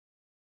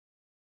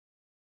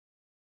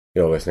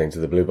You're listening to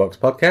the Blue Box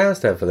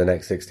Podcast, and for the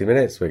next 60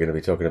 minutes we're going to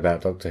be talking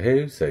about Doctor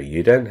Who, so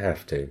you don't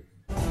have to.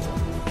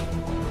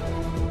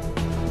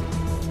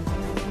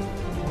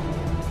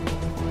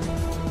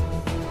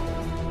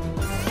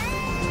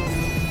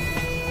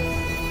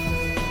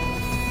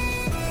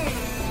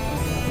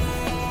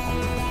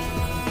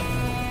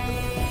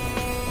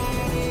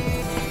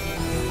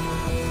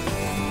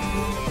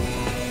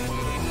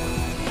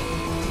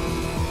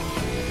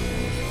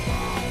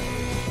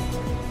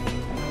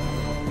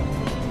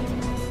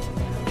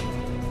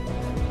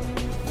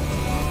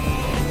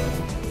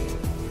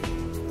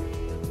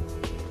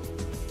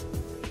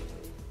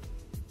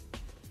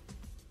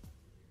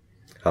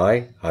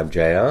 Hi, I'm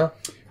JR.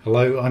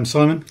 Hello, I'm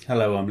Simon.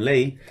 Hello, I'm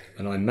Lee.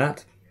 And I'm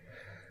Matt.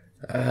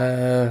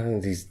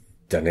 He's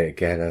done it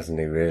again, hasn't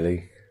he,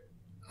 really?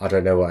 I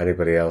don't know what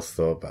anybody else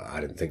thought, but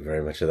I didn't think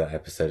very much of that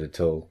episode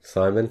at all.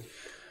 Simon?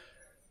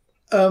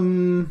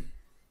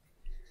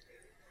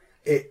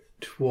 It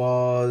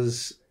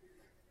was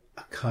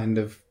a kind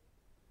of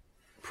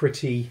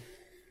pretty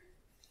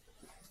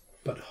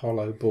but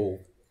hollow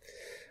ball.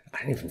 I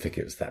didn't even think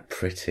it was that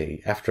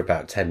pretty. After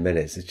about 10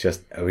 minutes, it's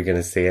just, are we going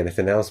to see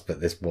anything else but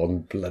this one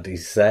bloody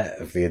set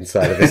of the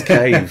inside of this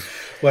cave?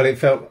 Well, I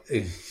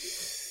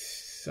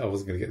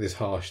wasn't going to get this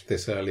harsh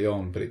this early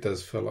on, but it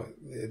does feel like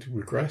it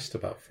regressed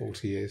about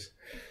 40 years.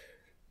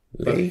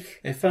 Lee?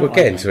 We'll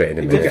get into it in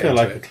a minute. It did feel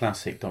like a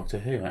classic Doctor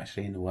Who,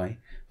 actually, in a way.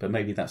 But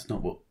maybe that's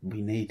not what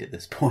we need at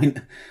this point.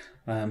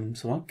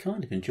 So I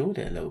kind of enjoyed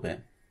it a little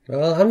bit.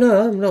 Well, I'm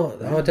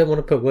not. I don't want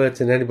to put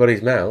words in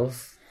anybody's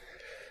mouth.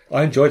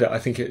 I enjoyed it. I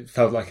think it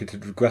felt like it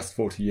had regressed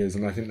 40 years,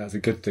 and I think that's a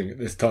good thing at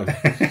this time.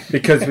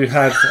 Because we've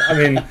had,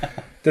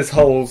 this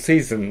whole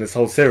season, this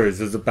whole series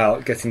is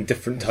about getting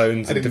different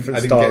tones and different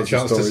styles. I didn't get a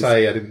chance to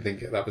say I didn't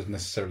think that was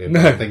necessarily a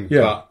bad thing,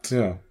 but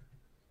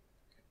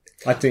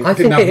I think it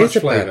didn't have much is a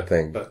flavour, bad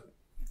thing. But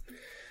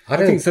I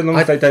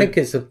think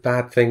it's a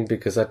bad thing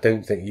because I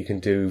don't think you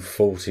can do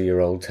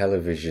 40-year-old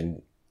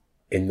television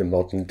in the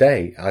modern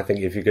day. I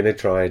think if you're going to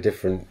try a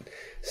different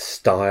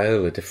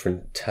style, a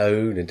different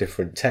tone, a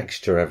different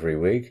texture every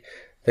week,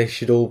 they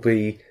should all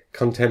be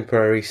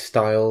contemporary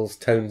styles,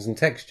 tones and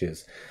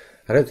textures.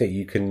 I don't think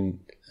you can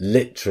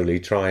literally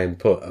try and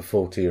put a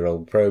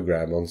 40-year-old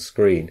programme on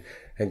screen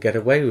and get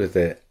away with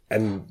it.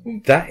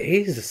 And that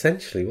is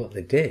essentially what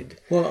they did.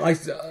 Well, I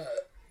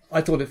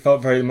thought it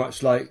felt very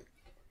much like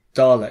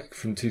Dalek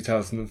from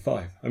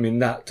 2005.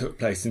 That took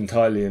place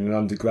entirely in an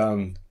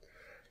underground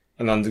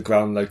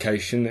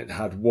location. It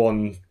had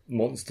one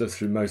monster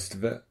through most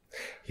of it.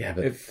 Yeah,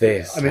 but it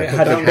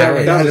had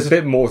a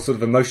bit more sort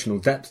of emotional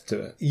depth to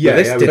it. Yeah,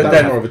 this didn't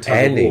have more of a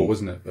tug of war,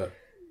 wasn't it? But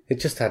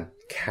it just had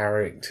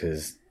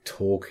characters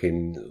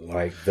talking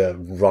like the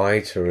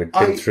writer had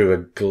been through a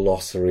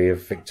glossary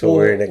of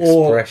Victorian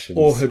expressions.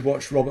 Or had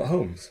watched Robert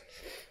Holmes.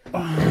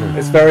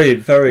 It's very,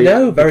 very,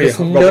 very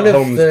Robert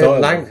Holmes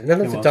dialogue.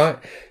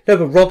 No,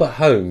 but Robert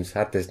Holmes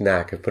had this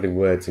knack of putting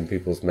words in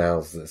people's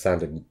mouths that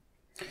sounded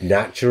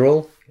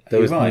natural. There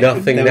was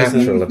nothing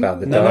natural about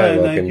the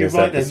dialogue in this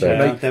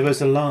episode. There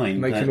was a line.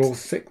 Making all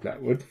sick,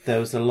 that would. There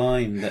was a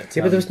line that...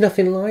 Yeah, but there was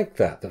nothing like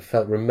that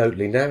felt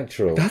remotely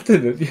natural. That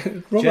didn't.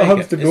 Yeah. Robert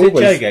Holmes didn't always...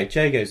 Is it Jago?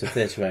 Jago's a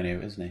theatre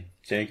owner, isn't he?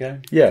 Jago?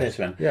 Yeah.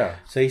 Theatre owner. Yeah.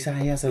 So he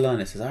has a line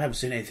that says, I haven't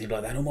seen anything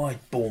like that on my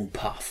born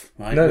puff.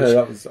 Right? No,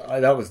 that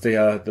was the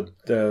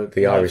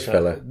Irish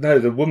fella. No,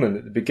 the woman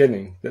at the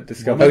beginning that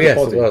discovered the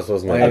body. It was,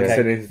 wasn't it? I haven't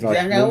seen anything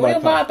like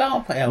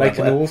that.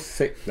 Making all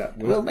sick, that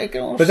would. We'll make it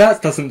all but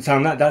that doesn't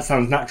sound that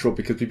sounds natural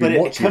because we've been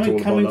watching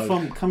it all our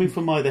life. Coming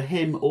from either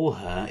him or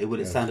her, it would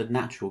have sounded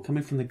natural.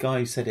 Coming from the guy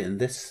who said it in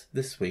this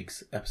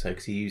week's episode,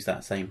 because he used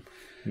that same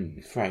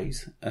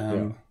phrase,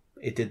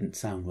 it didn't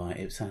sound right.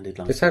 It sounded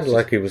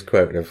like he was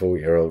quoting a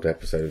 40-year-old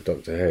episode of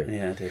Doctor Who.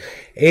 Yeah, it did.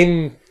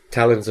 In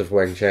Talons of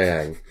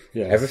Weng-Chiang,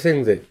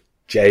 everything that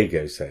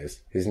Jago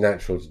says is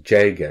natural to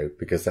Jago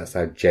because that's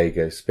how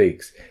Jago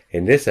speaks.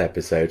 In this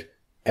episode,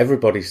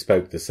 everybody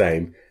spoke the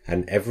same,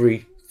 and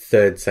every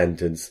third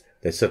sentence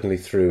they suddenly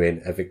threw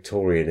in a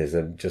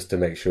Victorianism just to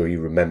make sure you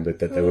remembered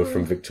that they were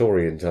from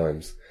Victorian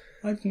times.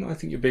 I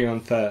think you're being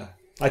unfair.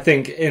 I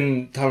think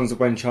in Talons of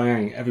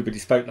Weng-Chiang, everybody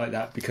spoke like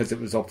that because it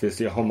was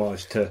obviously a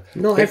homage to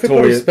Not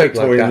everybody spoke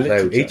Victorian like that,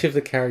 literature. though. Each of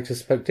the characters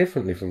spoke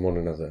differently from one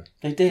another.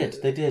 They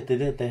did.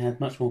 They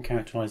had much more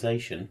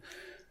characterisation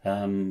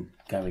going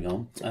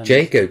on.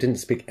 Jago didn't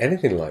speak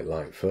anything like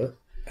Lightfoot,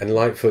 and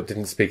Lightfoot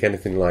didn't speak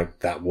anything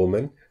like that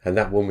woman, and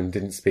that woman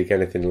didn't speak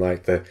anything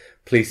like the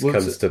police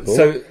constable.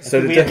 So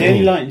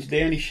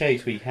the only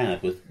shades we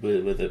had with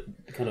the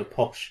kind of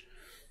posh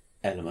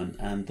element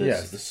and the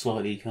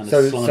slightly kind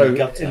of slimy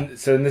gutter.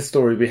 So in this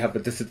story we have the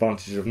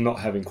disadvantage of not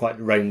having quite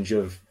the range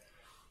of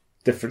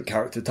different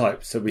character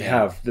types. So we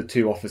have the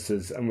two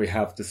officers, and we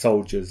have the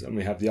soldiers, and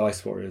we have the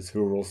ice warriors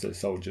who are also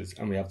soldiers,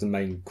 and we have the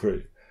main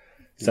crew.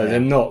 So they're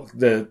not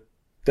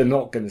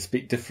going to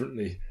speak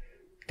differently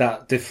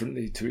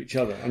to each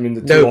other.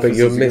 But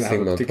you're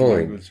missing my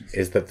point.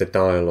 Is that the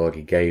dialogue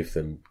he gave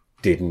them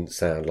didn't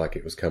sound like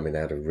it was coming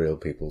out of real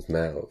people's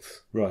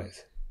mouths.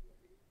 Right.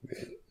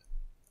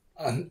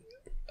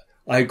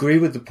 I agree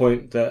with the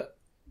point that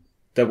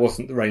there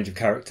wasn't the range of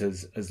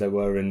characters as there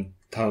were in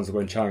Talons of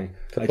Wenchang.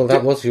 Well,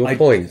 that was your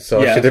point,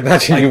 so I should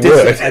imagine you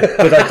would.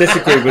 But I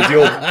disagree with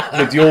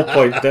your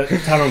point that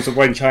Talons of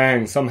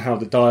Wenchang, somehow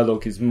the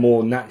dialogue is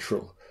more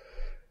natural.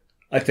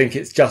 I think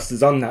it's just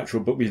as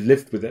unnatural, but we've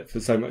lived with it for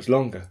so much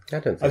longer. I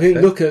think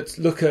look at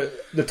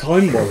the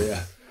Time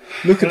Warrior.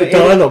 Look at the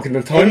dialogue in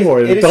the Time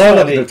Warrior. The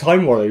dialogue in the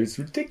Time Warrior is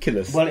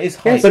ridiculous. Well, it's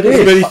heightened. But it's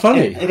really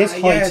funny. It is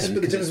heightened. Yes,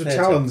 but the difference with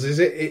Talons is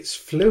it's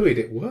fluid.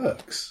 It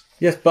works.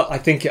 Yes, but I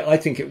think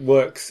it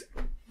works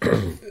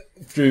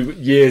through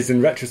years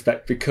in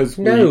retrospect because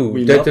we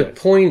love the it.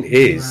 point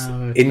is,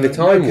 in the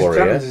Time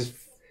Warrior,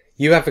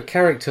 you have a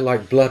character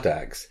like Blood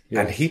Axe,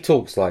 and he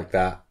talks like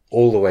that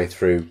all the way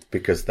through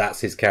because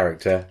that's his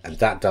character, and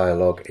that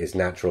dialogue is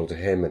natural to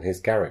him and his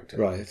character.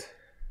 Right.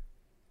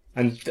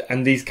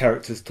 And these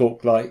characters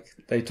talk like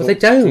they talk. But they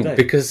don't, today.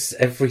 because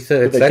every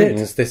third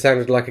sentence they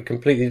sounded like a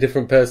completely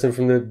different person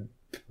from the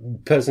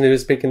person who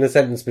was speaking the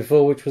sentence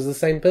before, which was the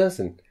same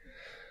person.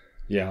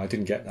 Yeah, I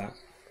didn't get that.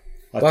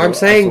 I'm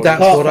saying that's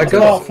what I got.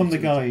 Apart from the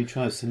guy who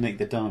tries to nick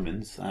the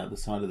diamonds out the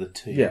side of the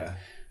tomb. Yeah,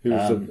 who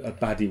was a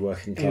baddie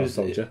working class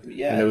soldier. And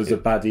there was a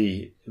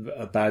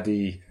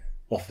baddie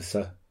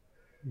officer.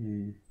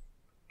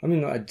 I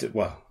mean, I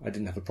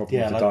didn't have a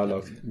problem with the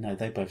dialogue. No,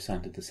 they both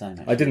sounded the same.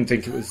 Actually. I didn't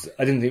think it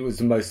was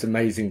the most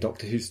amazing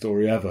Doctor Who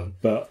story ever,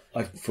 but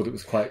I thought it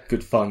was quite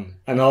good fun.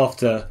 And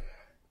after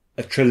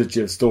a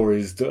trilogy of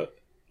stories that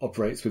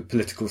operates with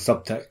political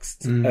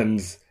subtext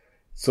and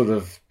sort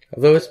of.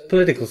 There was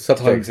political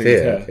subtext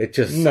here.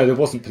 There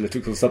wasn't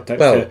political subtext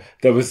here.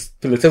 There was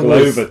political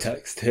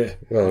overtext here.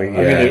 Well, yeah.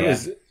 I mean, it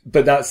was,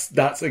 but that's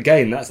not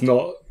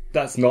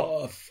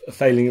a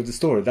failing of the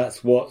story.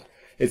 That's what.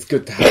 It's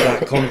good to have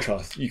that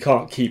contrast. You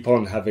can't keep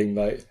on having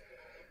like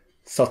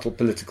subtle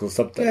political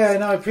subtext. Yeah,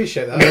 no, I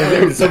appreciate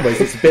that. In some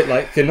ways, it's a bit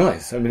like Thin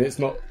Ice. I mean, it's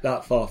not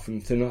that far from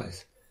Thin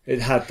Ice.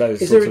 It had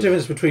those. Is there a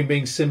difference between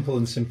being simple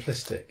and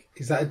simplistic?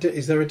 Is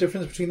there a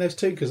difference between those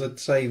two? Because I'd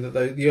say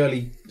that the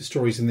early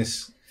stories in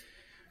this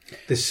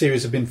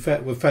series have been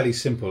were fairly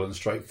simple and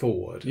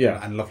straightforward,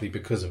 and lovely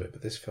because of it.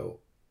 But this felt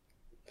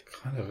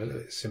kind of a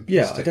little bit simplistic.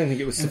 Yeah, I don't think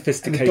it was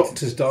sophisticated. And the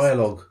Doctor's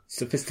dialogue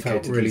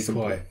felt really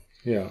quiet.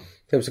 Yeah.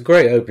 There was a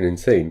great opening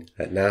scene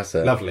at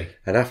NASA. Lovely.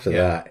 And after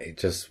that, it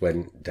just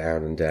went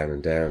down and down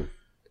and down.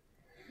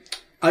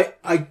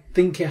 I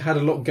think it had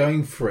a lot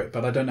going for it,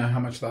 but I don't know how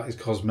much of that is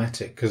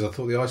cosmetic, because I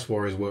thought the Ice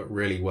Warriors worked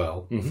really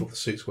well. I thought the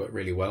suits worked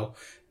really well.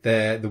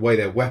 The way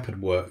their weapon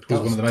worked was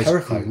one of the most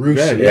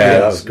gruesome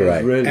that was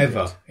great.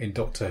 ever in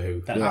Doctor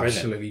Who.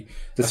 Absolutely.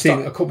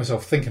 I caught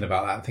myself thinking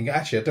about that and thinking,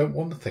 actually, I don't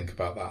want to think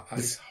about that.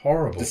 That's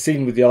horrible. The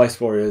scene with the Ice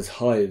Warriors'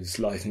 hives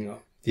lighting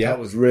up. Yeah. That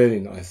was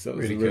really nice. That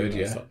was really good,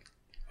 nice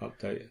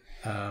update.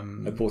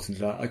 I bought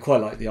into that. I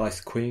quite liked the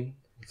Ice Queen.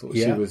 I thought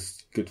she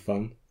was good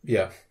fun.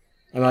 Yeah.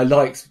 And I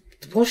liked...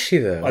 Was she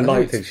though? I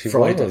liked think she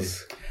Friday.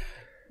 Was.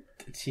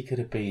 She could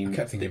have been... I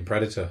kept thinking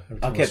Predator.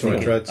 I kept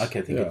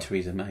thinking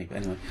Theresa May. But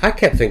anyway. I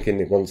kept thinking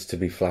it wants to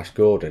be Flash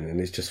Gordon, and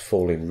it's just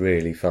falling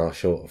really far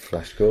short of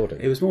Flash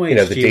Gordon. It was more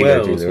H.G.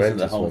 Wells, wasn't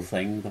the whole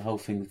thing? The whole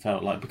thing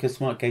felt like... Because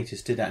Mark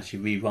Gatiss did actually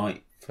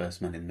rewrite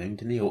First Man in the Moon,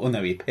 didn't he? Or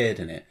no, he appeared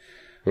in it.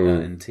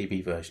 In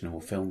TV version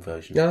or film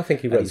version. No, I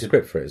think he wrote the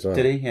script for it as well.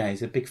 Did he? Yeah,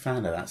 he's a big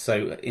fan of that.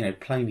 So,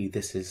 plainly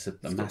this is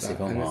a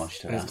massive homage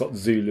to that. It's got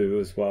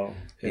Zulu as well.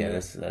 Yeah,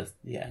 there's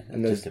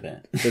just a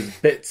bit. There's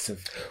bits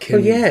of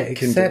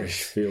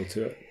kinderish feel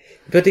to it.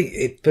 But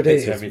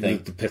it's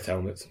everything. The pith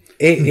helmets.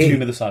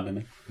 Tomb of the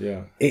Cybermen.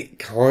 Yeah. It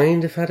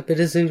kind of had a bit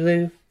of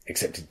Zulu,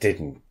 except it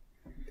didn't.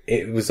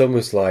 It was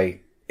almost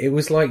like... It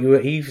was like you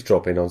were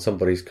eavesdropping on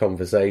somebody's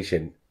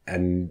conversation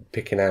and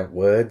picking out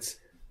words.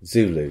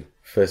 Zulu.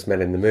 First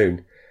Men in the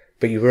Moon,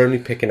 but you were only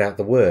picking out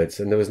the words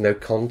and there was no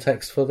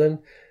context for them.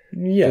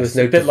 Yes, there was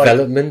no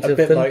development of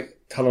them. A bit like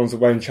Talons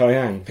of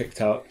Wenchang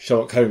picked out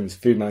Sherlock Holmes,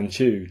 Fu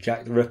Manchu,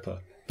 Jack the Ripper,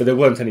 but there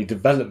weren't any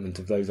development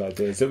of those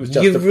ideas. It was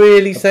just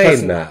really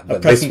saying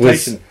that this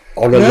was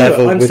on a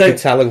level with the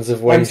Talons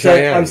of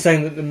Wenchang. I'm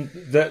saying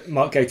that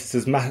Mark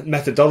Gatiss's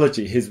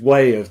methodology, his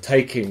way of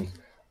taking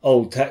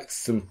old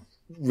texts and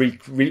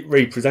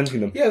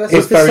representing them. Yeah,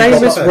 it's the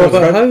same as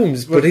Robert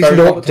Holmes, but he's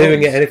not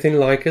doing it anything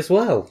like as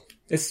well.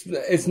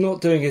 It's not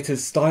doing it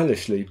as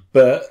stylishly,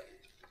 but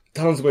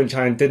Talons of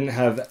Wenchang didn't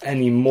have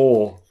any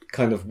more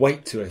kind of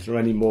weight to it or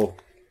any more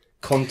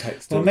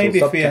context. Well, maybe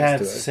if we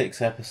had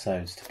 6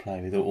 episodes to play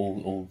with,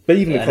 or but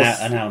even an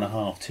hour and a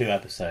half, 2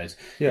 episodes,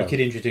 you could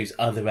introduce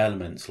other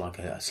elements like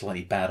a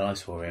slightly bad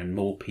Ice Warrior and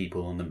more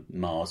people on the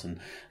Mars and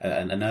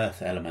an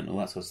Earth element, all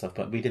that sort of stuff.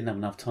 But we didn't have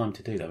enough time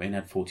to do that. We only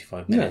had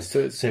 45 minutes,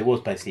 so it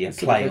was basically a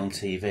play on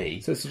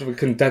TV. So it's sort of a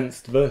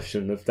condensed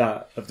version of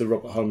the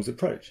Robert Holmes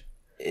approach.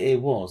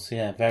 It was,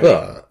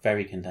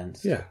 very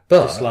condensed. Yeah,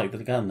 but just like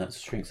the gun that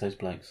shrinks those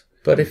blokes.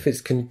 But if it's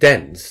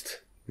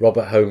condensed,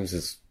 Robert Holmes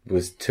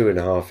was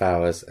 2.5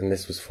 hours, and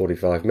this was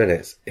 45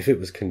 minutes. If it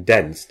was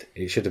condensed,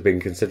 it should have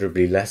been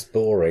considerably less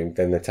boring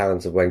than the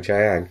Talons of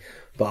Wenchang.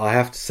 But I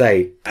have to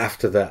say,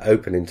 after the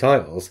opening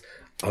titles,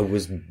 I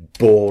was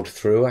bored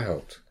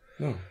throughout.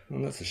 Oh,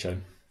 well, that's a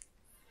shame.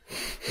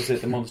 Was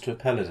it the Monster of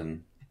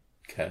Peladon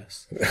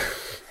curse?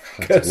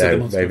 I don't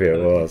know, maybe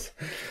it was.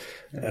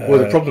 Well,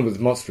 the problem with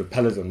Monster of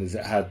Peladon is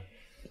it had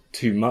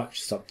too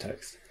much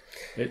subtext.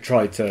 It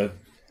tried to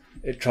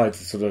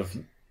sort of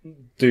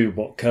do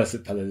what Curse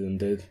of Peladon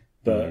did,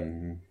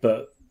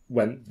 but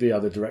went the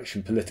other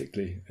direction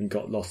politically and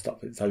got lost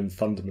up its own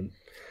fundament.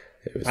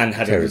 And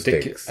had a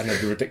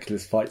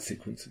ridiculous fight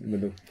sequence in the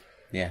middle.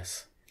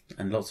 Yes,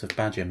 and lots of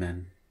badger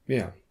men.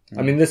 Yeah.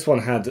 I mean, this one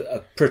had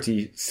a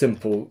pretty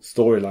simple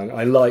storyline.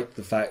 I like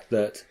the fact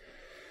that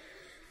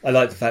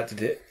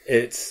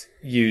it's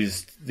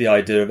used the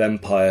idea of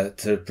empire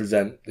to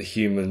present the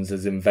humans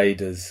as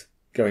invaders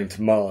going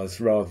to Mars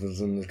rather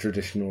than the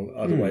traditional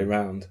other way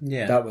round.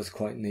 Yeah. That was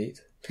quite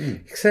neat.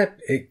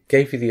 Except it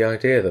gave you the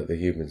idea that the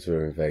humans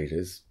were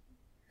invaders,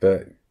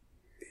 but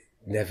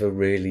never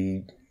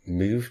really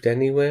moved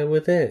anywhere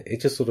with it.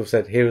 It just sort of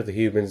said, here are the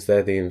humans,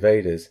 they're the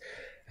invaders,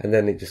 and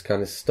then it just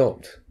kind of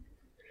stopped.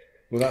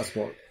 Well, that's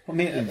what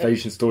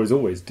invasion stories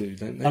always do,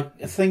 don't they?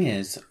 The thing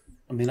is,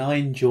 I mean, I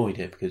enjoyed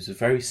it because it was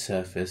very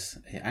surface.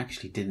 It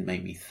actually didn't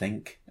make me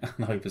think,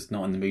 and I was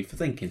not in the mood for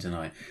thinking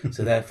tonight.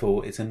 So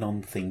therefore, it's a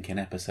non-thinking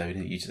episode.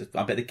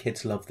 I bet the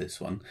kids love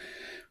this one.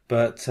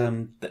 But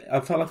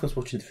I felt like I was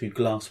watching through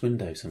glass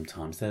windows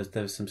sometimes. There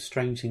was some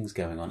strange things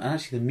going on. And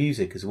actually the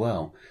music as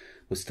well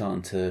was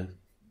starting to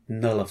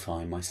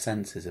nullify my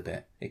senses a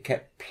bit. It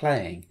kept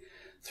playing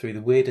through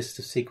the weirdest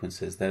of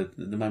sequences. The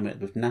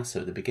moment with NASA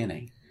at the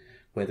beginning,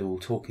 where they're all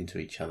talking to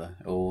each other,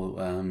 or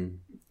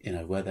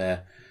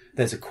where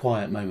there's a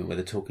quiet moment where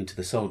they're talking to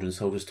the soldier, and the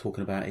soldier's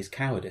talking about his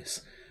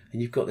cowardice,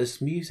 and you've got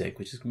this music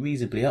which is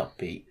reasonably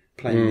upbeat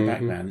playing in the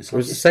background. It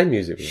was the same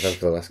music we've had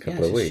for the last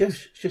couple of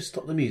weeks. Just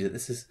stop the music.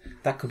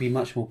 That could be a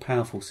much more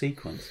powerful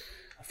sequence.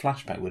 A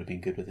flashback would have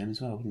been good with him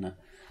as well, wouldn't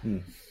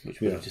it?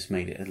 Which would have just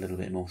made it a little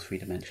bit more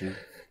three-dimensional.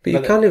 But you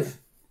kind of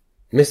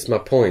missed my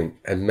point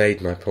and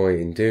made my point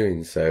in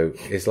doing so.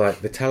 It's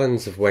like the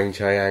Talons of Weng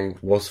Chiang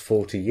was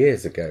 40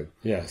 years ago.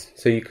 Yes.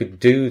 So you could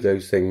do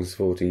those things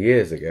 40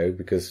 years ago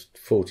because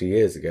 40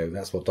 years ago,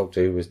 that's what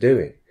Doctor Who was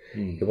doing.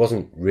 It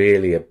wasn't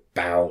really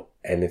about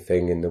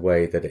anything in the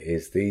way that it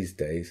is these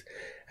days.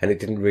 And it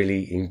didn't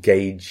really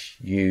engage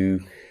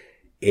you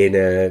in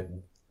a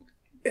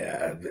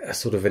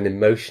sort of an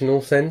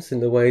emotional sense in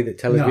the way that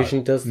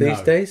television does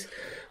these days.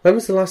 When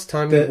was the last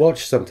time you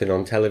watched something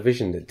on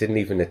television that didn't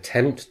even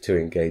attempt to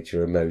engage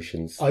your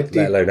emotions, let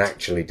alone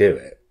actually do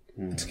it?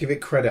 To give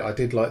it credit, I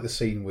did like the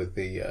scene with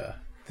the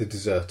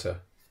deserter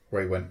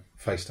where he went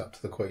faced up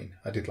to the Queen.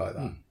 I did like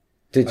that.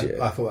 Did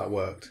you? I thought that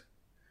worked.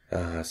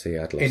 I see.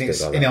 I'd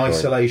lost it in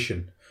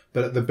isolation.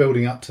 But at the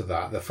building up to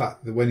that, the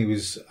fact that when he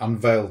was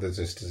unveiled as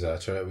this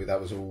deserter, that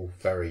was all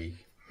very.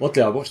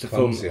 Oddly, I watched a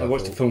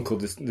film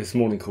called this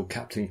morning called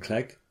Captain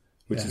Clegg,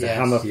 which is a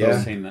Hammer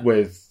film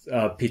with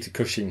Peter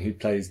Cushing, who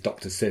plays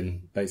Dr.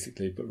 Sin,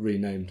 basically, but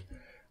renamed.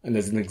 And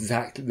there's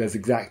exactly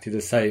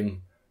the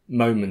same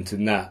moment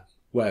in that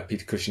where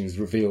Peter Cushing is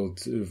revealed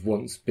to have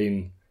once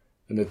been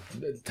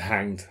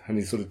hanged, and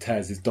he sort of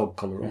tears his dog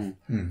collar off,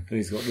 and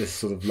he's got this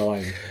sort of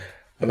line.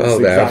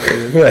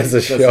 That's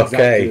a shock,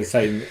 exactly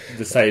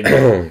the same.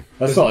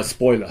 That's not a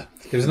spoiler.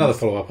 There was another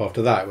follow-up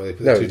after that where they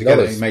put the two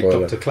together and he made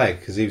Dr. Clegg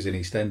because he was in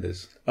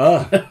EastEnders.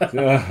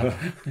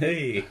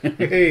 Hey.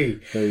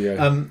 There you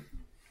go.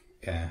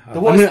 Yeah.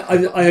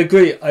 I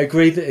agree. I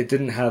agree that it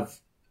didn't have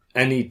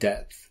any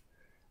depth,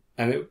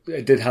 and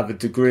it did have a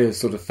degree of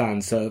sort of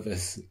fan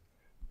service.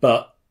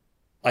 But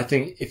I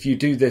think if you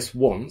do this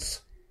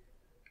once,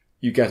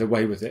 you get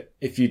away with it.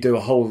 If you do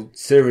a whole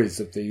series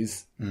of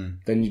these,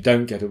 then you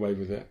don't get away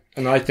with it.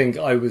 And I think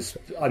I'm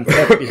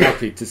perfectly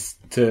happy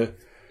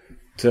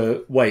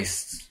to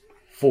waste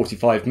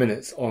 45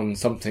 minutes on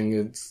something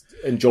as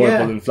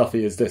enjoyable and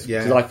fluffy as this.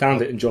 Because I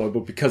found it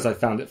enjoyable, because I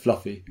found it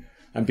fluffy,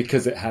 and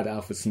because it had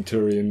Alpha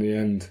Centauri in the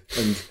end,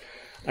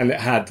 and it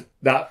had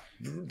that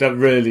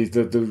really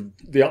the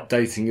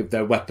updating of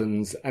their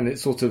weapons, and it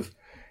sort of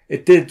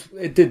it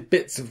did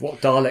bits of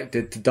what Dalek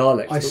did to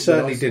Dalek. I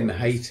certainly didn't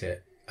hate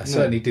it. I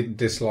certainly didn't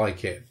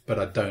dislike it, but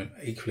I don't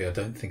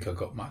think I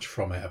got much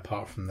from it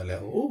apart from the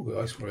little, the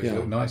ice warriors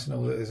look nice and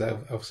all that is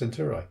Alpha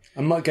Centauri.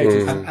 And Mike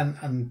Gates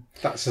and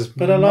that's as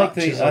much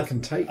as I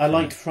can take. I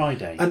liked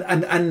Friday.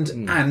 And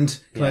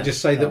can I just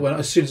say that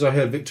as soon as I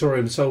heard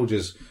Victorian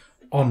soldiers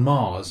on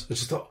Mars, I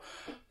just thought,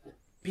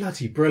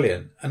 bloody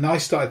brilliant. And I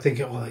started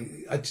thinking,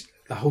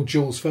 the whole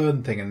Jules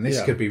Verne thing, and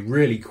this could be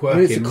really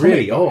quirky and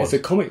really odd. It's a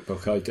comic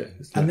book idea.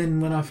 And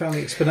then when I found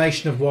the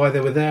explanation of why they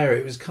were there,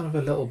 it was kind of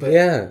a little bit...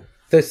 Yeah.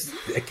 It's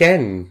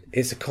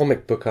a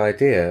comic book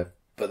idea,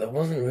 but there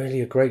wasn't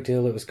really a great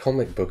deal that was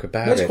comic book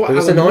about it. There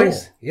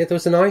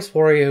was an ice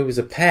warrior who was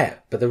a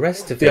pet, but the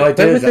rest of it were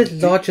the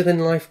larger than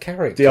life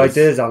characters. The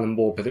idea is Alan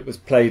Moore, but it was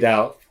played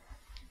out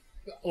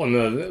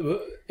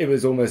it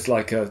was almost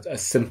like a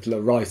simpler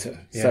writer.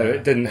 Yeah. So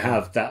it didn't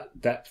have that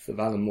depth of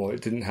Alan Moore.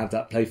 It didn't have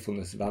that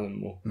playfulness of Alan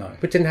Moore. No.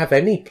 But it didn't have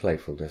any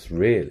playfulness,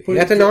 really. It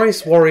had an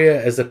ice warrior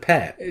as a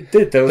pet. It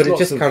did, but it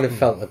just kind of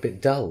felt a bit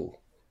dull.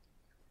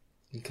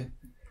 Okay.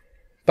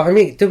 But I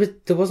mean, there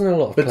wasn't a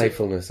lot of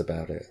playfulness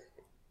about it.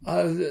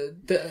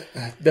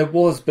 There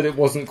was, but it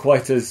wasn't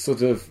quite as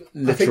sort of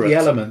literate. I think the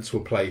elements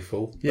were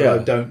playful. Yeah. But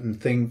I don't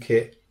think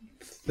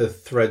the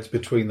threads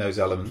between those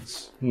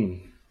elements.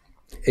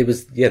 It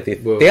was, the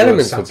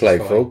elements were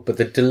playful, but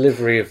the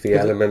delivery of the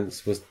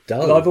elements was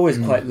dull. But I've always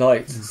quite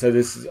liked. So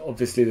this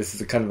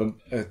is a kind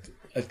of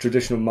a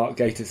traditional Mark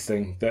Gatiss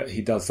thing, that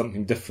he does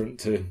something different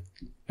to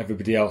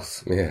everybody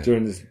else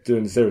during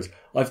the series.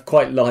 I've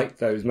quite liked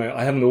those moments.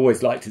 I haven't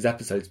always liked his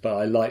episodes, but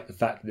I like the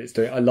fact that it's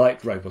doing. I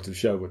liked Robot of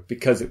Sherwood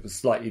because it was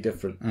slightly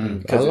different.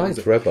 I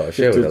liked Robot of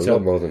Sherwood a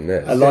lot more than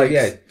this.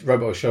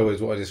 Robot of Sherwood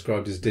is what I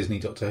described as Disney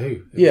Doctor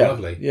Who. It was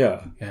lovely.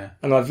 Yeah.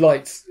 And I've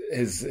liked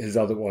his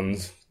other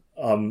ones.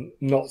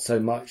 Not so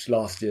much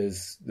last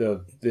year's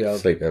the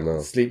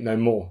Sleep No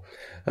More,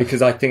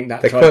 because I think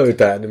that they quoted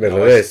that in the middle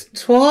of this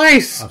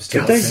twice. I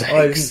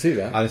didn't see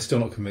that. I'm still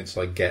not convinced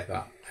I get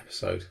that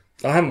episode.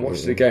 I haven't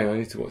watched it again. I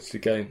need to watch it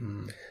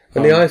again.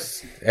 When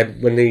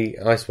the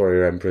Ice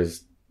Warrior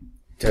Empress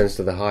turns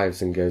to the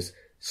hives and goes,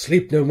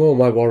 "Sleep no more,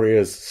 my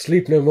warriors,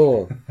 sleep no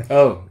more."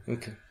 Oh,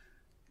 okay.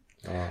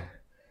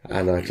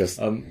 And I just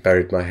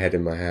buried my head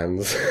in my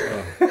hands.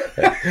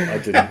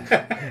 I didn't.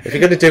 If you're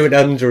going to do an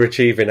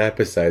underachieving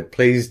episode,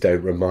 please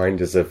don't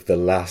remind us of the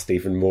last,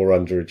 even more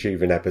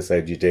underachieving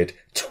episode you did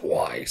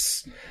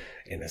twice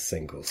in a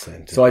single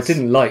sentence. So I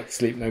didn't like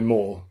Sleep No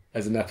More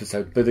as an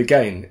episode, but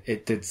again,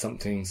 it did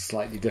something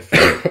slightly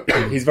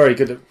different. He's very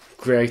good at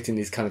creating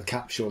these kind of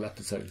capsule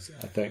episodes,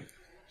 I think,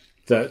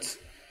 that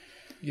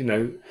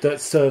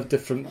serve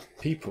different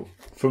people.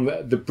 From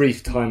the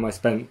brief time I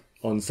spent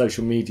on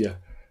social media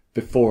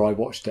before I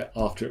watched it,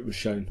 after it was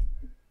shown,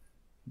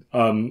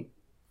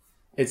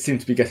 it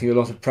seemed to be getting a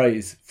lot of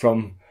praise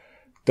from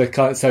the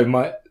kind. So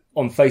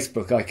on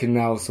Facebook, I can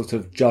now sort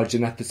of judge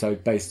an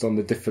episode based on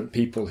the different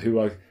people who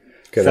are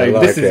saying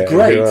this is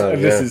great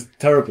and this is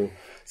terrible.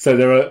 So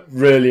there are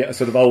really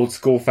sort of old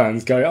school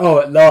fans going, "Oh,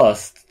 at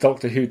last,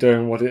 Doctor Who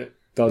doing what it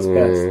does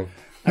best."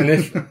 And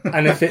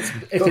if it's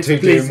Doctor Who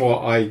doing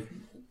what I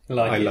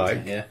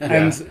like.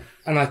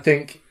 And I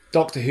think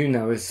Doctor Who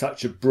now is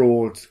such a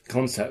broad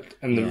concept,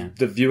 and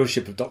the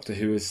viewership of Doctor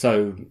Who is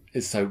so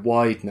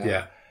wide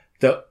now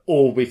that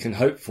all we can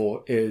hope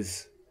for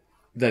is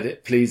that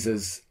it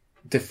pleases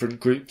different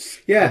groups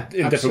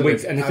in different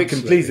weeks. And if it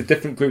can please a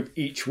different group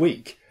each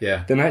week,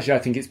 then actually I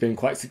think it's been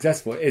quite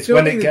successful. It's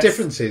when it gets...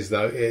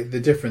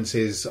 The difference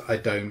is I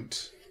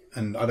don't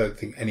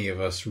think any of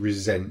us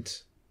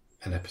resent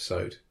an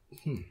episode.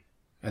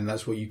 And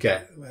that's what you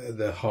get,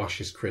 the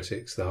harshest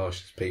critics, the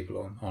harshest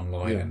people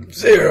online.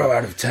 0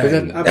 out of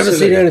 10. Never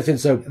seen anything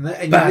so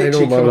bad in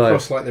all my life. Come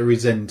across like they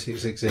resent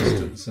its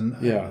existence.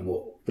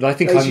 But I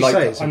think I'm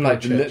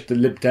like the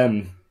Lib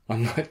Dem.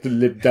 I'm like the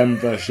Lib Dem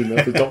version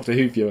of the Doctor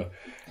Who viewer.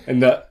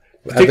 And that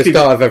at the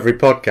start of every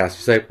podcast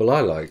you say, "Well,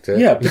 I liked it."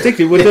 Yeah,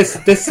 particularly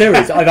with this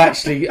series, I've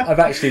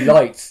actually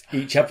liked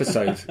each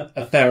episode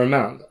a fair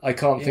amount. I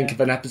can't think of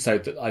an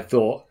episode that I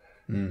thought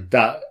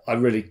that I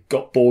really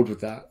got bored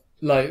with that.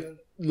 Like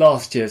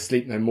last year,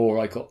 Sleep No More,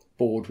 I got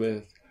bored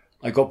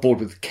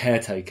with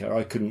Caretaker.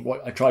 I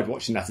tried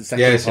watching that a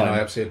second time,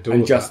 I absolutely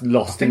and just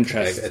lost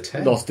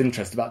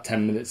interest about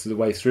 10 minutes of the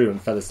way through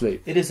and fell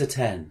asleep. It is a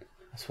 10.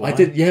 That's why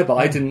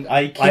I didn't.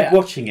 I keep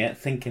watching it,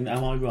 thinking,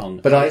 "Am I wrong?"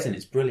 But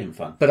it's brilliant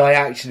fun. But I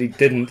actually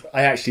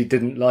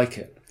didn't like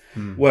it.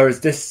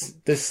 Whereas this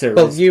series,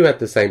 well, you had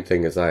the same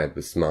thing as I had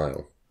with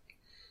Smile.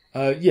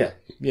 Yeah.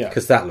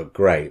 Because that looked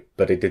great,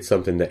 but it did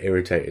something that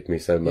irritated me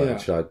so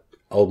much I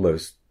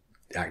almost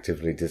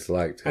actively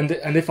disliked it.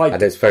 And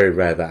it's very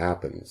rare that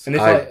happens.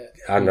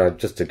 And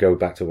just to go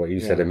back to what you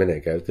said a minute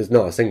ago, there's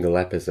not a single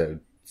episode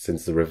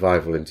since the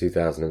revival in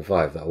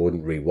 2005 that I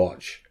wouldn't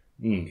rewatch.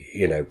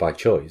 By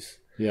choice.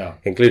 Yeah.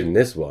 Including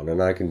this one,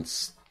 and I can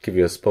give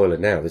you a spoiler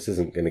now. This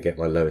isn't going to get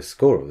my lowest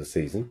score of the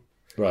season.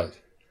 Right.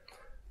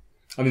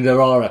 I mean, there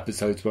are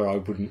episodes where I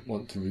wouldn't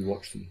want to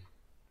rewatch them.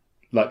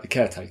 Like The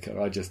Caretaker,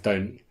 I just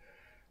don't...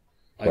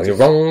 You're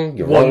wrong.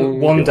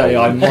 One day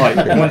I might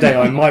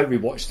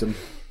rewatch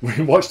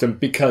them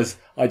because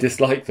I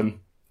dislike them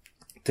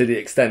to the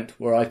extent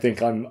where I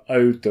think I'm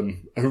owed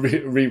them a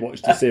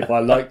rewatch to see if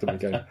I like them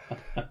again.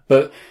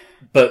 But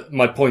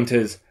my point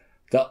is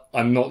that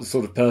I'm not the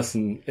sort of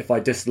person, if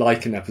I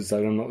dislike an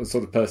episode, I'm not the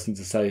sort of person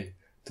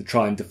to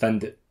try and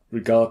defend it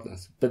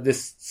regardless. But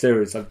this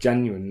series, I've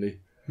genuinely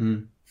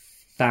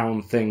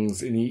found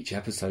things in each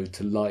episode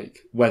to like,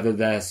 whether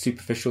they're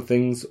superficial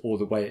things or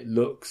the way it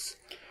looks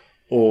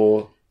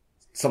or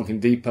something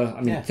deeper.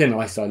 I mean, Thin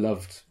Ice, I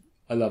loved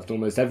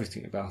almost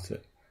everything about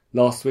it.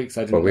 Last week's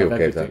I didn't love everything. Well,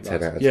 we all gave that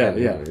 10 out of 10.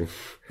 Yeah.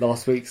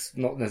 Last week's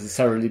not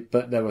necessarily,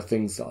 but there were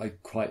things that I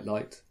quite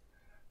liked.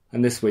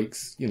 And this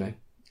week's,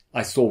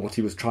 I saw what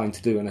he was trying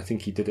to do, and I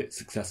think he did it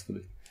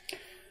successfully.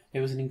 It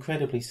was an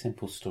incredibly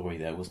simple story,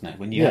 though, wasn't it?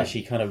 When you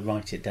actually kind of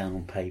write it down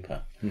on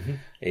paper,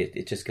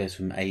 it just goes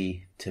from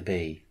A to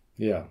B.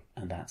 Yeah.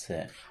 And that's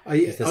it.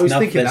 I was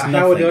thinking,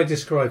 how would I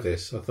describe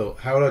this? I thought,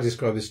 how would I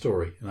describe this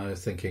story? And I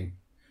was thinking,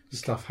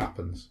 stuff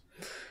happens.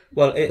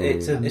 Well,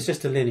 it's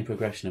just a linear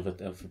progression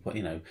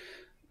of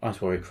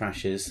Ice Warrior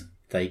crashes,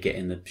 They get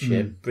in the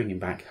ship, bring him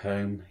back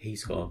home.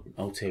 He's got an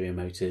ulterior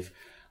motive,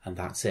 and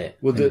that's it.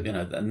 Well,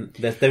 and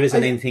there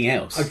isn't anything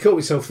else. I caught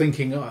myself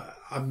thinking,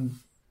 I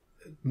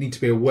need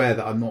to be aware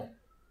that I'm not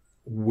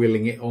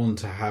willing it on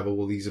to have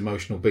all these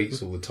emotional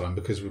beats all the time,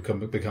 because we've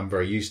become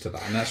very used to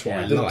that, and that's what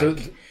I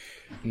like.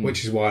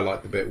 Which is why I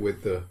like the bit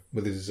with the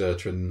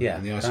deserter and the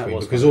ice queen,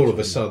 because all of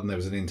a sudden there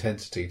was an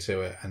intensity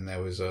to it and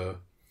there was a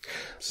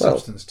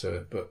substance to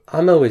it. But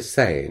I'm always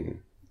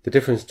saying the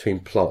difference between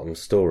plot and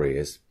story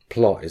is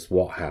plot is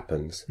what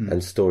happens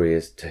and story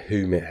is to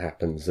whom it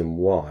happens and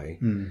why.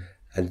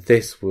 And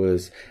this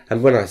was,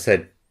 and when I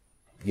said,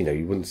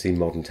 you wouldn't see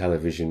modern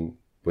television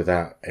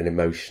without an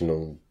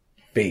emotional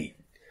beat,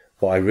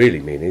 what I really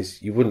mean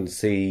is you wouldn't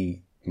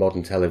see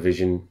modern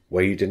television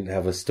where you didn't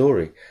have a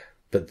story.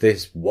 But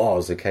this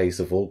was a case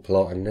of all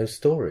plot and no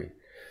story.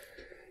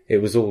 It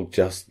was all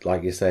just,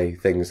 like you say,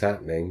 things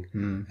happening,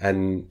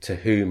 and to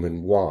whom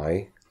and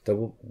why.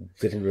 There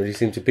didn't really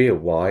seem to be a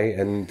why,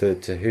 and the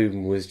to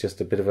whom was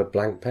just a bit of a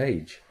blank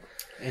page.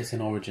 It's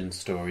an origin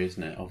story,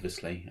 isn't it?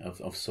 Obviously,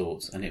 of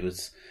sorts, and it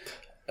was,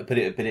 but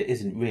it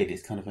isn't really.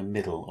 It's kind of a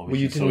middle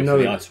origin story for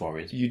the Ice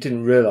Warriors. You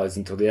didn't realise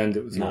until the end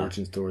it was an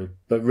origin story,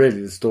 but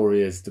really the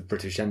story is the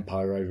British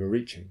Empire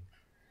overreaching.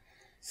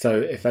 So,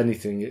 if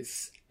anything,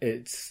 it's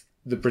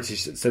the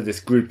British. So this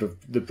group of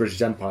the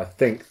British Empire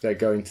think they're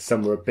going to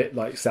somewhere a bit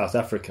like South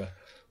Africa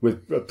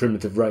with a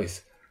primitive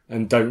race,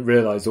 and don't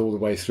realise all the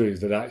way through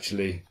that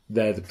actually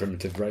they're the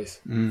primitive race.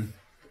 And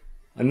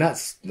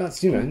that's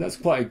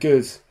quite a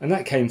good, and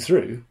that came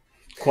through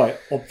quite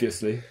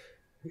obviously,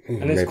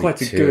 and it's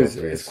quite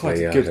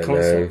a good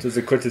concept as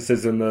a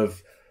criticism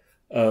of.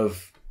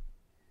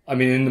 I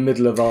mean, in the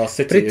middle of our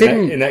city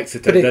in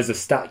Exeter, there's a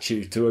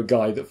statue to a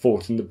guy that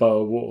fought in the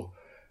Boer War,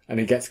 and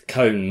he gets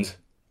coned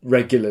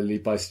regularly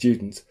by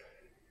students.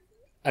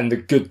 And the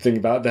good thing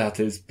about that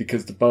is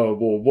because the Boer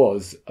War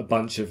was a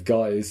bunch of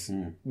guys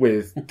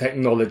with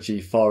technology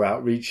far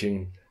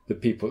outreaching the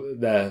people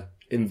they're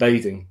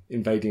invading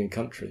a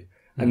country.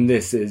 And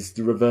this is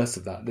the reverse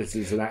of that. This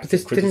is an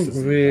active criticism.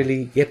 Didn't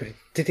really... Yeah, but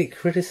did it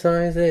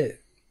criticise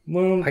it?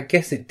 Well, I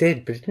guess it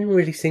did, but it didn't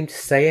really seem to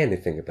say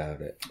anything about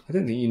it. I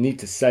don't think you need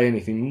to say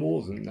anything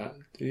more than that,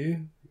 do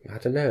you? I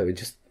don't know.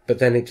 But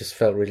then it just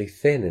felt really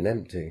thin and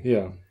empty.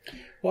 Yeah.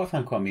 What I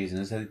found quite amusing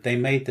is that they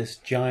made this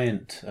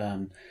giant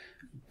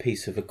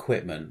piece of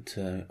equipment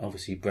to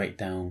obviously break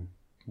down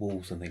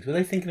walls and things. Were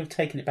they thinking of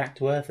taking it back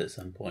to Earth at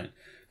some point?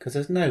 Because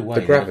there's no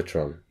way... The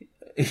Gravitron.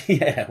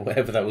 Yeah,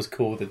 whatever that was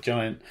called, the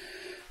giant...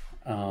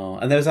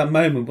 and there was that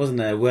moment, wasn't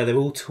there, where they're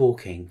all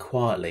talking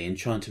quietly and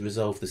trying to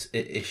resolve this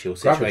issue or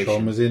situation.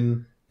 Gravitron was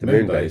in the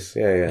moon base.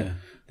 Yeah.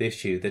 The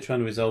issue. They're trying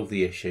to resolve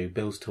the issue.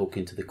 Bill's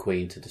talking to the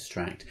Queen to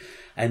distract.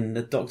 And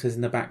the Doctor's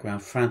in the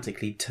background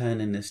frantically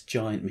turning this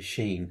giant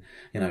machine,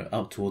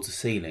 up towards the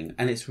ceiling.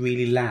 And it's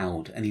really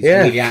loud and he's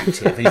really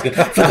active. And he's going,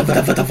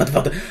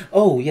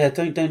 oh, yeah,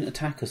 don't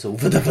attack us all.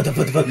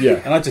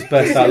 Yeah. And I just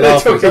burst out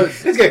laughing.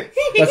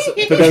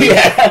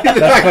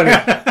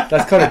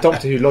 That's kind of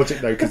Doctor Who logic,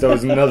 though, because there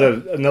was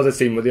another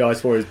scene where the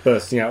Ice Warriors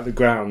bursting out of the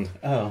ground.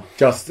 Oh.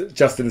 Just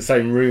in the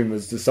same room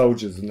as the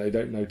soldiers, and they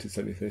don't notice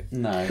anything.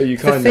 No. But you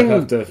kind of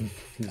have to...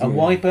 And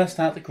why burst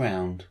out the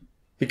ground?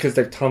 Because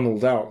they've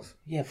tunnelled out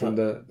from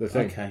the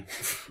thing. Okay.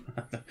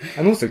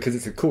 And also because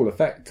it's a cool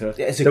effect.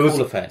 It's a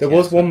cool effect. There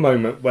was one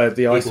moment where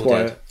the Ice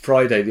Warrior...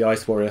 Friday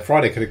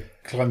could have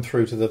climbed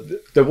through to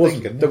the... There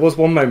was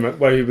one moment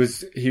where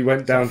he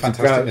went down to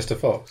grab... Mr.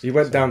 Fox. He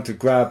went down to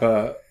grab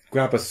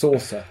a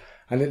saucer,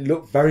 and it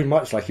looked very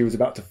much like he was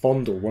about to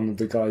fondle one of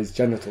the guy's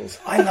genitals.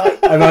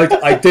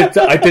 I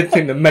did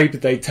think that maybe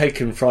they'd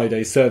taken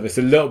Friday's service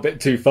a little bit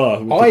too far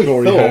with the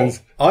gory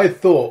hands. I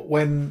thought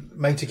when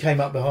Matey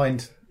came up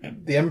behind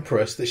the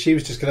Empress that she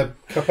was just going to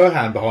cup her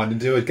hand behind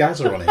and do a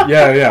gazzer on him.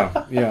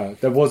 Yeah.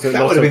 There was that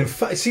would have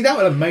been. See, that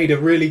would have made a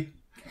really.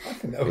 I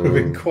think that would have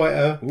been quite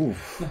a.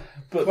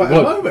 Quite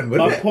a moment,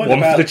 wouldn't it? One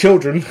for the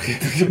children.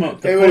 It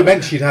would have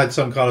meant she'd had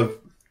some kind of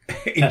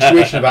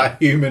intuition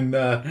about human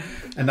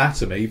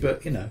anatomy,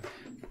 but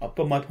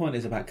But my point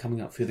is about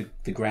coming up through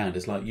the ground.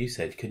 Is like you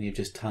said, couldn't you have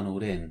just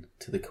tunnelled in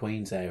to the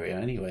Queen's area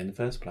anyway in the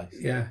first place?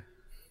 Yeah.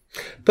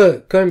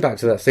 But going back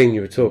to that scene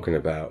you were talking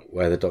about,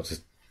 where the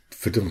Doctor's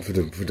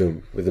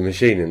fudum with the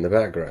machine in the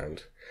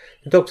background,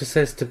 the Doctor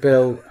says to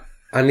Bill,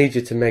 "I need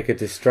you to make a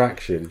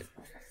distraction,"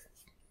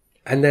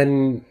 and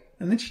then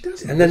she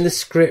does it. And then the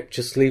script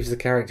just leaves the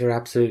character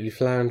absolutely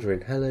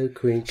floundering. Hello,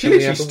 Queen. She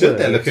literally stood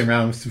there looking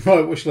around.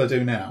 Right, what shall I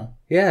do now?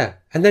 Yeah,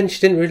 and then she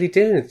didn't really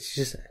do anything.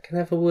 She just, "Can I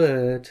have a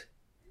word?"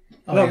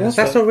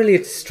 That's not really a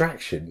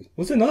distraction.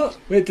 Was it not?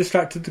 It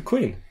distracted the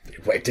Queen.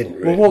 Well, it didn't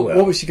really.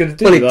 What was she going to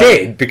do? Well, it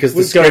did, because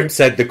the script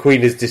said the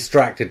Queen is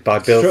distracted by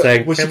Bill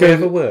saying, "Can we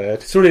have a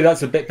word?" Surely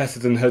that's a bit better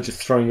than her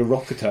just throwing a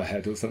rock at her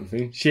head or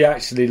something. She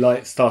actually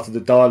started a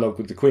dialogue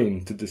with the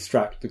Queen to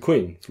distract the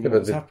Queen from what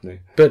was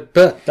happening. But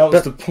that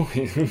was the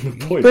point.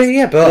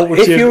 But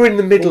if you're in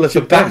the middle of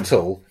a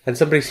battle and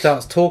somebody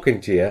starts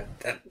talking to you,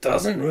 that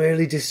doesn't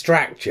really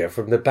distract you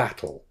from the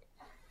battle.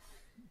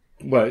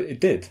 Well, it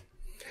did.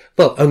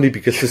 Well, only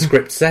because the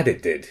script said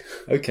it did.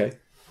 Okay.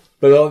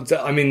 But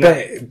I mean,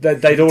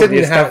 they'd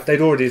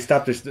already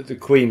established that the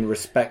Queen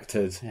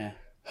respected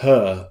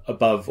her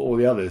above all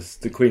the others.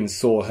 The Queen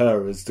saw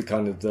her as the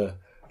kind of the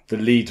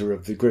leader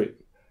of the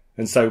group,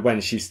 and so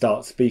when she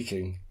starts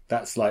speaking,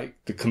 that's like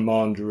the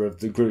commander of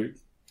the group.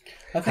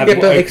 I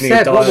think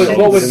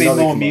what would be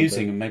more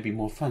amusing and maybe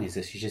more fun is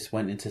if she just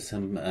went into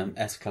some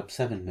S Club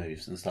 7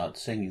 moves and started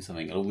singing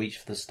something, or Reach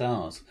for the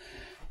Stars.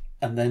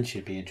 And then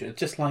she'd be interested,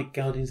 just like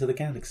Guardians of the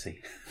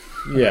Galaxy.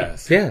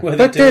 Yes. Yeah. Where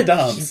they do a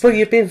dance. But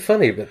you're being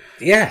funny, but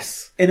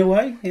yes. In a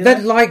way.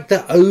 They're like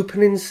the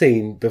opening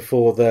scene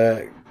before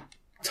the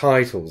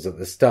titles at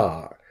the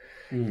start.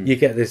 You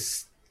get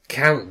this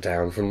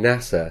countdown from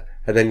NASA,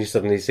 and then you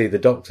suddenly see the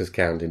Doctor's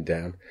counting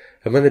down.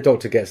 And when the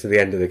Doctor gets to the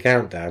end of the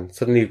countdown,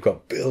 suddenly you've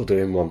got Bill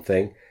doing one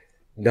thing,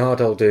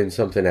 Nardole doing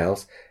something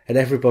else, and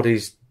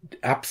everybody's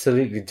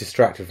absolutely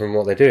distracted from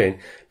what they're doing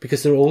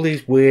because there are all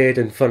these weird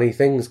and funny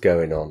things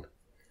going on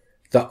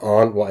that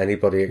aren't what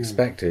anybody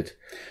expected.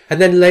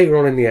 And then later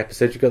on in the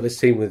episode, you've got this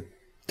scene with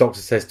Doctor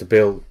says to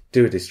Bill,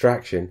 do a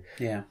distraction.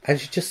 Yeah. And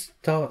she just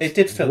starts It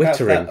did feel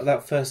wittering.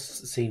 that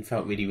first scene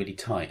felt really, really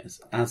tight,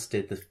 as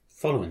did the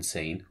following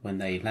scene when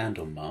they land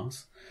on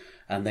Mars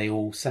and they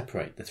all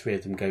separate. The three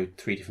of them go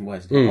 3 different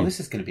ways. Oh, this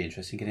is going to be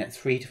interesting. You're going to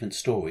get 3 different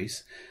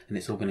stories and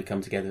it's all going to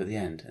come together at the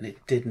end. And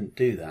it didn't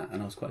do that,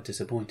 and I was quite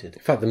disappointed.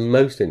 In fact, the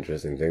most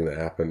interesting thing that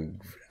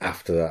happened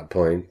after that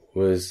point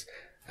was,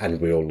 and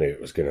we all knew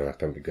it was going to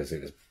happen because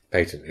it was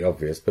patently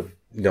obvious, but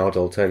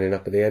Nardole turning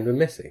up at the end with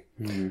Missy.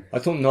 I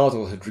thought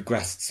Nardole had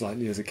regressed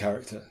slightly as a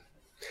character.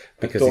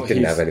 Because he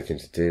didn't have anything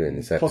to do in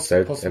this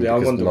episode, possibly. and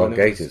because Mark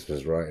Gatiss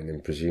was writing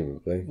him,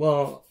 presumably.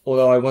 Well,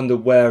 although I wonder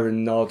where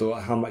in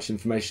Nardole, how much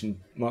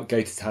information Mark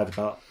Gatiss had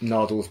about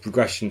Nardole's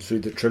progression through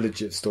the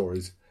trilogy of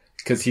stories,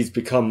 because he's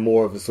become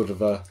more of a sort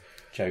of a...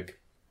 Joke.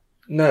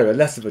 No,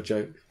 less of a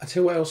joke. I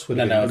tell you what else would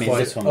have been quite...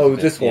 this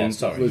one.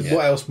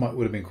 What else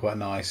would have been quite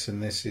nice,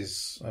 and this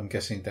is, I'm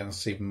guessing, down to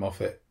Stephen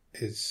Moffat,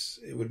 is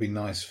it would be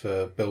nice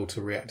for Bill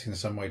to react in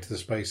some way to the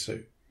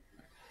spacesuit.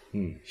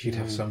 She'd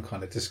have some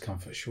kind of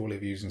discomfort, surely,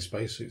 of using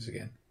spacesuits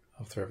again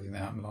after everything that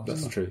happened last time.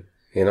 That's true.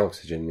 In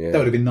oxygen, yeah. That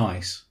would have been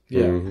nice.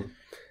 Yeah. Mm-hmm.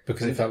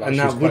 Because it felt like and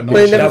she was quite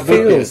nice.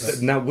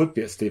 That would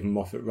be a Stephen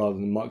Moffat rather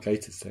than Mark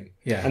Gatiss thing.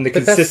 Yeah. And the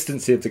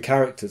consistency of the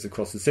characters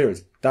across the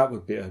series, that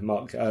would be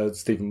a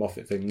Stephen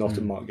Moffat thing, not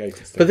a Mark Gatiss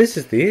thing. But this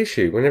is the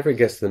issue. Whenever it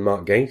gets to the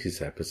Mark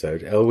Gatiss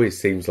episode, it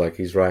always seems like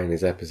he's writing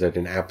his episode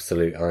in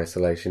absolute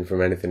isolation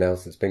from anything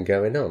else that's been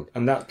going on.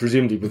 And that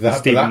presumably was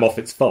Stephen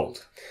Moffat's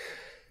fault.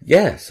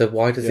 Yeah, so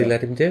why does he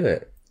let him do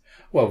it?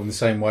 Well, in the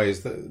same way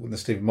as when the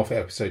Stephen Moffat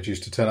episodes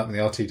used to turn up in the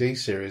RTD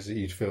series,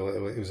 you'd feel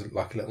it was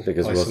like a little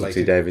because isolated. Russell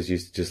T Davies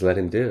used to just let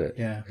him do it.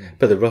 Yeah.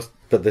 But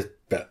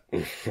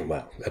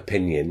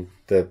opinion,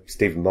 the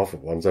Stephen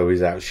Moffat ones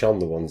always outshone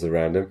the ones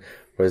around him,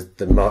 whereas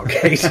the Mark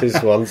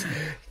Gatiss ones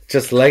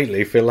just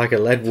lately feel like a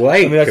lead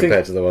weight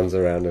compared to the ones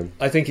around him.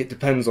 I think it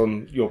depends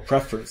on your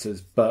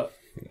preferences, but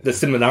the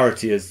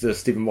similarity is the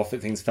Stephen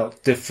Moffat things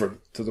felt different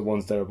to the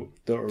ones that are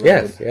around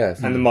him.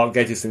 Yes. And the Mark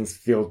Gatiss things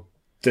feel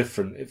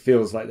different. It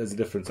feels like there's a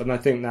difference. And I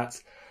think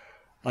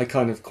I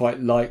kind of quite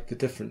like the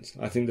difference.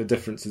 I think the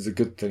difference is a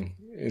good thing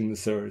in the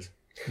series.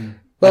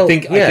 Well, I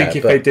think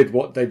if they did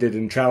what they did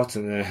in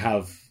Troughton and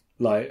have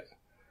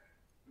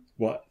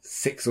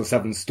 6 or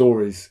 7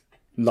 stories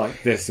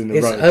like this in a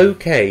row. It's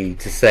okay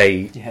to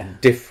say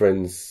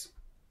difference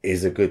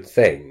is a good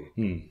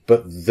thing,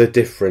 but the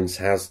difference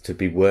has to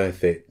be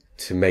worth it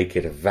to make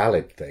it a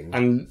valid thing.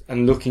 And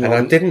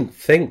I didn't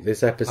think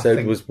this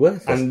episode was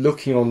worth it. And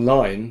looking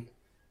online,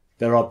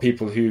 there are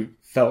people who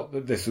felt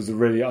that this was a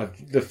really...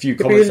 the few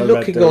comments I read...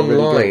 Looking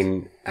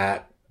online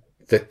at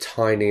the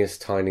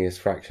tiniest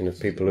fraction of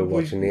people who are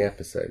watching the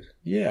episode.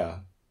 Yeah.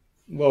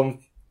 Well,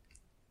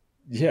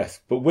 yes,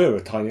 but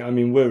we're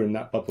we're in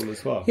that bubble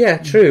as well. Yeah,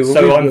 true.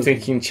 So I'm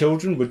thinking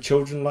would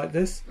children like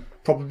this?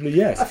 Probably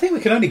yes. I think we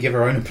can only give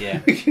our own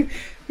opinion.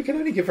 We can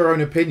only give our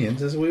own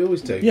opinions, as we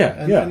always do.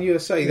 Yeah, and you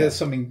say there's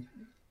something...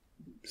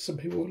 Some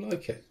people will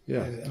like it.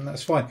 Yeah. And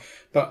that's fine.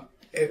 But...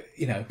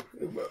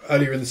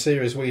 earlier in the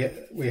series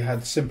we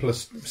had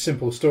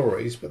simple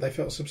stories, but they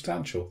felt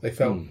substantial. They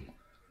felt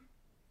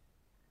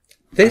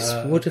this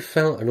would have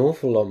felt an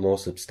awful lot more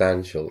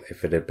substantial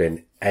if it had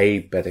been A,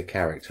 better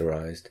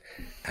characterised,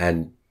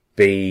 and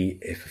B,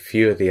 if a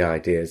few of the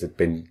ideas had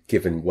been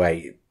given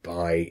weight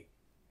by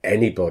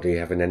anybody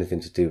having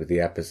anything to do with the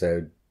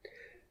episode,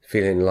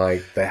 feeling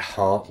like their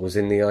heart was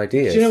in the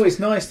ideas. Do you know, it's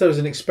nice though as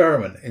an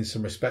experiment in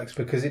some respects,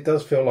 because it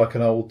does feel like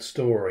an old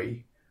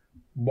story.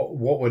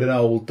 What would an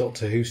old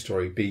Doctor Who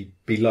story be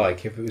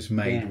like if it was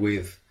made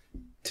with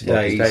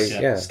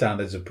today's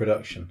standards of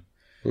production?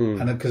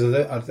 And because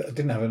I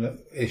didn't have an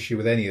issue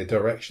with any of the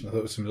direction. I thought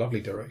there was some lovely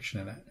direction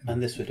in it.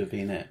 And this would have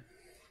been it.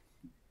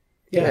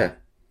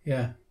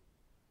 Yeah.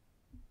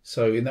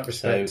 So in that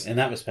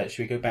respect,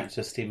 should we go back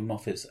to Stephen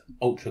Moffat's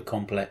ultra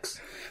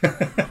complex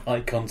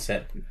high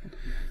concept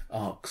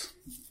arcs?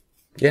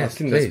 Yes,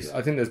 please.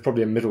 I think there's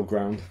probably a middle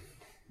ground,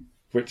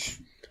 which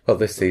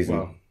this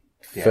season,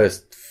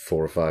 first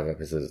 4 or 5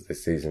 episodes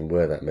this season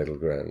were that middle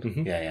ground.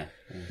 Mm-hmm. Yeah.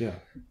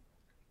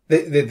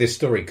 This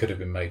story could have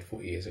been made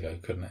 40 years ago,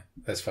 couldn't it?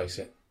 Let's face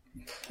it.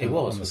 It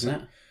wasn't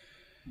it?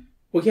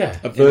 Well, yeah.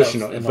 A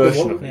version of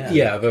it.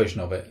 Yeah, a version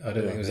of it. I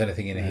don't think there was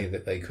anything in here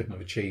that they couldn't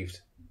have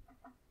achieved.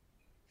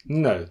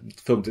 No,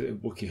 filmed it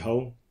at Wookiee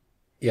Hole.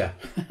 Yeah.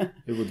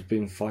 It would have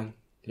been fine.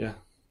 Yeah.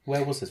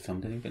 Where was this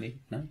filmed? Anybody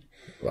know?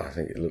 Well, I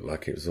think it looked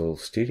like it was all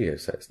studio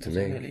sets to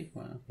me. Really?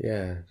 Wow.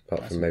 Yeah,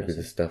 apart from maybe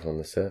the stuff on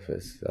the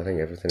surface. I think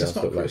everything else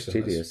looked like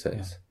studio sets.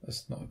 Yeah,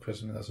 that's not a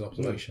criticism, that's an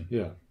observation.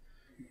 Yeah.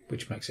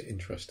 Which makes it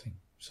interesting.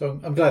 So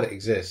I'm glad it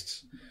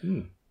exists.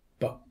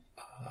 But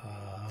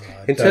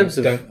in terms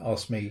of... Don't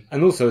ask me...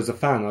 And also, as a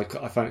fan,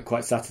 I found it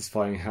quite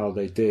satisfying how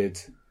they did.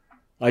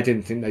 I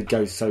didn't think they'd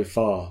go so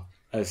far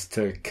as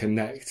to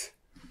connect...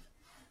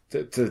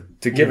 To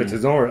give it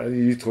as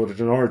you called it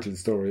an origin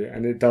story,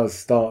 and it does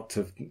start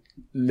to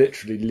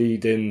literally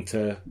lead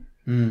into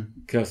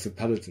Curse of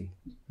Paladin,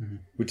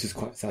 which is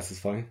quite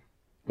satisfying.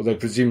 Although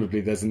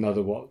presumably there's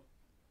another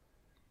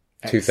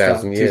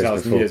 2,000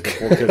 years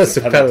before Curse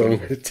of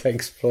Paladin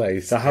takes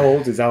place. So how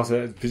old is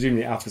Alpha?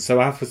 Presumably Alpha. So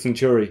Alpha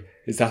Centauri,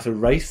 is that a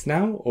race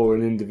now or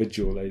an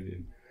individual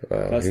alien?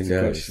 Well, that's who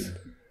the knows? question.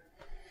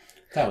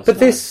 That was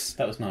nice.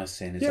 That was nice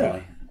seeing his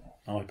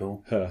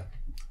eyeball. Her.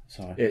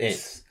 Sorry,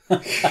 it's.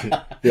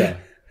 yeah.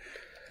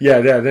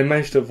 They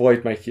managed to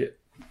avoid making it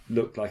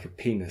look like a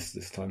penis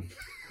this time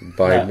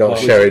by not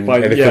showing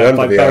anything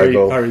under the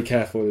eyeball. Very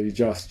carefully,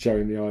 just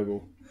showing the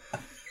eyeball.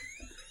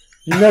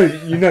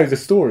 You know the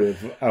story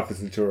of Alpha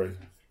Centauri.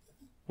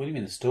 What do you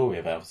mean the story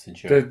of Alpha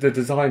Centauri? The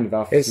design of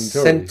Alpha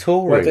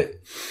Centauri. Centauri.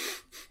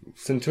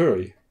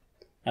 Centauri.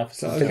 Alpha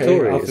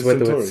Centauri is where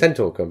the word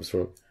centaur comes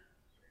from.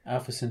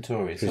 Alpha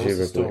Centauri. So what's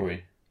the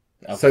story?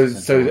 So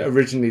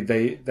originally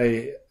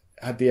they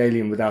had the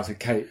alien without a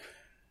cape,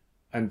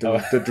 and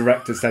the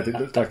director said it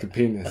looked like a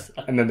penis,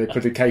 and then they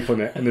put a cape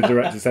on it, and the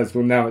director says,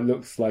 well, now it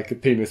looks like a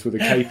penis with a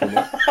cape on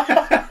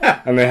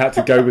it. And they had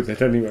to go with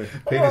it anyway.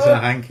 Penis and a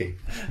hanky.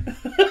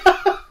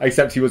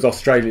 Except he was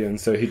Australian,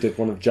 so he did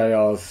one of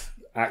JR's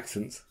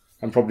accents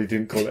and probably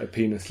didn't call it a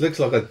penis. Looks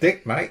like a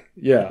dick, mate.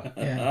 Yeah.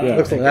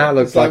 That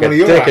looks like a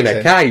dick in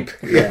a cape.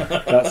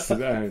 Yeah, that's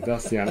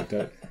the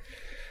anecdote.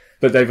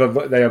 But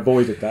they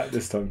avoided that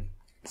this time,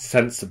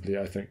 sensibly,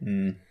 I think.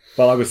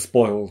 But I was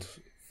spoiled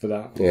for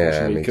that,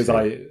 unfortunately, because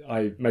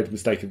I made the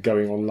mistake of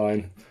going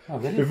online. Oh,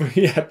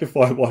 really?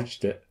 Before I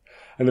watched it,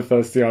 and the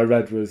first thing I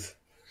read was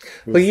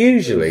well,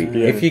 usually,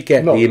 if you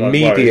get the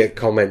immediate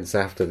comments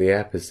after the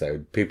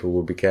episode, people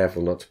will be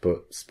careful not to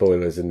put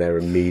spoilers in their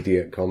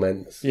immediate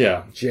comments.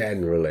 Yeah.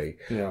 Generally.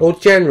 Yeah. Or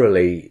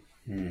generally,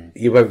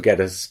 you won't get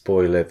a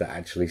spoiler that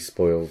actually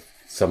spoils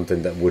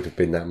something that would have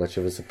been that much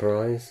of a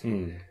surprise. I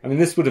mean,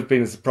 this would have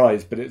been a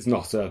surprise, but it's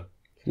not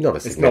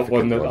it's not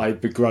one that I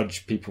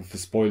begrudge people for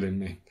spoiling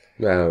me.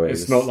 No,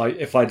 it's not like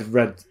if I'd have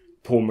read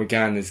Paul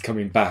McGann is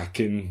coming back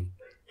in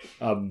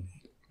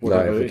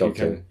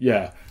whatever.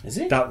 Yeah. Is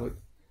he? That would...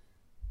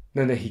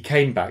 No, he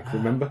came back,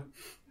 remember?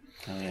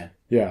 Oh, yeah.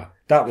 Yeah,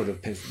 that would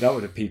have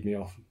peed me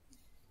off.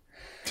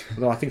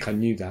 Although I think I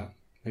knew that.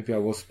 Maybe I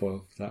was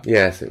spoiled for that.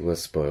 Yes, it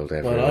was spoiled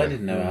everywhere. Well, I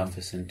didn't know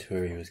Alpha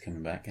Centauri was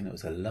coming back, and it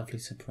was a lovely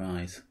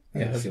surprise.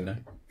 Yeah, I didn't know.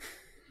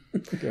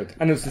 Good.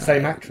 And it was the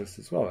same actress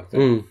as well, I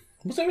think.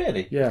 Was it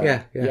really?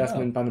 Yeah.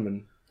 Yasmin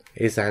Bannerman.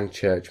 Isan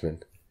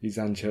Churchman.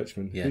 Yasmin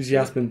Churchman. Yes. Who's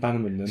Yasmin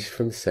Bannerman then? She's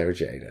from the Sarah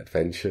Jane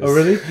Adventures. Oh,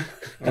 really?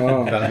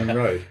 Bannerman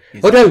Road.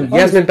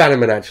 Yasmin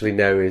Bannerman actually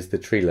is the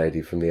tree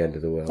lady from the End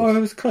of the World. Oh, that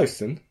was close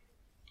then.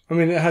 I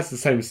mean, it has the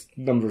same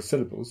number of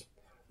syllables,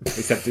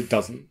 except it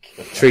doesn't.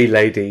 Tree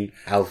lady,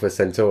 Alpha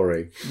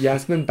Centauri.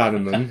 Yasmin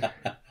Bannerman.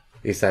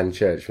 Isan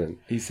Churchman.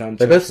 Isan Churchman.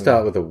 They both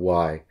start with a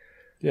Y.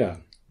 Yeah.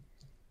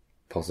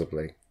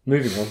 Possibly.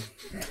 Moving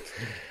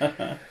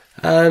on.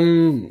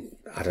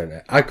 I don't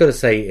know. I've got to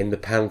say, in the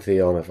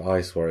pantheon of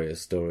Ice Warrior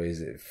stories,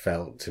 it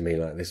felt to me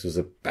like this was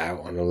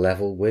about on a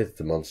level with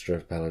the Monster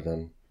of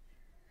Paladin.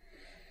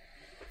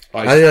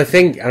 I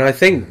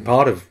think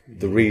part of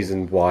the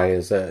reason why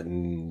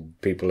certain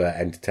people are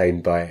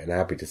entertained by it and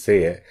happy to see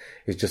it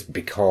is just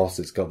because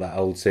it's got that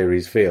old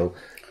series feel,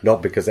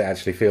 not because it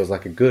actually feels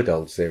like a good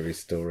old series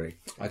story.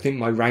 I think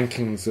my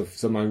rankings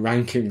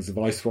of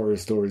Ice Warrior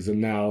stories are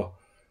now,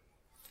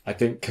 I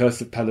think, Curse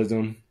of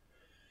Paladin,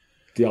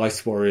 the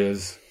Ice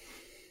Warriors,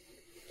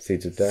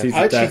 Seeds of Death.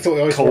 I actually thought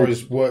the Ice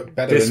Warriors worked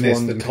better in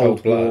this than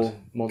Cold Blood.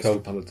 Monster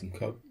of Paladin.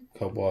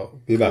 Cold War.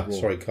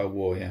 Cold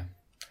War, yeah.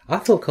 I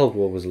thought Cold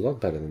War was a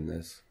lot better than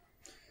this.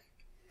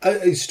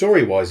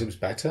 Story-wise, it was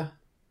better.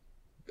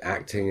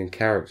 Acting and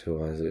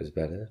character-wise, it was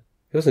better.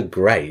 It wasn't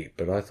great,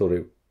 but I thought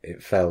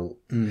it felt...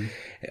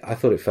 I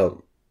thought it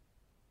felt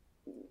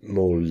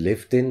more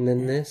lived in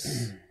than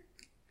this.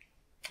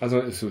 I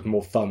thought this was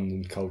more fun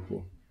than Cold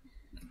War.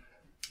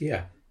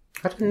 Yeah.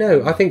 I don't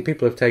know. I think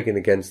people have taken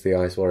against the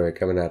Ice Warrior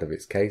coming out of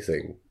its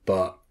casing,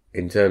 but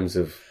in terms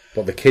of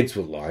what the kids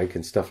would like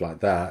and stuff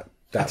like that,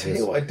 I tell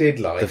you what I did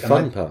like. The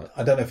fun part.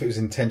 I don't know if it was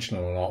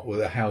intentional or not,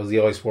 with how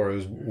the Ice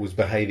Warrior was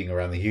behaving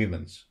around the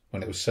humans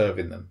when it was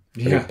serving them.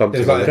 Yeah,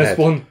 there's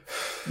one.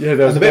 Yeah,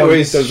 there's the bit where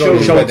his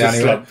shoulder went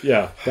down.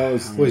 Yeah, that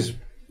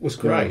was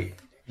great.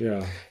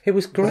 Yeah. It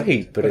was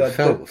great, but it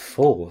felt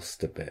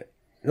forced a bit.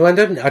 No, I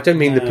don't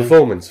mean the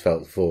performance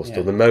felt forced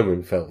or the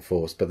moment felt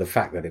forced, but the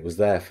fact that it was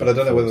there felt But I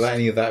don't know forced. whether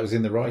any of that was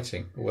in the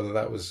writing or whether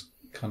that was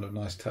kind of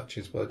nice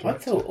touches by the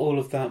director. I thought all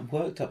of that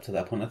worked up to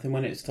that point. I think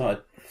when it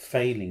started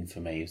failing for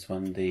me was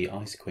when the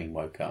Ice Queen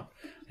woke up.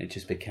 It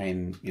just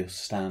became your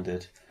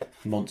standard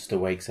monster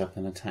wakes up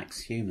and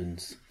attacks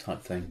humans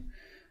type thing.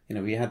 You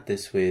know, we had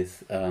this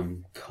with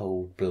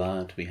Cold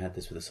Blood. We had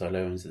this with the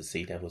Silurians, the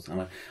Sea Devils.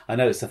 I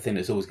know it's a thing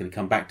that's always going to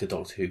come back to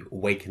Doctor Who,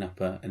 waking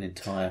up an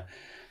entire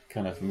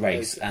kind of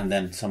race and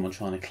then someone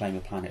trying to claim a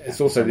planet.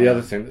 It's also the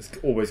other thing that's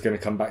always going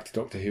to come back to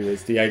Doctor Who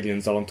is the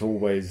aliens aren't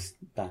always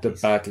the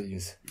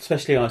baddies.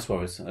 Especially Ice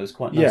Warriors. It was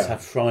quite nice to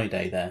have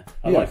Friday there.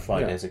 I like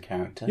Friday as a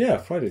character. Yeah,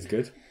 Friday's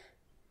good.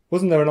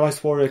 Wasn't there an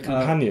Ice Warrior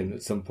companion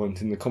at some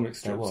point in the comic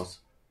strips? There was.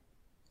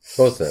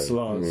 Was there?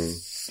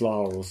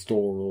 Slar or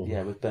Store or...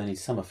 Yeah, with Bernie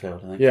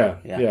Summerfield, I think. Yeah.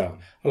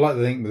 I like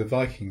the thing with the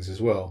Vikings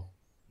as well.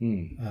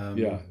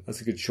 Yeah,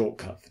 that's a good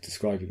shortcut for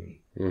describing them.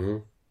 Mm-hmm.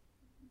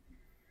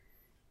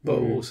 But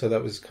also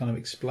that was kind of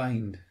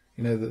explained.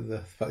 You know, the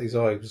fact his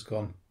eye was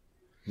gone.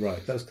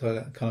 Right. That was kind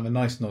of a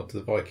nice nod to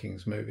the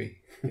Vikings movie.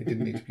 It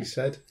didn't need to be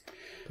said.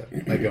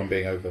 But maybe I'm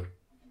being over.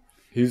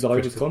 Whose eye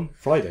was gone?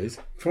 Friday's.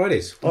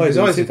 Oh, his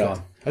eyes had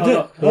gone.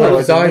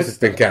 His eyes has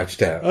been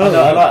gouged out.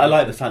 I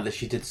like the fact that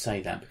she did say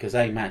that because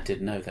Matt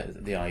didn't know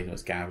that the eye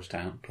was gouged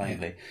out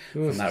plainly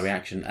from that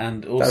reaction,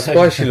 and also that's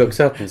why she looks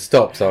up and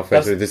stops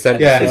halfway through the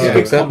sentence. Yeah, she it's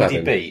looks a up at comedy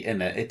him. beat,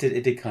 isn't it?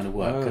 It did kind of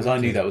work because I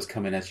knew that was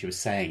coming as she was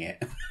saying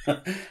it,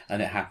 and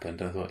it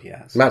happened. And I thought,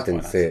 Matt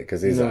didn't see it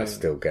because his eye's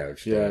still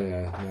gouged.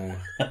 Yeah.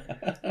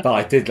 But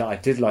I did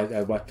like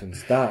their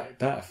weapons. That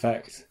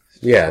effect.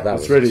 Yeah, that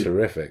was really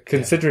terrific.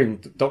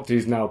 Considering Doctor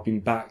Who's now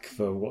been back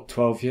for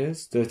 12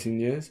 years, 13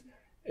 years,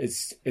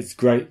 it's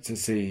great to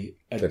see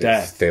a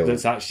death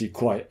that's actually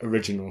quite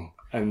original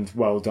and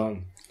well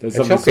done. There's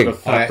something sort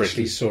of I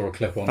actually saw a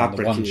clip on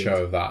the one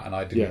show of that, and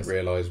I didn't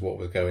realise what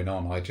was going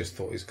on. I just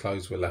thought his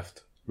clothes were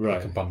left.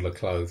 Like a bundle of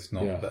clothes,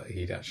 not that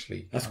he'd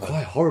actually... That's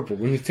quite horrible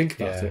when you think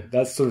about it.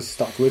 That's sort of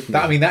stuck with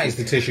me. That is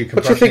the tissue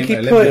compression. What do you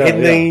think he put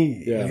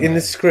in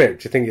the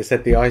script? Do you think it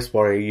said the Ice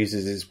Warrior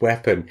uses his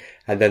weapon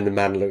and then the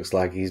man looks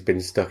like he's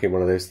been stuck in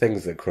one of those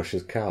things that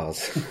crushes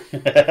cars?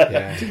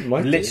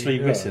 Literally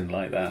written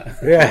like that.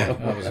 Yeah.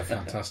 That was a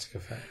fantastic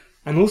effect.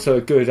 And also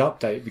a good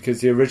update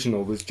because the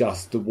original was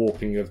just the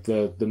warping of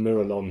the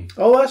Miralon.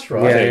 Oh, that's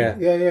right.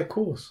 Yeah, of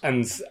course.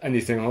 And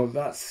you think,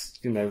 that's,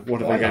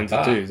 what are they going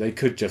to do? They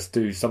could just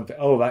do something.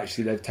 Oh,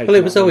 actually, they've taken... Well,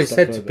 it was always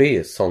said to be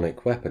a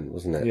sonic weapon,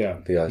 wasn't it? Yeah.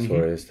 The Ice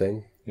Warriors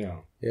thing.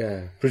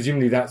 Yeah.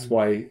 Presumably that's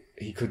why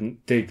he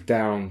couldn't dig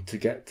down to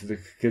get to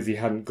because he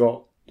hadn't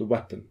got the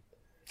weapon.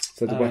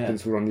 So the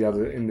weapons were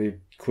in the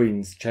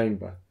Queen's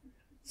chamber.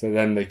 So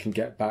then they can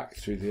get back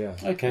through the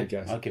earth. Okay, I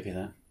guess. I'll give you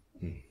that.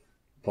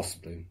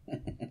 Possibly.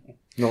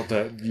 Not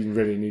that you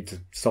really need to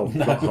solve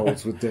plot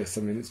holes with this.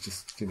 I mean, it's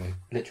just,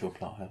 literal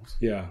plot holes.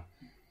 Yeah.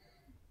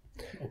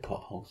 Or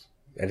potholes.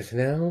 Anything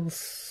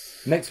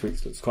else? Next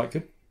week's looks quite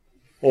good.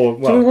 Do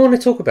we want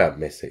to talk about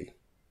Missy?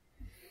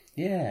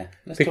 Yeah.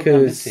 Let's talk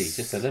about Missy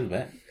just a little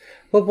bit.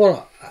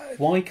 Well,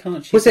 why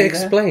can't she Was it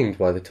explained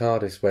why the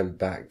TARDIS went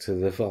back to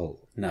the vault?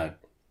 No.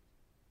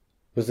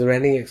 Was there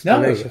any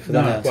explanation for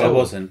that? No, there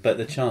wasn't, but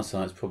the chance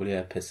are it's probably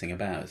her pissing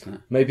about, isn't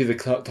it? Maybe the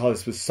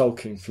TARDIS was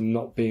sulking from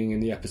not being in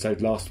the episode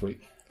last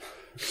week.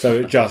 So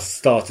it just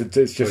started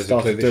doing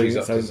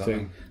its own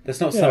thing.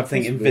 There's not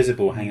something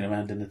invisible hanging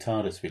around in the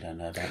TARDIS we don't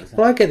know about, is there?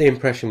 Well, I get the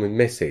impression with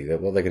Missy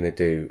that what they're going to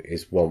do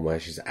is one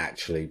where she's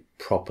actually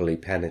properly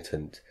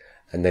penitent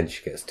and then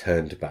she gets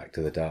turned back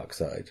to the dark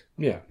side.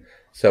 Yeah.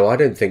 So I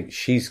don't think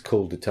she's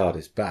called the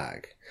TARDIS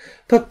back.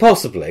 But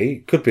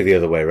possibly, could be the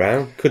other way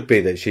around. Could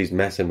be that she's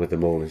messing with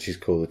them all and she's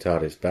called the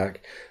TARDIS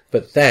back.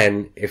 But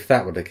then, if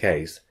that were the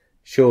case,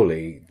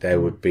 surely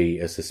there would be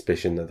a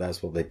suspicion that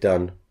that's what they'd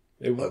done,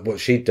 what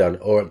she'd done,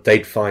 or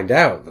they'd find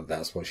out that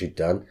that's what she'd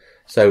done,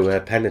 so her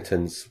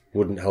penitence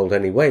wouldn't hold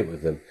any weight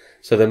with them.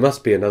 So there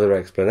must be another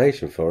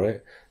explanation for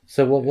it.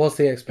 So what was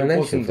the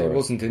explanation for it? It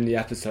wasn't in the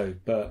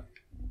episode, but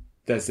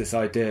there's this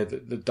idea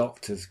that the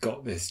Doctor's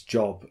got this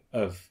job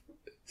of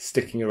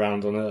sticking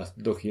around on Earth,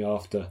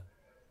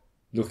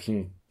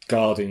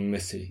 guarding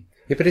Missy.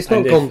 Yeah, but it's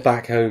not gone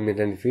back home in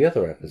any of the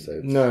other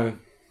episodes. No,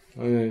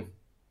 I know.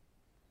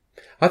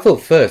 I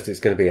thought first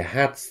it's going to be a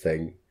Hads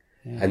thing,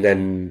 and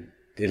then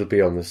it'll be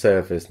on the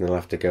surface, and they'll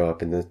have to go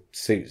up in the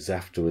suits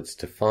afterwards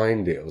to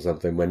find it or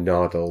something. When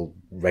Nardole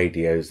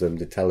radios them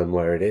to tell them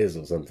where it is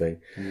or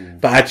something.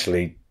 But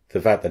actually,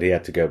 the fact that he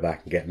had to go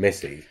back and get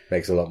Missy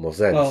makes a lot more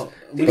sense. Well,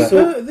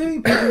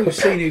 the people we've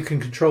seen who can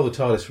control the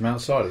TARDIS from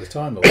outside at the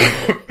time,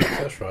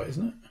 that's right,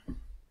 isn't it?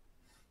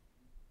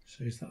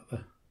 So is that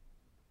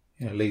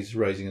Lee's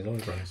raising his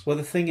eyebrows? Well,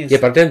 the thing is... Yeah,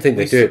 but I don't think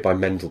they do it by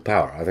mental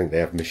power. I think they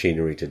have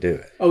machinery to do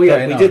it. Oh,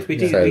 yeah,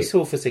 we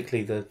saw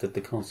physically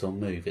the console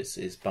move its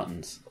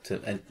buttons.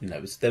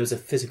 There was a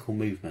physical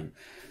movement.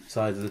 It's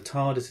either the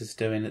TARDIS is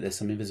doing it, there's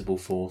some invisible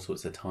force, or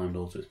it's the Time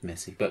Lords, or it's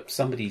Missy. But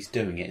somebody's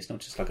doing it. It's not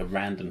just like a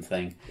random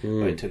thing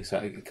where it took,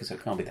 because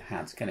it can't be the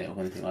hats, can it, or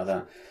anything like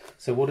that.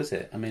 So what is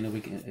it? I mean,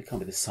 it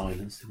can't be the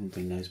silence. They wouldn't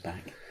bring those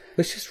back.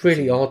 It's just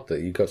really odd that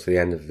you got to the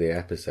end of the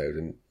episode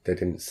and they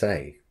didn't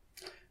say.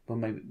 Well,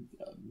 maybe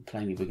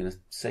plainly we're going to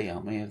see,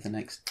 aren't we, over the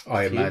next?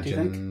 I few,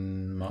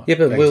 imagine. Yeah,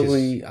 but will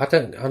we?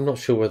 I'm not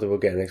sure whether we'll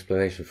get an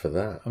explanation for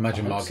that. I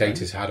imagine Mark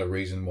Gatiss had a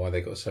reason why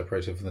they got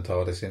separated from the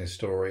TARDIS in his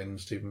story, and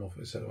Stephen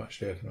Moffat said, "Oh,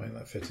 actually, I can make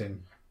that fit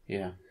in."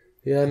 Yeah.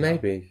 Yeah,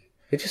 maybe.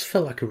 It just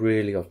felt like a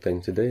really odd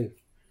thing to do.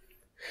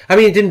 I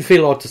mean, it didn't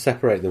feel odd to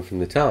separate them from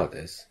the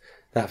TARDIS.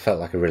 That felt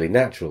like a really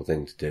natural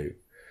thing to do.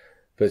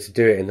 But to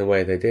do it in the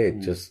way they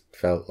did just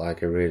felt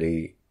like a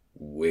really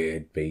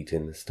weird beat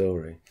in the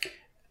story.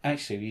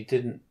 Actually, you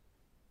didn't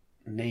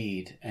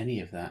need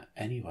any of that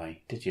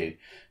anyway, did you?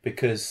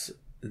 Because,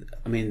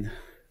 I mean,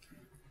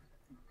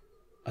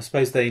 I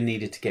suppose they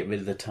needed to get rid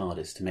of the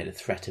TARDIS to make the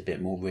threat a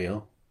bit more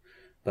real.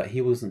 But he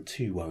wasn't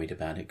too worried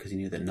about it because he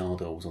knew that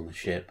Nardole was on the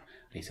ship.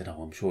 And he said,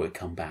 "Oh, I'm sure it'll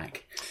come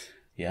back."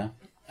 Yeah.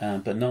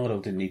 But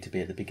Nardole didn't need to be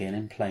at the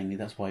beginning, plainly.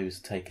 That's why he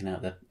was taken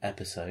out the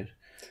episode.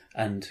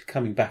 And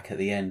coming back at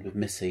the end with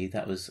Missy,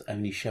 that was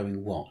only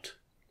showing what?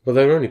 Well,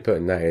 they were only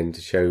putting that in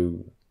to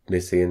show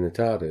Missy in the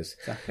TARDIS.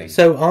 Exactly.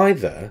 So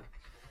either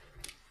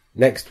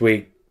next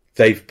week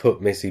they've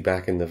put Missy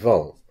back in the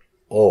vault,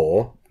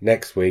 or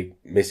next week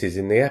Missy's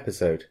in the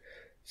episode.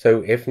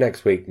 So if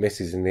next week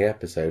Missy's in the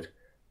episode,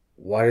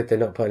 why did they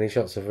not put any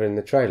shots of her in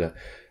the trailer?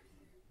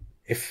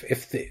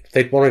 If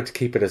they'd wanted to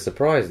keep it a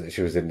surprise that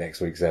she was in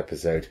next week's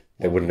episode,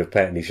 they wouldn't have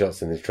put any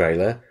shots in the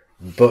trailer.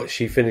 But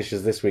she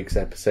finishes this week's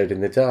episode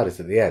in the TARDIS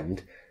at the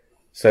end,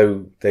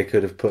 so they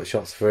could have put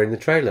shots of her in the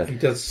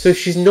trailer. So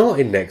she's not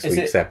in next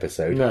week's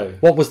episode. No.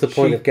 What was the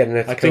point of getting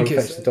her to come and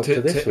fetch the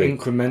Doctor this week?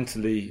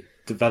 Incrementally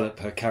develop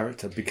her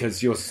character,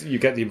 because you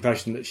get the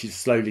impression that she's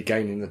slowly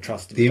gaining the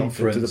trust of the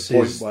Doctor to the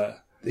point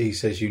where he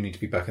says, "You need to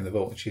be back in the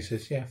vault," and she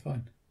says, "Yeah,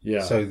 fine."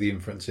 Yeah. So the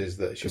inference is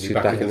that she'll be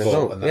back in the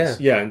vault. And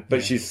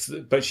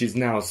that's, she's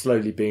now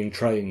slowly being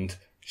trained.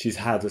 She's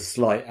had a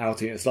slight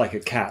outing. It's like a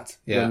cat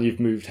when you've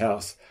moved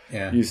house.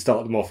 Yeah. You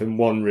start them off in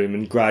one room,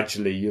 and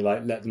gradually you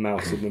let them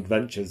out on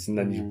adventures, and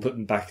then you put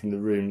them back in the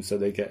room so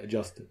they get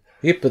adjusted.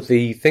 Yeah, but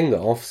the thing that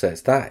offsets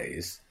that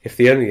is, if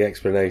the only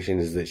explanation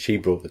is that she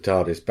brought the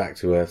TARDIS back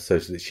to Earth so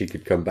that she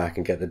could come back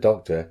and get the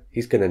Doctor,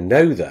 he's going to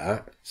know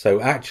that.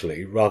 So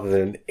actually, rather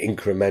than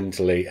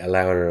incrementally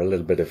allowing her a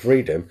little bit of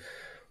freedom,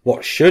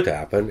 what should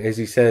happen is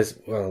he says,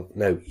 "Well,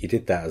 no, you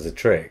did that as a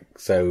trick.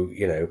 So,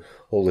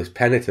 all this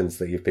penitence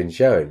that you've been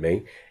showing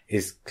me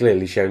is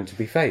clearly shown to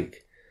be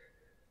fake."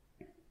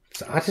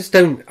 So I just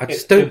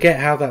don't get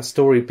how that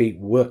story beat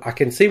works. I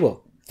can see what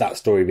that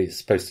story beat is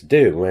supposed to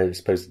do and where it's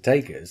supposed to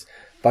take us,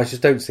 but I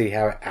just don't see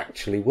how it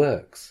actually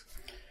works.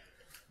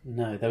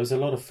 No, there was a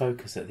lot of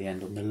focus at the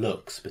end on the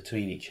looks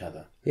between each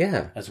other.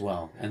 Yeah. As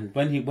well. And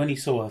when he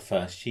saw her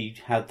first, she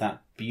had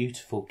that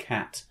beautiful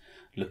cat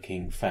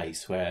looking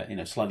face where,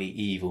 slightly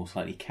evil,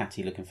 slightly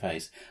catty looking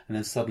face, and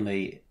then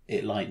suddenly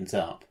it lightens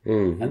up.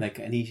 Mm-hmm.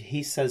 And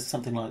he says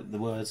something like the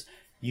words,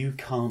 "You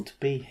can't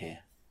be here.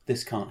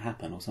 This can't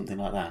happen," or something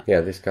like that.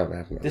 Yeah, this can't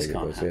happen. This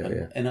can't happen.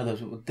 Yeah. In other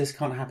words, this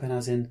can't happen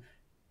as in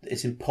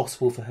it's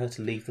impossible for her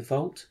to leave the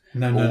vault.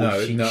 No.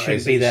 She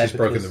shouldn't be there. She's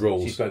broken the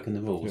rules. She's broken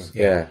the rules.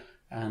 Yeah.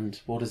 And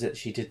what is it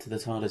she did to the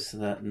TARDIS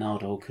that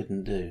Nardole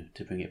couldn't do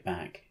to bring it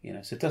back?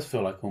 So it does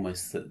feel like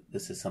almost that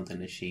this is something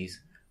that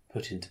she's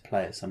put into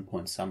play at some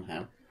point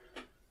somehow.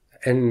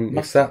 And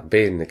if that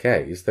being the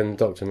case, then the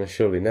Doctor must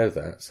surely know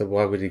that. So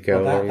why would he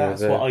go along with it?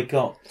 That's what I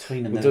got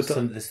between them.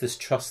 There's this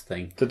trust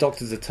thing. The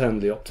Doctor's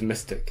eternally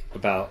optimistic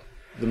about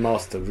the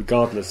Master,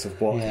 regardless of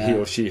what he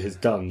or she has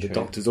done. True. The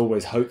Doctor's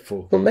always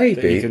hopeful. Well,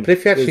 maybe, but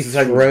if you actually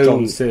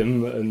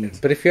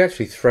but if you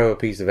actually throw a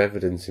piece of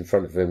evidence in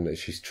front of him that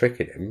she's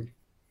tricking him,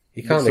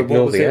 you can't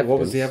ignore the evidence. What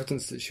was the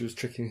evidence that she was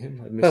tricking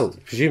him? Well,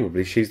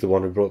 presumably she's the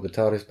one who brought the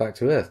TARDIS back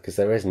to Earth, because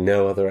there is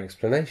no other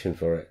explanation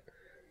for it.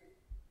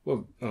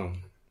 Well,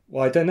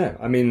 I don't know.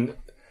 I mean,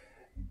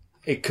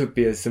 it could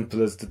be as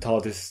simple as the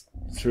TARDIS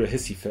threw a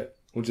hissy fit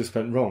or just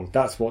went wrong.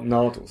 That's what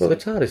Nardole said. Well, the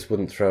TARDIS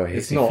wouldn't throw a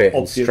hissy fit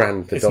and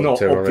strand the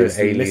Doctor on an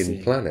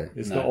alien planet.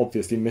 It's not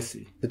obviously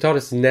Missy. The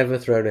TARDIS has never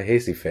thrown a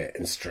hissy fit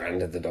and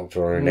stranded the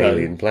Doctor on an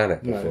alien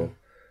planet before. No.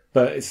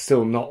 But it's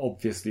still not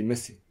obviously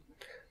Missy.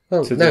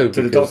 Well,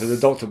 the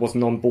Doctor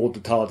wasn't on board the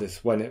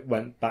TARDIS when it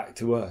went back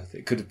to Earth.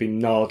 It could have been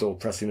Nardole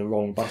pressing the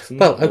wrong button.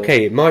 Well,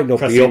 okay, it might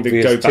not be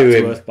obvious to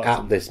him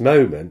at this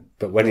moment,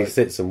 but when he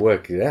sits and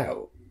works it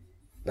out,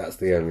 that's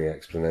the only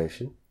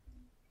explanation.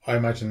 I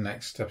imagine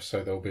next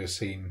episode there'll be a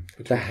scene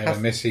between him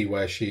and Missy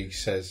where he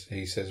says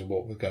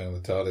what was going on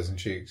with the TARDIS, and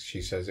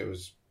she says it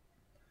was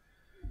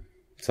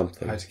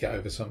something. How to get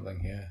over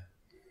something. Yeah,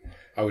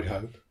 I would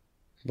hope.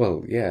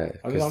 Well, yeah,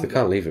 because they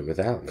can't leave it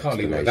without. Can't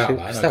leave it without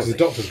that. Because the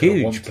Doctor's going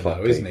to want to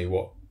know, isn't he?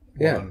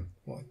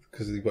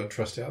 Because he won't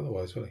trust it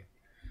otherwise, will he?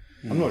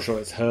 I'm not sure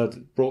it's her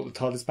that brought the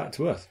TARDIS back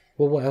to Earth.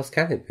 Well, what else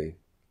can it be?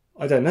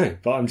 I don't know,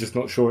 but I'm just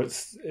not sure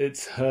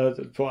it's her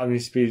that. I mean,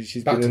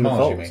 she's back been to in Mars,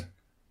 the vault. you mean?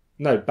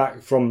 No,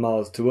 back from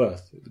Mars to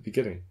Earth at the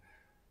beginning.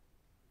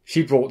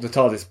 She brought the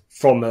TARDIS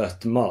from Earth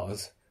to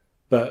Mars,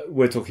 but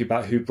we're talking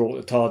about who brought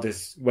the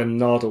TARDIS when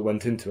Nardole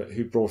went into it,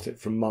 who brought it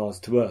from Mars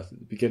to Earth at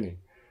the beginning.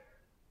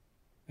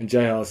 And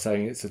JR is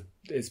saying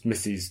it's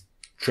Missy's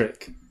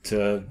trick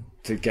to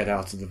get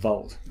out of the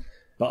vault.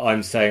 But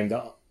I'm saying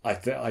that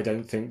I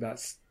don't think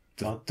that's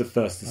the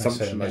first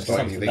assumption. That's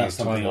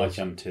something I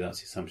jumped to. That's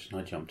the assumption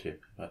I jumped to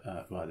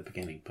right at the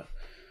beginning. But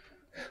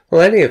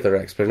well, any other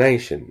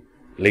explanation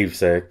leaves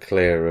her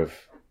clear of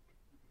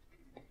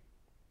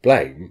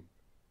blame,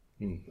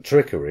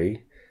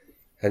 trickery,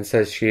 and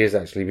says she is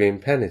actually being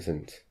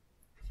penitent.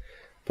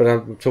 But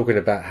I'm talking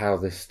about how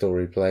this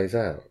story plays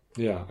out.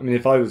 Yeah, I mean,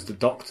 if I was the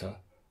Doctor,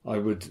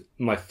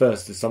 my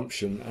first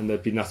assumption, and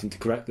there'd be nothing to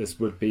correct this,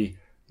 would be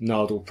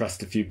Nardole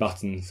pressed a few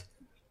buttons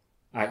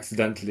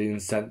accidentally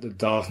and sent the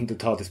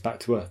TARDIS back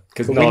to Earth.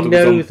 Because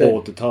Nardole was on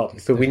board the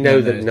TARDIS. But we know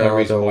that no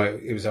reason why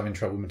he was having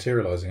trouble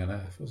materialising on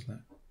Earth, wasn't it?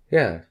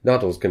 Yeah,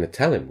 Nardole's going to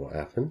tell him what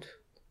happened.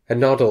 And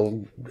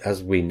Nardole,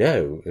 as we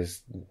know,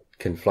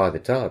 can fly the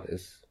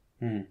TARDIS.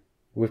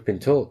 We've been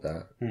taught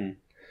that.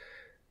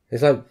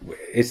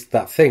 It's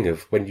that thing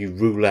of when you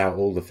rule out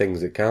all the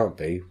things it can't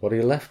be, what are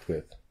you left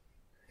with?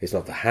 It's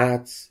not the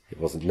Hads. It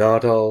wasn't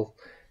Nardole.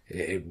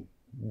 It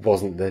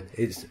wasn't the.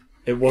 It's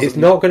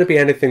not going to be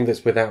anything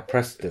that's without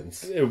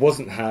precedence. It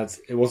wasn't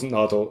Hads. It wasn't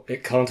Nardole.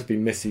 It can't have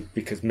been Missy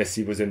because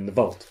Missy was in the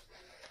vault.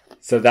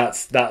 So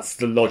that's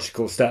the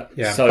logical step.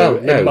 Yeah. So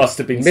it must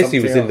have been Missy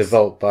was else. in the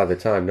vault by the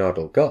time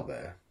Nardole got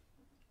there.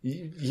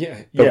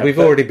 Yeah, but we've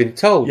already been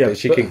told that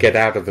she can get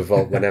out of the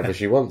vault whenever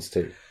she wants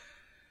to.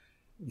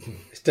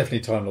 It's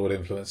definitely Time Lord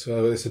influence.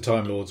 Whether it's the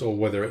Time Lords or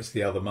whether it's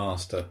the other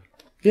Master,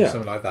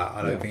 something like that.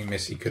 I don't think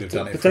Missy could have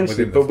done it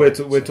potentially. From within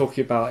the vault, we're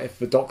talking about if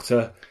the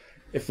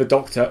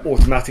Doctor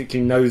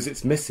automatically knows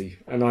it's Missy,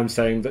 and I'm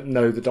saying that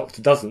no, the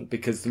Doctor doesn't,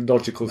 because the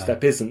logical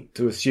step isn't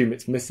to assume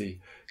it's Missy,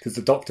 because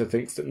the Doctor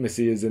thinks that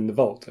Missy is in the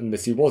vault, and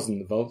Missy was in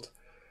the vault.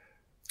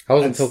 I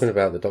wasn't talking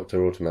about the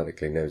Doctor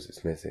automatically knows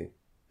it's Missy.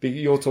 But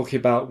you're talking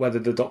about whether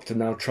the Doctor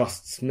now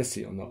trusts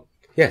Missy or not.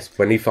 Yes,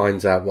 when he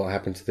finds out what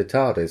happened to the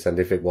TARDIS and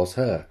if it was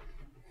her.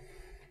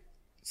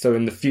 So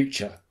in the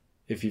future,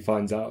 if he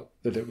finds out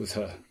that it was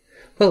her.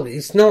 Well,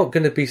 it's not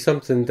going to be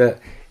something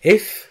that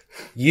if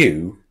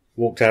you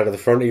walked out of the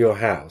front of your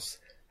house,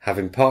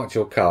 having parked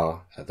your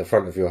car at the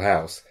front of your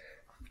house,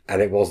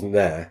 and it wasn't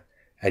there,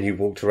 and you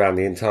walked around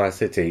the entire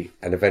city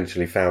and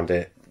eventually found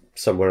it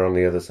somewhere on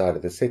the other side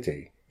of the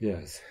city.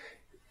 Yes.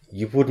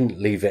 You wouldn't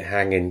leave it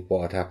hanging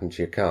what had happened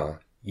to your car.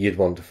 You'd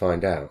want to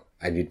find out,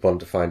 and you'd want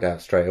to find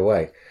out straight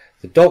away.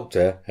 The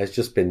Doctor has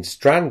just been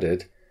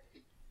stranded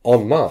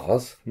on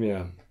Mars,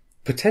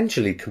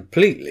 potentially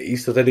completely,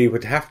 so that he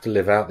would have to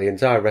live out the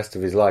entire rest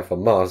of his life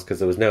on Mars because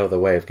there was no other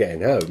way of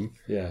getting home.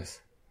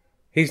 Yes.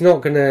 He's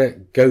not going to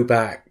go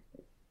back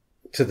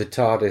to the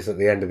TARDIS at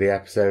the end of the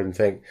episode and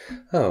think,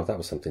 oh, that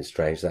was something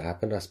strange that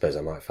happened. I suppose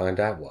I might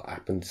find out what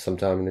happened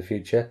sometime in the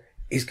future.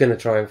 He's going to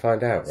try and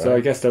find out, right? So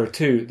I guess there are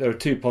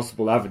two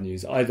possible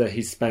avenues. Either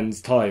he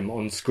spends time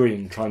on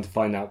screen trying to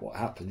find out what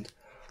happened,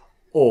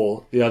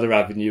 or the other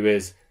avenue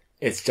is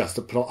it's just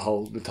a plot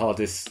hole. The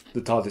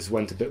TARDIS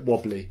went a bit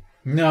wobbly.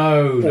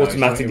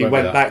 Automatically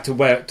went back to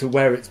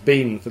where it's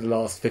been for the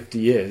last 50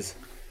 years.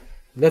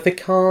 No, they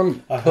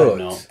can't. I hope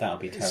not. That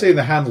would be terrible. Seeing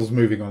the handles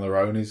moving on their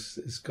own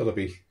it's got to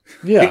be.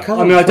 Yeah,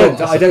 I mean, I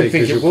don't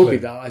think it will be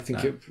that. I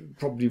think it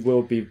probably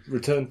will be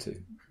returned to,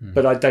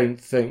 but I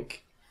don't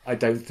think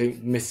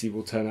Missy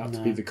will turn out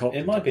to be the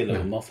culprit. It might be a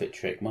little Moffat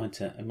trick, mightn't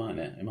it?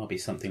 It might be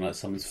something like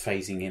someone's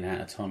phasing in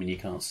at a time and you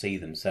can't see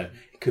them. So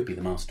it could be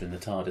the Master in the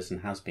TARDIS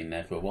and has been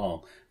there for a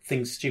while.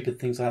 Stupid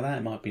things like that.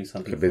 It might be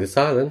something. Could be the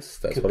silence.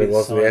 That's what it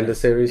was at the end of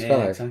Series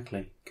 5.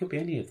 Exactly. Could be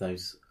any of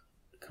those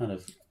kind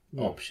of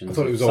options. I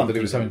thought it was odd that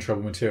it was having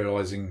trouble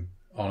materialising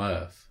on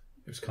Earth.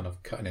 It was kind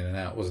of cutting in and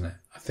out, wasn't it?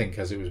 I think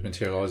as it was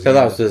materialising. So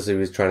that was as he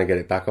was trying to get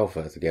it back off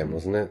Earth again,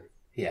 wasn't it?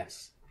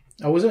 Yes.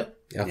 Oh, was it?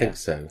 I think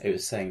so. It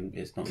was saying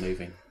it's not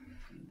moving.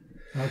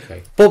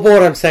 Okay. But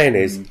what I'm saying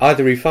is,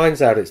 either he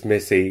finds out it's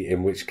Missy,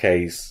 in which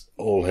case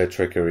all her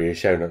trickery is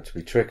shown up to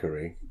be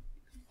trickery,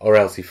 or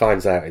else he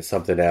finds out it's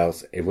something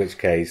else, in which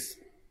case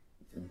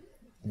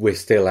we're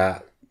still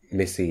at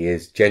Missy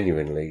is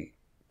genuinely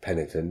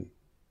penitent.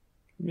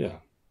 Yeah.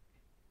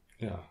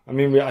 Yeah. I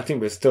mean, I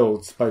think we're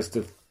still supposed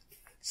to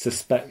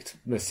suspect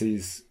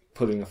Missy's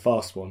pulling a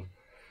fast one.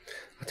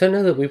 I don't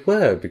know that we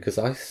were, because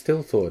I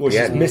still thought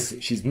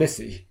she's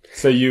Missy.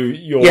 So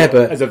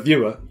but as a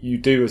viewer, you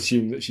do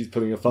assume that she's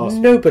pulling a fast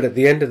one. No, but at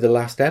the end of the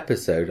last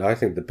episode, I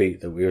think the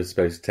beat that we were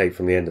supposed to take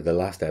from the end of the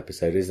last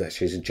episode is that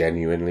she's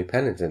genuinely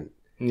penitent.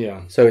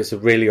 Yeah. So it's a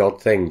really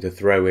odd thing to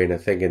throw in a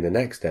thing in the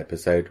next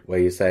episode where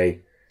you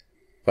say,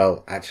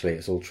 well, actually,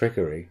 it's all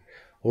trickery.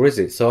 Or is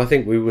it? So I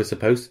think we were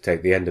supposed to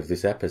take the end of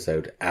this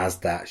episode as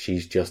that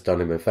she's just done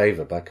him a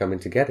favour by coming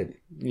to get him.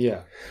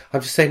 Yeah.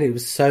 I'm just saying it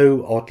was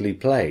so oddly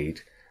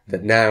played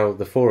that now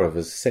the four of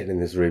us sitting in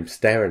this room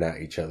staring at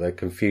each other,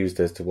 confused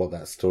as to what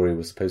that story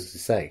was supposed to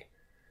say.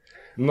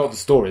 Not the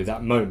story,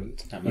 that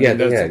moment. Yeah.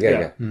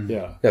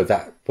 No,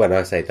 that when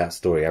I say that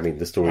story, I mean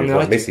the story of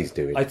what Missy's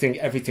doing. I think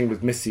everything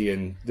with Missy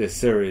in this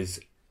series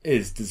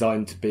is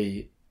designed to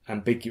be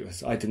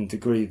ambiguous. I didn't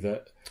agree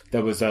that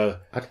there was a...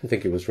 I didn't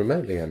think it was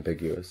remotely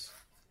ambiguous.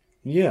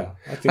 Yeah,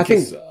 I think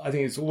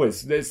it's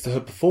always... It's her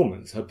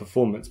performance. Her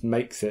performance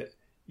makes it...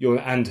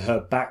 And her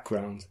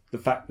background. The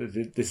fact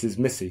that this is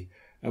Missy...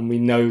 And we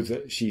know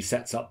that she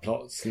sets up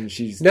plots and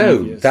she's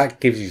devious. That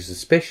gives you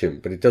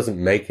suspicion, but it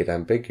doesn't make it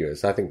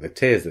ambiguous. I think the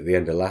tears at the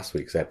end of last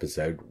week's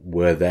episode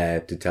were there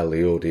to tell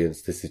the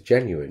audience this is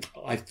genuine.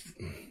 I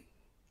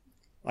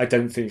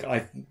don't think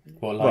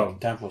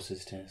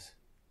Davros's tears.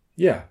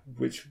 Yeah,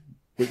 which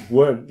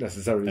weren't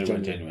necessarily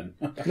genuine.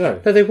 No,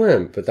 they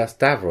weren't, but that's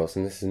Davros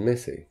and this is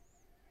Missy.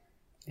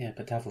 Yeah,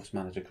 but Davros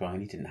managed to cry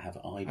and he didn't have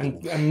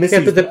eyeballs.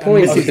 But the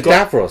point of the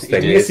Davros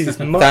thing is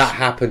that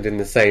happened in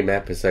the same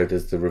episode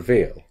as the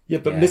reveal. Yeah,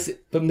 but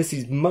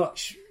Missy's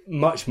much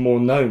more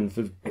known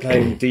for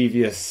playing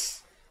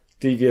devious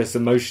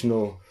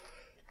emotional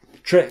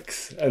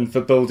tricks and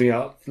for building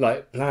up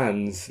like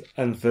plans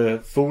and for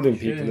fooling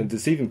people and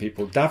deceiving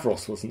people.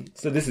 Davros wasn't.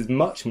 So this is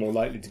much more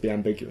likely to be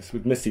ambiguous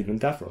with Missy than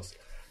Davros.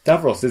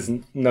 Davros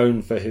isn't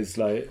known for his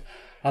like...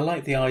 I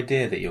like the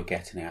idea that you're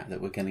getting at, that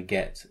we're going to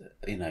get,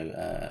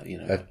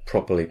 a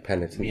properly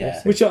penitent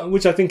Missy.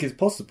 Which I think is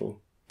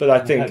possible. But I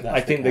think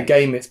the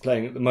game it's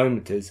playing at the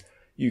moment is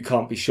you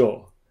can't be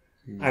sure.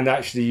 And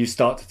actually you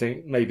start to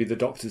think maybe the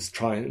Doctor's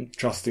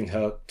trusting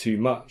her too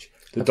much.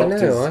 I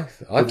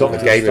thought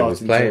the game it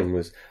was playing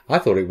was... I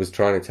thought it was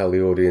trying to tell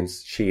the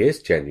audience she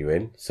is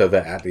genuine, so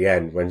that at the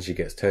end, when she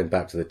gets turned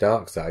back to the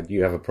dark side,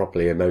 you have a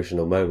properly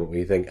emotional moment where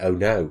you think, oh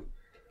no.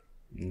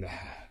 Nah,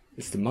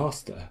 it's the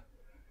Master.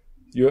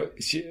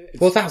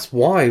 Well, that's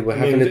why we're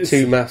having a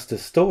two-master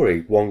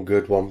story. One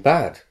good, one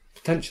bad.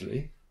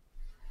 Potentially.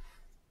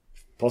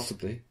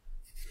 Possibly.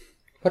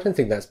 I don't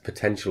think that's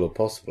potential or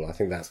possible. I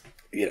think that's...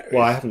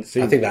 Well, I haven't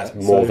seen I think that's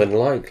more than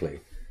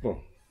likely.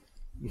 Well...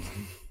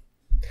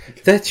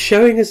 They're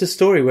showing us a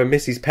story where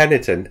Missy's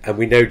penitent and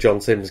we know John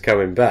Simm's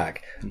coming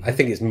back. Mm-hmm. I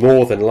think it's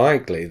more than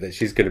likely that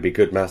she's going to be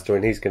good master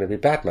and he's going to be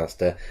bad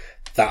master.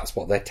 That's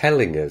what they're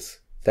telling us.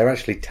 They're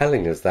actually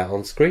telling us that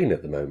on screen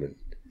at the moment.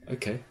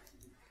 Okay.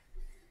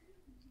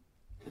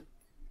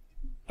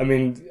 I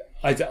mean,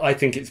 I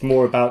think it's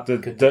more about I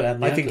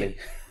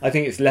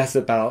think it's less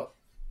about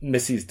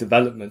Missy's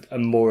development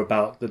and more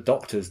about the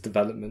Doctor's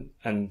development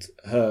and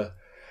her...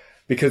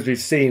 Because we've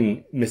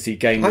seen Missy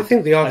gain... I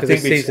think the arc of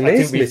this season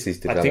is Missy's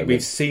development. I think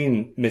we've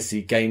seen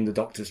Missy gain the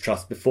Doctor's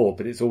trust before,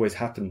 but it's always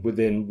happened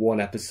within one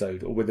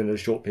episode or within a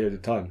short period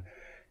of time.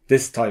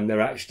 This time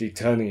they're actually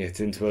turning it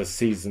into a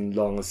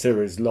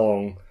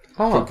series-long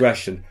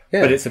progression.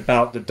 Yeah. But it's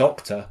about the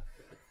Doctor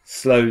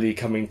slowly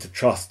coming to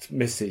trust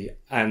Missy,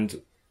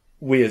 and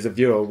we as a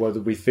viewer, whether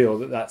we feel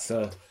that that's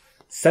a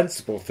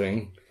sensible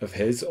thing of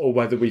his or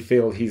whether we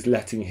feel he's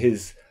letting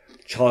his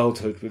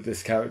childhood with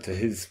this character,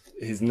 his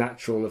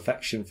natural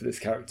affection for this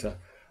character,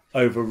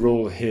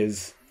 overrule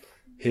his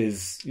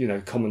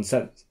common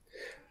sense.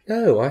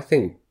 No, I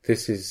think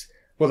this is...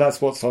 Well, that's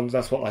what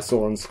I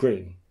saw on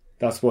screen.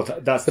 That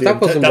wasn't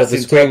what the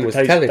screen was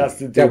telling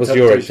you. That was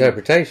your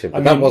interpretation.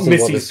 But that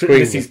wasn't what the screen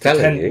was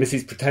telling you.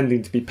 Missy's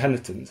pretending to be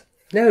penitent.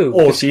 No,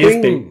 or she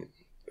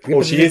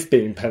is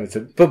being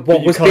penitent. But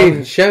what was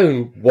being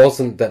shown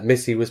wasn't that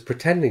Missy was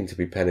pretending to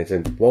be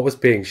penitent. What was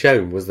being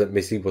shown was that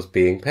Missy was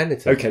being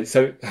penitent. Okay,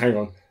 so hang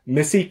on.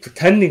 Missy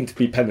pretending to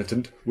be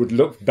penitent would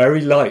look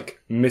very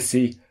like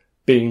Missy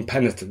being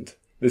penitent.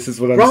 This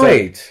is what I'm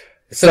saying. Right.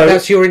 So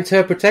that's your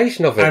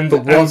interpretation of it. And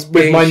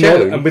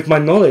with my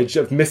knowledge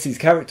of Missy's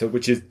character,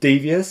 which is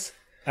devious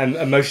and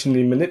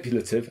emotionally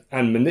manipulative,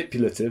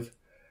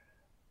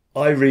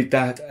 I read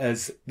that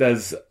as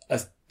there's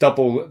a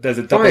double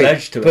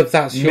edge to it. But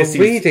that's your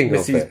reading of it.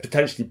 Missy's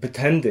potentially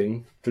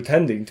pretending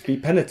to be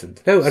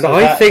penitent. No, and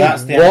I think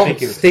what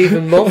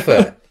Stephen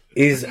Moffat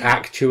is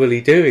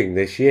actually doing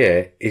this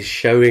year is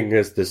showing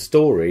us the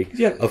story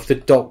of the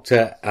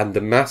Doctor and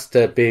the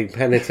Master being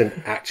penitent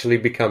actually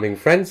becoming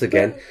friends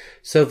again,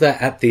 so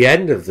that at the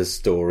end of the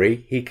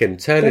story he can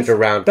turn it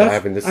around by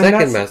having the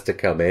second Master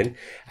come in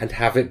and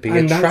have it be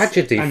a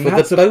tragedy for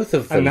the both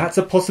of them. And that's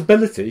a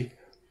possibility.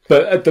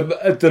 But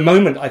at the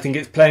moment, I think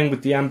it's playing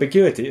with the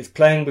ambiguity. It's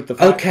playing with the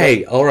fact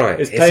okay, all right.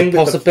 It's a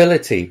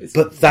possibility,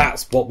 but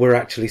that's what we're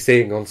actually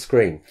seeing on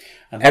screen.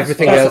 And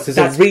everything else is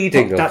a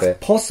reading of it.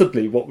 That's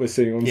possibly what we're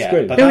seeing on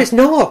screen. No, it's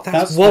not.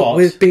 That's what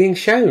we're being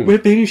shown. We're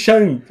being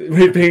shown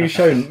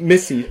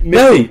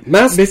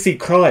Missy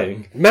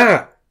crying.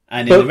 Matt.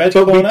 And in the red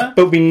corner.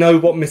 But we know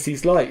what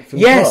Missy's like from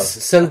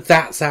Yes, so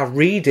that's our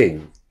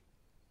reading.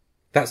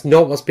 That's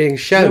not what's being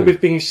shown. No, we're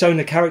being shown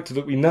a character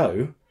that we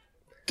know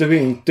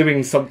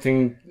doing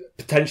something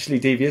potentially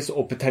devious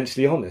or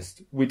potentially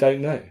honest. We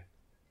don't know.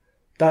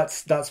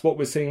 That's what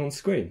we're seeing on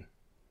screen.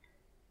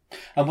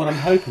 And what I'm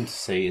hoping to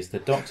see is the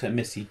Doctor and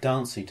Missy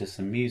dancing to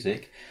some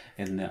music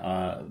in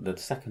the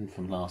second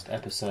from last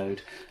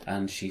episode,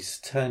 and she's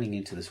turning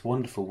into this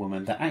wonderful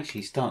woman that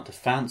actually start to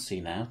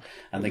fancy now,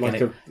 and they're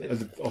like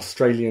an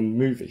Australian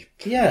movie.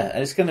 Yeah,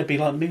 it's going to be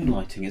like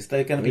moonlighting.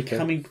 They're going to be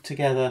coming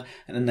together,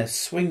 and then they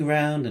swing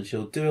round, and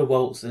she'll do a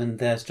waltz, and then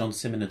there's John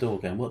Sim in the door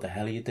going, "What the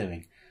hell are you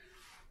doing?"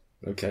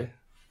 Okay.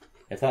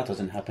 If that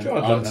doesn't happen,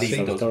 I'd like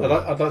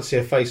to see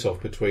a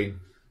face-off between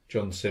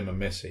John Sim and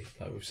Missy,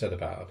 like we've said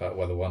about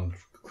whether one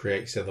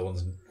creates the other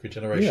one's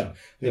regeneration.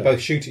 They both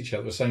shoot each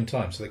other at the same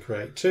time, so they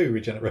create two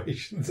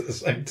regenerations at the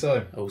same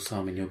time. Oh,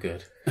 Simon, you're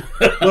good.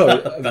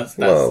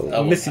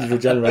 Well, Missy's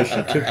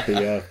regeneration could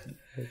be,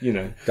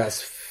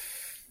 That's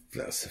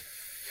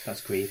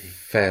greedy.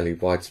 Fairly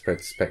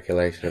widespread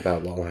speculation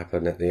about what will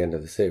happen at the end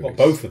of the series. Well,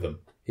 both of them?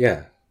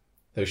 Yeah.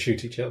 They'll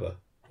shoot each other?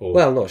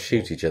 Well, not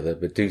shoot each other,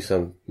 but do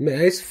some...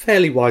 It's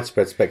fairly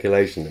widespread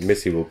speculation that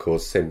Missy will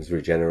cause Sim's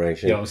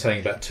regeneration. Yeah, I'm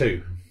saying about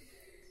two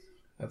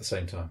at the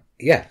same time.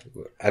 Yeah,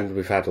 and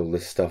we've had all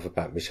this stuff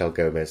about Michelle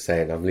Gomez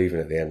saying, I'm leaving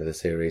at the end of the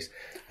series,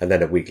 and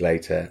then a week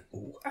later,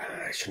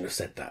 I shouldn't have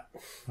said that.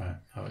 Right,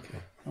 okay.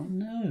 Oh,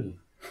 no.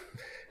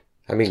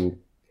 I mean...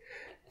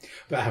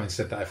 But having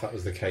said that, if that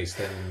was the case,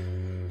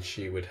 then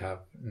she would have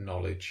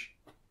knowledge.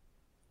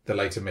 The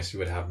later Missy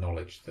would have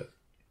knowledge that...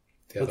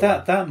 Well,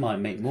 that might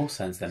make more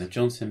sense then. If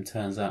John Sim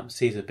turns up,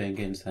 sees her being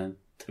given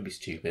to be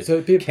stupid,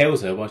 so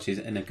kills her while she's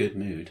in a good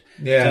mood,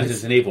 turns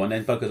into an evil, and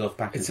then buggers off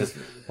back and says,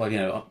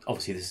 well,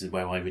 obviously this is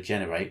where I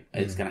regenerate.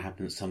 It's going to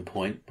happen at some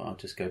point, but I'll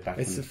just go back.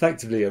 It's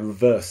effectively a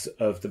reverse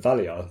of the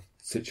Valeyard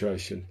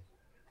situation.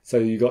 So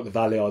you got the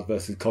Valeyard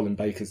versus Colin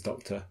Baker's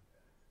Doctor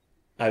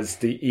as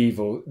the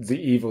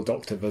evil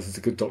Doctor versus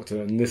the good Doctor,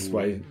 and this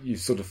way you've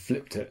sort of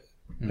flipped it.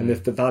 And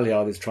if the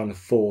Valeyard is trying to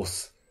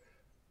force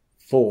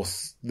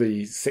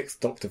the Sixth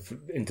Doctor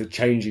into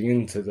changing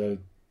into the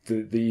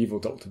evil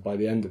Doctor by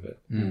the end of it,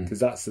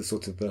 because that's the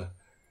sort of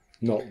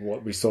not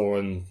what we saw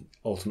in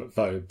Ultimate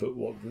Foe, but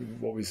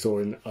what we saw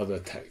in other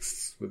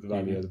texts with the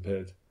Valeyard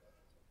appeared.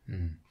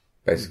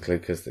 Basically,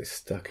 because they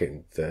stuck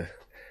in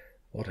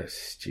what a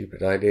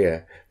stupid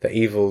idea, the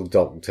evil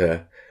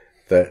Doctor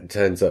that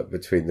turns up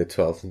between the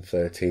 12th and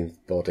 13th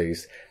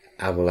bodies,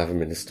 and we'll have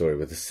him in the story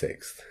with the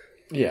 6th.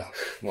 Yeah,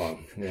 well,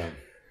 yeah.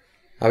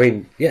 I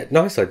mean, yeah,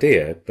 nice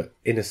idea, but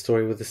in a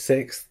story with the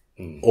 6th,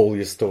 all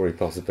your story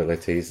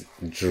possibilities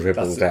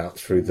dribbled out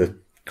through the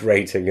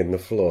grating in the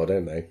floor,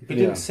 don't they? We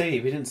didn't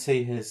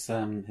see his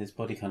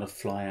body kind of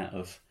fly out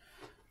of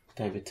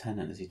David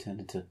Tennant as he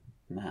turned into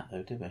Matt,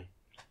 though, did we?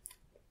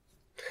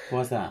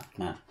 Why's that,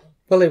 Matt?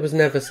 Well, it was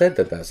never said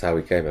that that's how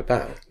he came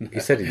about.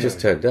 He said he just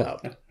turned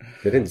up.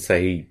 They didn't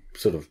say he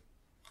sort of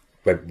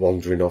went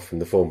wandering off in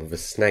the form of a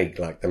snake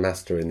like the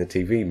Master in the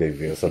TV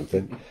movie or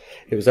something.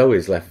 It was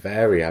always left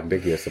very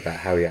ambiguous about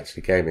how he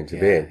actually came into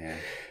being. Yeah.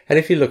 And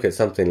if you look at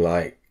something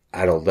like,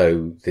 and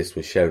although this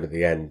was shown at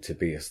the end to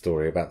be a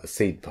story about the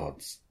seed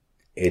pods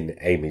in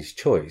Amy's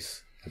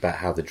Choice, about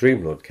how the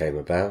Dream Lord came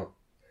about,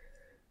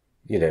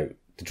 the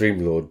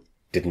Dream Lord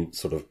didn't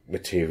sort of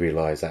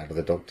materialise out of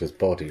the Doctor's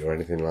body or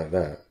anything like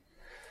that.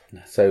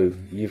 No. So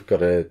you've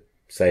got to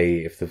say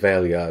if the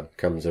Valeyard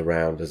comes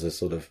around as a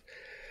sort of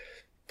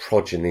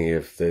progeny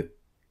of the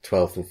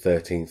 12th and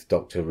 13th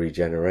Doctor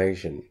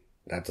regeneration,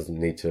 that doesn't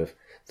need to have...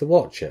 The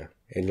Watcher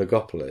in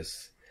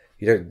Logopolis,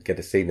 you don't get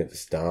a scene at the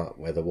start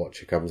where the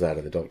Watcher comes out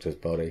of the Doctor's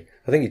body.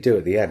 I think you do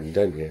at the end,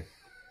 don't you?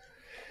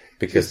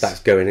 Because that's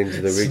going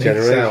into the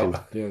regeneration.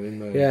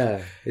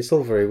 Yeah, it's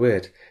all very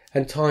weird.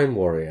 And Time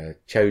Warrior,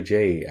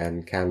 Cho-Ji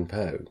and Kan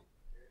Po.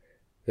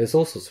 There's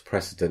all sorts of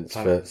precedents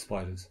Planet of the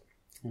Spiders.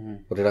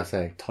 What did I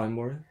say? Time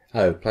Warrior?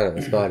 Oh, Planet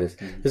of the Spiders.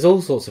 There's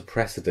all sorts of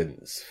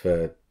precedents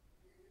for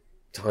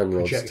Time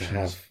Lords to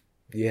have.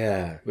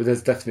 Yeah. Well,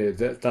 there's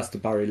definitely... That's the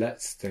Barry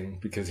Letts thing,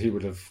 because he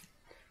would have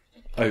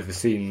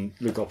overseen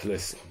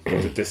Logopolis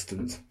in the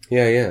distance.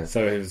 Yeah.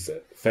 So it was,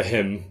 for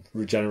him,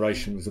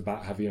 regeneration was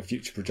about having a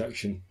future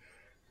projection,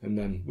 and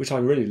then, which I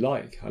really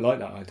like. I like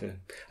that idea.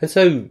 And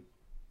so,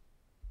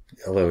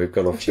 although we've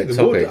gone off the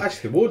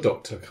topic... the War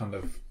Doctor kind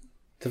of...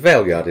 The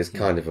Valeyard is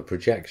kind of a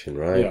projection,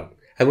 right? Yeah.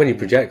 And when you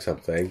project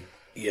something,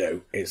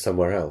 it's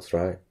somewhere else,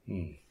 right?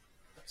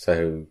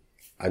 So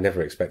I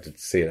never expected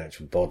to see an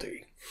actual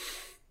body.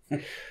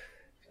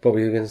 What were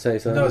you going to say,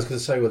 Simon? No, I was going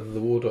to say whether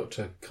the War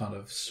Doctor kind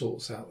of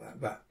sorts out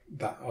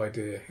that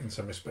idea in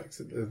some respects,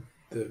 that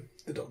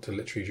the Doctor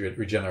literally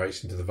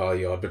regenerates into the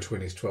Valeyard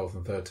between his 12th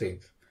and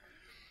 13th,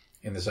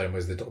 in the same way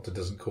as the Doctor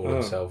doesn't call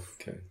himself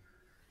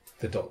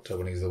the Doctor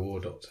when he's the War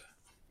Doctor.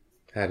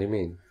 How do you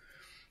mean?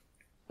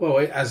 Well,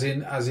 as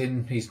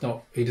in he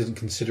doesn't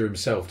consider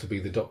himself to be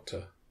the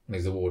Doctor when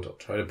he's the War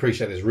Doctor. I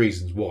appreciate there's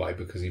reasons why,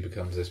 because he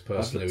becomes this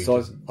person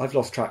I've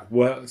lost track.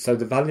 So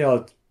the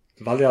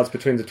Valeyard's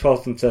between the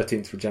 12th and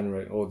 13th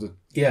regenerate, or the...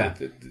 Yeah.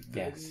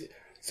 Yes.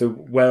 So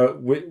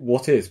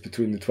what is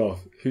between the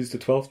 12th? Who's the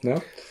 12th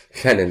now?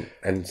 Tennant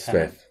and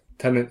Smith.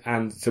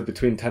 So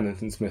between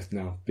Tennant and Smith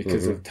now,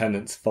 because of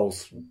Tennant's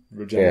false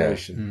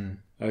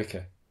regeneration. Yeah.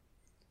 Okay.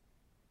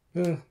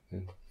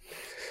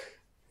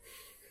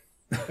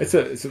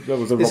 There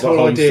was a this Robert whole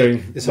Holmes idea,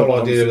 thing. this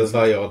whole idea of the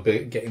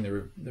Valeyard getting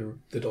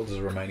the Doctor's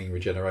remaining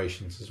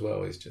regenerations as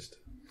well is just.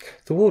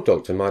 The War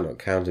Doctor might not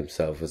count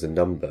himself as a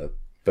number,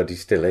 but he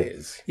still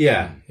is.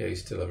 Yeah,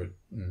 he's still a.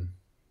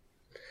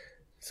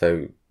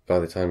 So by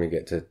the time we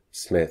get to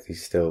Smith,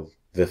 he's still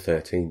the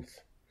 13th.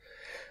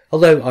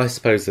 Although I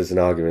suppose there's an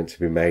argument to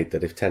be made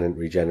that if Tennant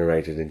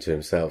regenerated into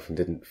himself and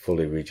didn't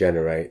fully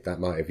regenerate, that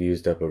might have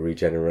used up a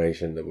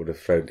regeneration that would have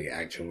thrown the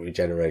actual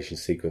regeneration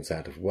sequence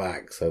out of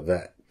whack, so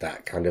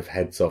that kind of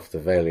heads off the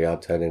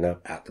Valeyard turning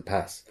up at the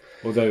pass.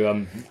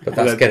 Although, but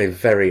that's getting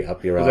very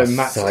up your ass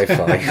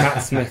sci-fi.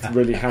 Matt Smith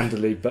really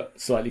handily but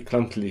slightly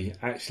clunkily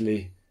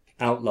actually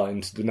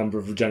outlined the number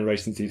of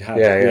regenerations he'd had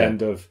at the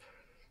end of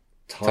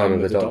Time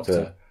of the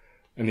Doctor.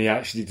 And he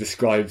actually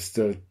describes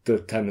the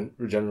Tennant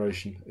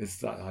regeneration.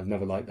 I've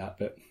never liked that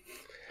bit.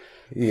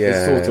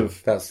 Yeah,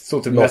 it's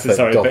sort of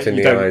necessary, but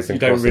you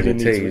don't really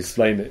need to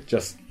explain it.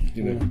 Just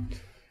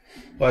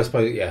Well, I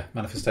suppose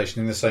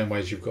manifestation in the same way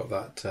as you've got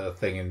that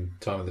thing in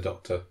Time of the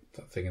Doctor,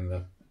 that thing in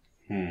the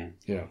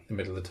the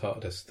middle of the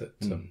TARDIS. That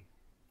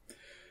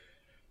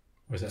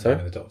or is that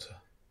Name of the Doctor?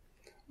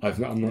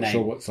 I'm not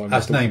sure what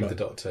That's Name of the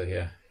Doctor.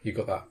 Yeah, you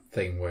got that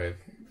thing where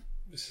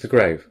the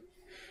grave.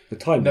 The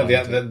time. No,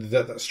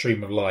 that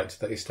stream of light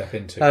that you step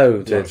into.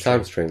 Oh, the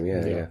time stream.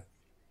 Yeah.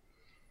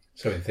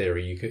 So in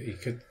theory, you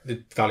could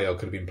the Valeyard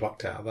could have been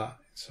plucked out of that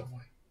in some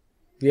way.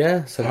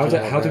 Yeah.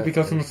 How did we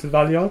get onto the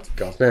Valeyard?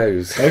 God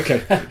knows. Okay.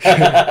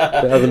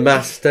 The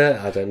Master.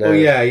 I don't know. Oh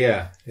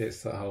yeah.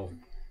 It's that whole.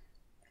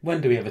 When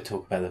do we ever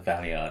talk about the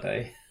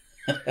Valeyard?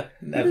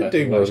 Never. We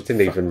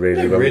didn't even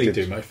really. We really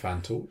do much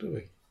fan talk, do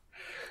we?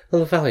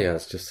 Well, the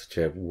Valeyard's just such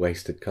a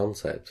wasted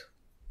concept.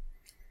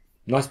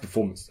 Nice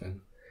performance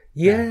then.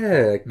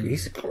 Yeah,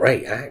 he's a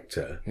great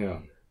actor.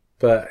 Yeah.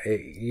 But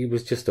he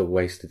was just a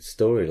wasted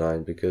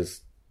storyline because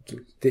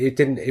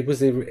it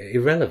was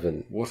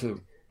irrelevant. What a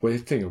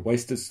weird thing, a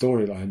wasted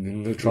storyline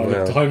in the Trial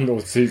of Time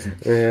Lord season.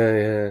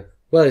 Yeah.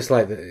 Well, it's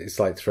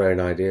like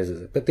throwing ideas at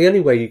it. But the only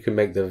way you can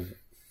make the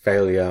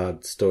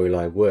Valeyard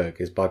storyline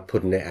work is by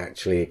putting it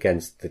actually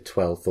against the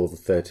 12th or the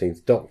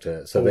 13th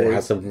Doctor, so that it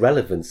has some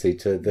relevancy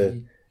to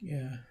the...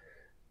 Yeah.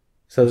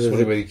 So there's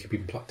whether he could be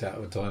plucked out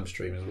of a time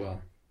stream as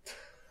well.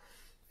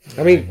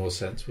 I mean, more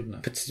sense,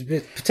 wouldn't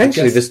it?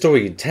 Potentially, the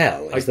story you'd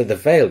tell is that the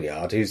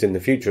Valeyard, who's in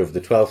the future of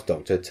the 12th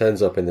Doctor,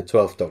 turns up in the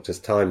 12th Doctor's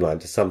timeline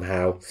to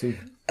somehow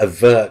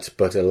avert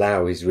but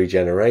allow his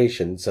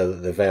regeneration, so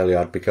that the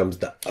Valeyard becomes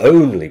the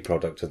only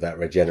product of that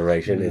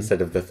regeneration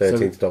instead of the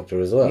 13th Doctor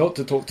as well. Not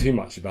to talk too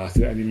much about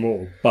it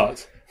anymore,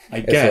 but I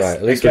it's guess right.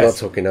 At least we're not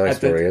talking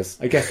Ice Warriors.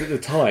 I guess at the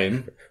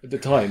time,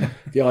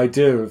 the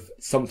idea of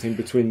something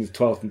between the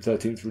 12th and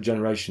 13th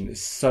regeneration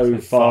is so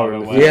far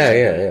away.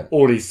 Yeah.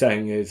 All he's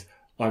saying is,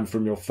 I'm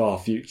from your far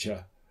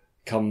future.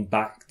 Come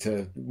back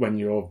to when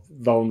you're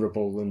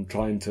vulnerable and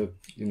trying to,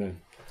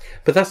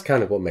 But that's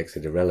kind of what makes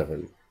it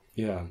irrelevant.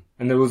 Yeah.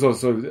 And there was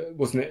also,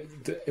 wasn't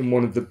it, in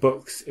one of the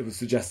books, it was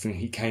suggesting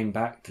he came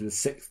back to the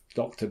 6th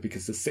Doctor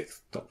because the 6th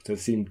Doctor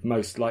seemed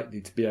most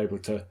likely to be able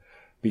to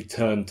be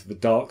turned to the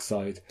dark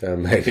side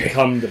and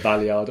become the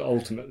Valeyard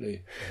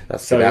ultimately.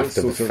 That's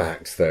after the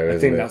fact, though, I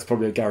think that's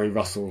probably a Gary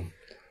Russell.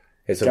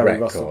 It's a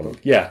retcon.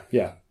 Yeah.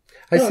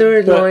 Is there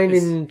a line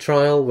in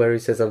Trial where he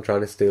says, I'm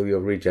trying to steal your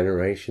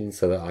regeneration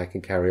so that I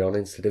can carry on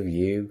instead of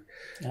you?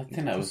 I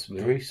think that was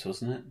Bruce,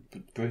 wasn't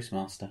it? Bruce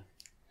Master.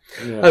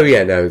 Yeah. Oh,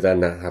 yeah, no, then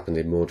that happened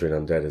in Mordred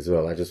Undead as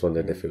well. I just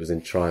wondered if it was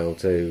in Trial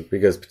too,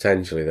 because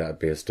potentially that would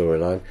be a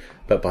storyline.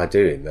 But by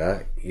doing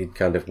that, you'd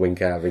kind of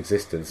wink out of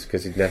existence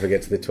because he'd never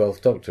get to the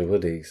 12th Doctor,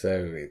 would he? So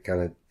it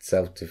kind of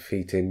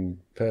self-defeating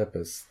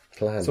purpose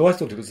plan. So I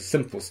thought it was a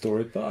simple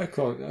story, but I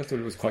thought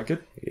it was quite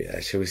good. Yeah,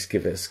 shall we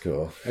give it a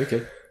score?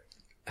 Okay.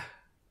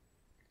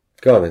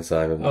 Go on then,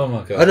 Simon. Oh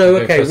my god. Oh no,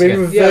 okay, we're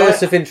in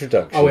reverse of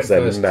introductions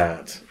then, first.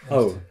 Matt.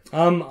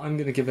 I'm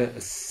going to give it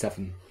a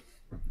 7.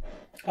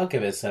 I'll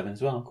give it a 7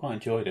 as well. I quite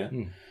enjoyed it,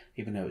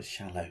 even though it was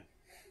shallow.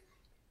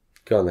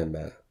 Go on then,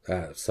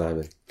 Matt.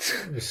 Simon.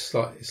 It was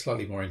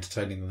slightly more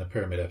entertaining than the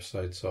Pyramid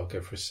episode, so I'll go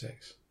for a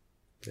 6.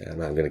 Yeah,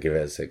 and I'm going to give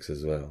it a 6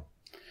 as well.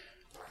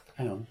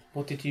 Hang on,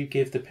 what did you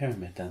give the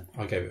Pyramid then?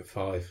 I gave it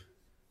 5.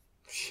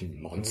 You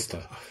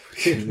monster.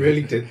 It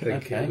really did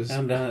think okay. it was...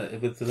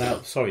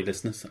 And sorry,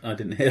 listeners, I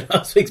didn't hear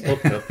last week's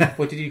podcast.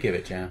 What did you give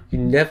it, Joe? You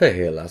never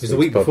hear last week's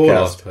week podcast. Before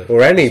last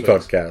or any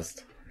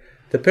podcast.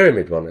 The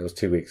Pyramid one, it was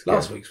 2 weeks ago.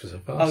 Last week's was a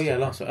fast. Oh, yeah,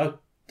 last week. Oh,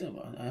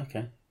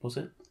 okay. Was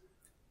it?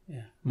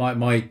 Yeah.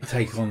 My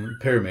take on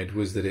Pyramid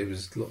was that it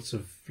was lots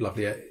of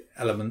lovely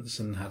elements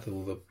and had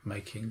all the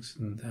makings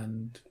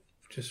and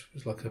just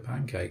was like a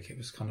pancake. It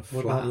was kind of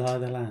flat. What about Lie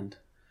of the Land?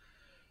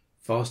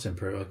 Fast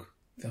Emperor,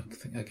 I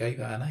think I gave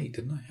that an 8,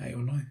 didn't I? 8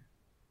 or 9?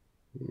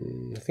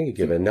 I think you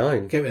gave it a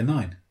 9. Gave it a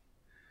 9.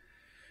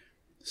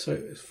 So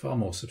it was far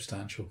more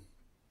substantial.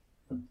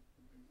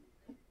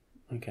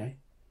 Okay.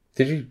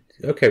 Did you?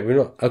 Okay, we're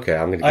not. Okay,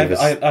 I'm going to give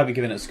I haven't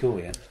given it a score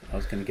yet. I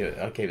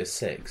gave it a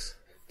 6.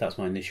 That's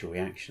my initial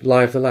reaction.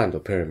 Lie of the Land or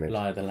Pyramid?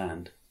 Lie of the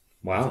Land.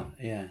 Wow.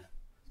 Yeah.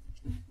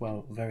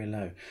 Well, very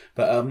low.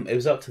 But it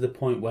was up to the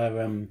point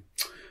where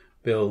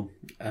Bill,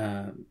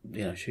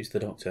 shoots the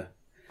Doctor.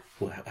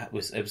 Well, it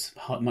was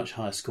much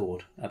higher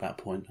scored at that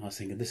point. I was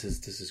thinking, this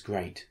is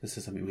great. This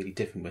is something really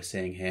different we're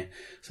seeing here.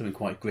 Something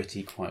quite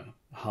gritty, quite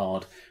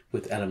hard,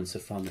 with elements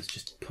of fun that's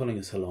just pulling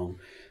us along.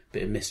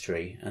 Bit of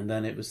mystery. And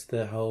then it was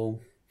the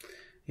whole,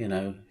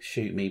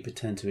 shoot me,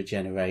 pretend to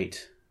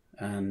regenerate.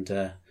 And,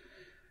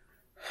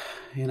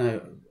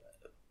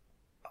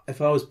 if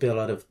I was Bill,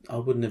 I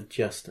wouldn't have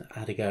just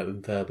had to go at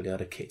him verbally.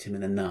 I'd have kicked him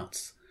in the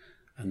nuts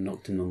and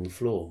knocked him on the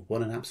floor.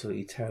 What an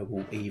absolutely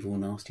terrible, evil,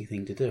 nasty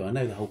thing to do. I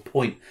know the whole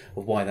point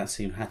of why that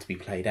scene had to be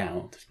played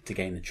out, to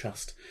gain the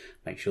trust,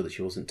 make sure that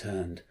she wasn't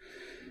turned.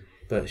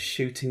 But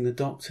shooting the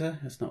Doctor,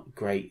 that's not a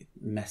great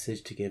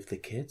message to give the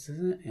kids, is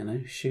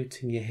it?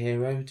 Shooting your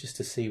hero just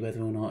to see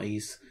whether or not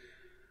he's...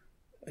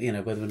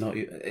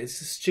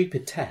 it's a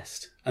stupid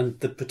test. And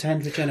the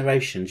pretend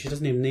regeneration, she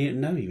doesn't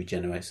even know he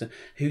regenerates. So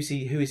who is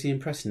he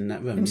impressing in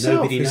that room? Himself.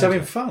 Nobody knows. He's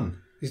having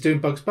fun. He's doing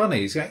Bugs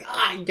Bunny. He's going,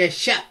 you just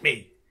shot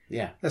me.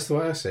 Yeah. That's the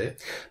way I see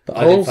it. But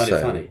I didn't find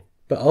it funny.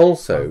 But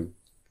also,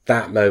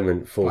 that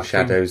moment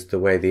foreshadows the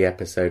way the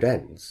episode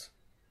ends.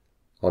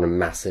 On a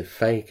massive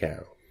fake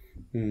out.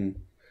 Mm.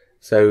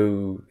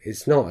 So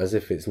it's not as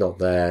if it's not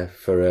there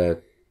for a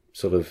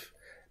sort of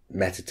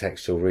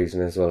metatextual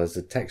reason as well as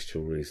a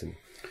textual reason.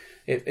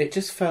 It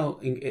just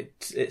felt...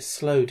 It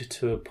slowed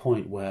to a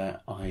point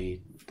where I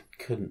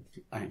couldn't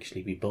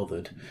actually be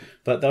bothered.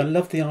 But I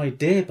loved the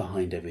idea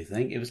behind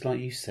everything. It was like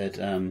you said...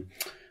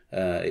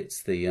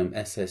 it's the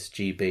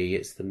SSGB,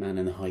 it's the Man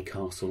in the High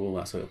Castle, all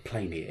that sort of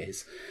plainly it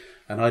is.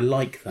 And I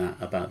like that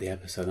about the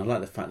episode. I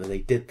like the fact that they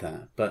did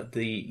that. But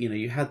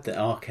you had the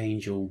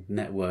Archangel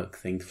Network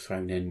thing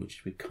thrown in,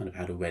 which we kind of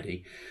had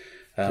already.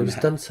 It was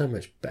done so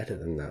much better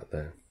than that,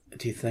 though.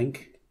 Do you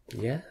think?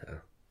 Yeah.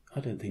 I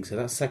don't think so.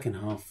 That second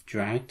half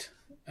dragged,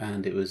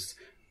 and it was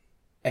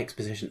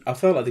exposition. I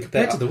felt like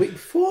compared to the week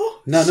before.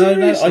 No.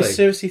 I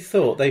seriously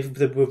thought they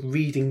were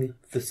reading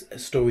the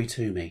story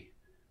to me.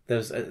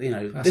 There's,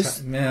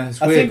 it's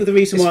weird. I think the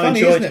reason why I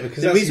enjoyed it,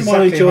 because the reason why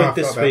I enjoyed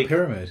this week,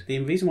 the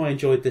reason why I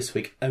enjoyed this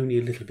week only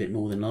a little bit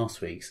more than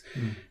last week's,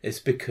 is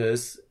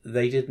because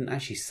they didn't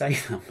actually say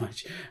that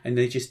much, and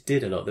they just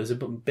did a lot. There was a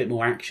bit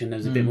more action. There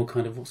was a bit more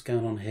kind of what's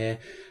going on here.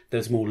 There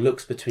was more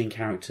looks between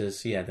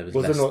characters. Yeah, there was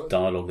less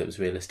dialogue that was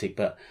realistic,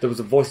 but there was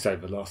a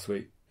voiceover last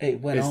week.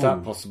 It went on. Is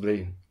that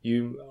possibly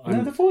you?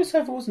 No, the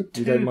voiceover wasn't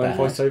too bad. You don't mind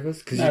voiceovers?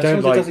 Because no, you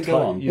don't like... doesn't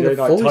go on. The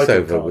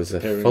voiceover was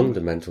a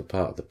fundamental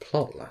part of the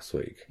plot last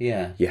week.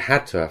 Yeah. You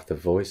had to have the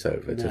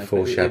voiceover to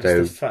foreshadow... It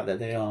was the fact that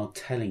they are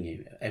telling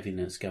you everything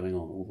that's going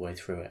on all the way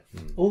through it.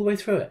 All the way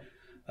through it.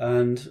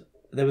 And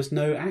there was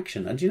no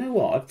action. And do you know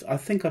what? I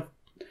think I've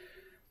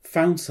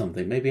found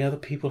something maybe other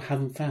people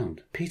haven't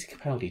found. Peter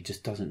Capaldi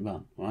just doesn't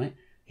run, right?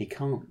 He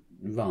can't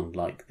run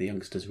like the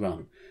youngsters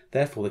run.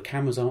 Therefore, the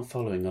cameras aren't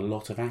following a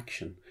lot of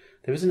action.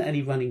 There isn't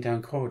any running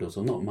down corridors,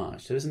 or not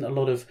much. There isn't a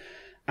lot of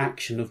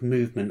action, of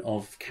movement,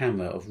 of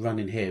camera, of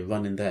running here,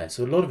 running there.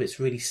 So a lot of it's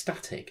really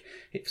static.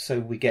 So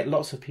we get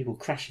lots of people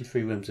crashing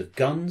through rooms with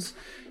guns.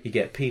 You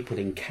get people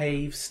in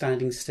caves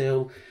standing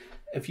still.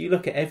 If you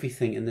look at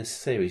everything in this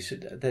series,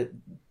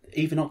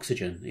 even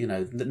Oxygen,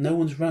 no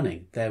one's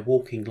running. They're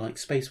walking like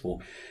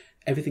spacewalk.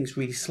 Everything's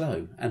really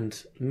slow.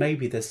 And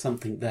maybe there's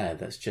something there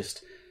that's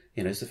just...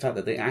 it's the fact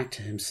that the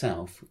actor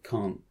himself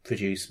can't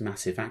produce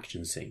massive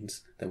action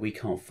scenes, that we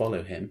can't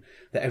follow him,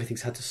 that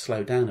everything's had to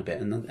slow down a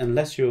bit. And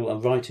unless you're a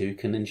writer who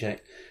can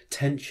inject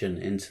tension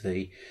into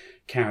the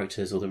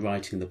characters or the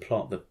writing, the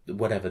plot,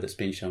 whatever that's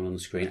being shown on the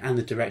screen, and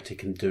the director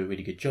can do a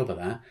really good job of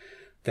that,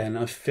 then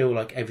I feel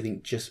like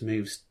everything just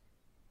moves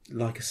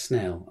like a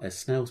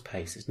snail's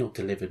pace. It's not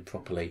delivered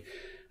properly,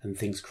 and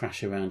things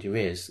crash around your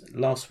ears.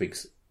 Last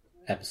week's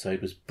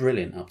episode was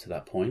brilliant up to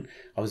that point.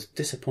 I was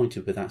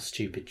disappointed with that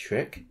stupid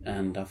trick,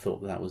 and I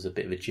thought that was a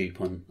bit of a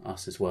dupe on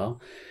us as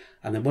well.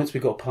 And then once we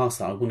got past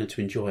that, I wanted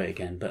to enjoy it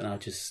again, but I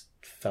just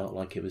felt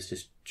like it was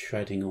just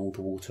treading all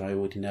the water I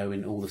already know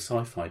in all the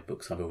sci-fi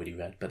books I've already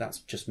read. But that's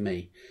just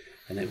me,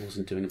 and it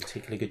wasn't doing a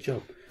particularly good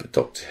job. But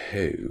Doctor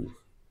Who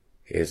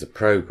is a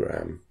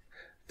programme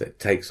that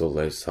takes all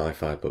those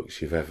sci-fi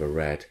books you've ever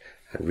read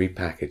and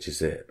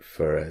repackages it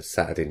for a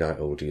Saturday night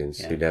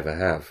audience who never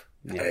have.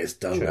 Yeah, and it's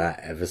done that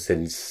ever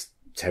since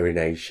Terry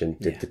Nation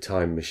did the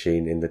Time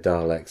Machine in the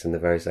Daleks in the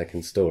very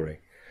second story.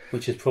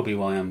 Which is probably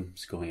why I'm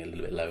scoring it a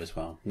little bit low as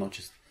well. Not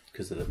just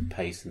because of the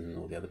pace and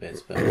all the other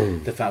bits, but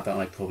the fact that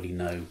I probably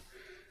know,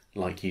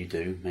 like you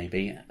do,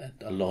 maybe,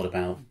 a lot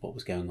about what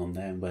was going on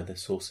there and where the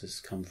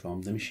sources come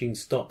from. The machine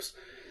stops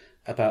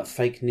about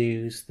fake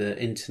news, the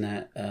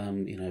internet,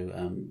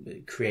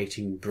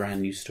 creating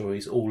brand new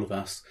stories, all of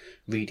us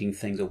reading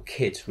things, or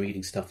kids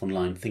reading stuff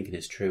online thinking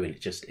it's true and it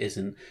just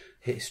isn't.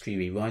 History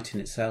rewriting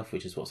itself,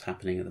 which is what's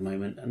happening at the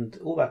moment, and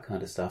all that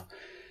kind of stuff.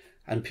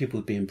 And people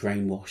being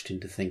brainwashed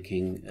into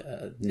thinking,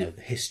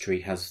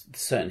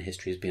 certain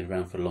history has been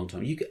around for a long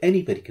time.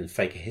 Anybody can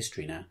fake a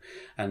history now,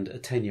 and a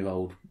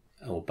 10-year-old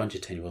or a bunch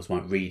of 10-year-olds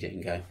might read it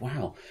and go,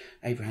 "Wow,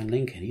 Abraham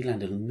Lincoln, he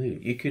landed on the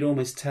moon." You could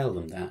almost tell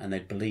them that, and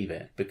they'd believe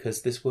it,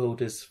 because this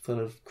world is full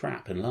of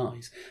crap and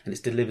lies, and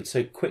it's delivered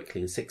so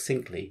quickly and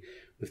succinctly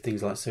with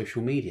things like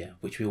social media,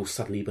 which we all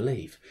suddenly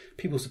believe.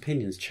 People's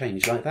opinions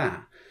change like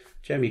that.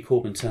 Jeremy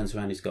Corbyn turns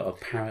around, he's got a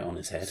parrot on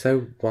his head.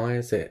 So why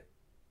is it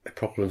a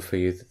problem for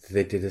you that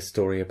they did a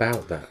story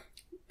about that?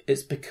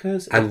 It's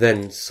because... And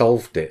then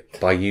solved it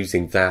by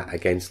using that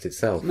against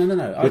itself. No.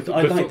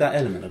 I like that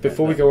element of it.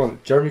 Before we go on,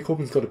 Jeremy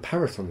Corbyn's got a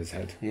parrot on his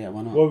head. Yeah,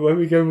 why not? Where are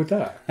we going with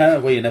that?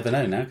 Well, you never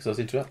know now, because I was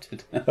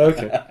interrupted.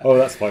 Okay. Oh,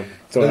 that's fine.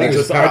 So I think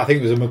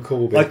it was a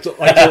macaw.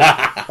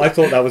 I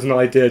thought that was an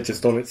idea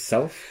just on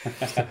itself.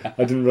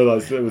 I didn't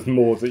realise there was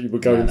more that you were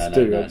going to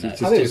do. I think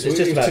it's just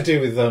to do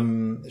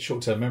with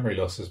short-term memory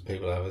loss as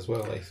people have as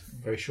well. They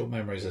very short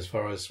memories as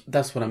far as...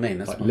 That's what I mean.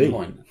 That's like my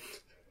point.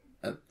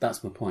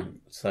 That's my point.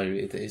 So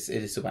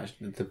it's about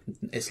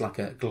it's like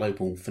a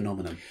global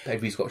phenomenon.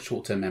 Everybody's got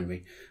short-term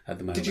memory at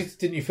the moment.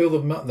 Didn't you feel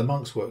the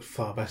monks worked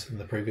far better than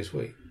the previous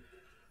week?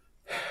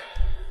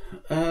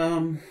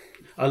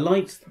 I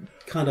liked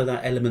kind of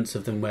that elements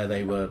of them where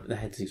they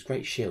had these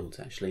great shields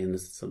actually, and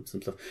there's some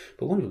stuff.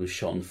 But one of them was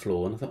shot on the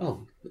floor, and I thought,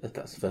 oh,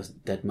 that's the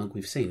first dead monk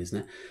we've seen, isn't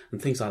it?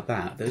 And things like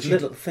that. There's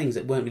little things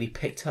that weren't really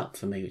picked up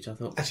for me, which I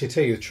thought. Actually, to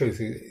tell you the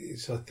truth,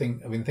 I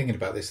think I've been thinking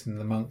about this, and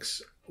the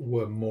monks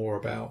were more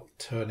about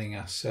turning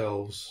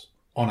ourselves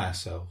on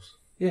ourselves.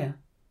 Yeah,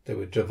 they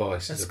were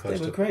devices. They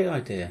were a great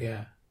idea.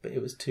 Yeah, but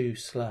it was too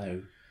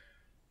slow.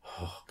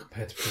 Oh,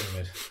 compared to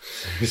Pyramid,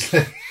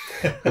 seriously.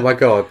 Oh my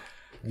God.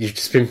 You've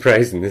just been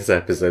praising this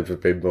episode for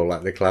being more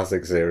like the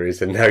classic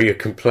series, and now you're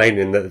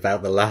complaining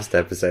about the last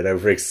episode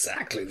over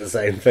exactly the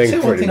same thing. So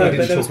one thing we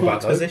didn't there was talk more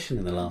about exposition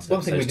in the last episode.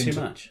 One thing we didn't too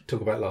much.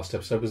 Talk about last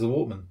episode was the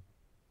Walkman.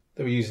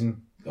 They were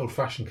using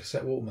old-fashioned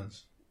cassette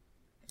Walkmans.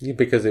 Yeah,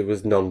 because it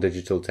was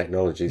non-digital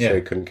technology, so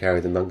it couldn't carry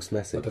the monk's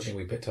message. I don't think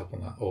we picked up on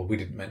that, or we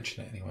didn't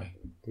mention it anyway.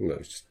 No,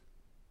 it's just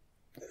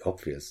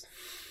obvious.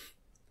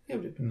 Yeah, it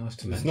would have been nice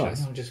to mention.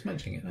 Nice. I'm just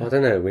mentioning it now. I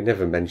don't know. We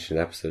never mention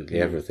absolutely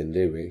everything,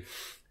 do we?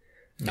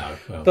 No.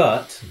 Well,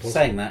 but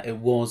saying that, it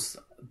was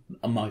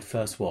my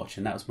first watch,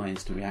 and that was my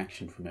instant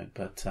reaction from it.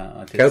 But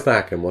I did go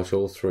back and watch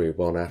all three,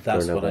 one after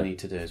another. That's what I need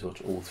to do, is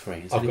watch all three.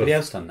 Has anybody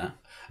else done that?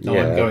 No,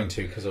 I'm going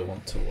to, because I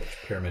want to watch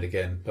Pyramid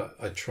again. But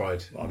I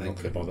tried. I'm not going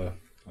to bother.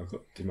 I've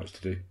got too much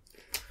to do.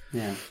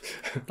 Yeah,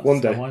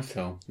 one day. That's how I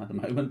feel at the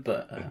moment.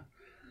 But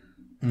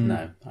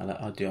no, I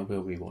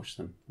will rewatch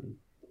them and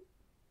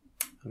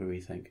have a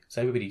rethink.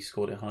 So everybody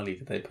scored it highly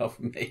today, apart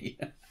from me.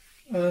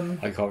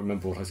 I can't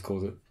remember what I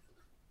scored it.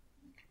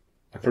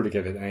 I probably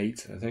gave it an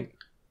 8, I think.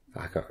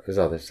 It was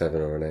either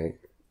 7 or an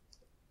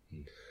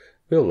 8.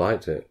 We all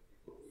liked it.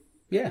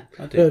 Yeah,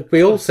 I do.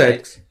 We all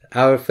said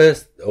the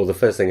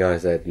first thing I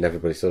said, and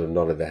everybody sort of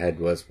nodded their head,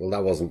 was, well,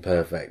 that wasn't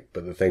perfect,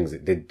 but the things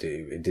it did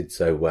do, it did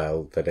so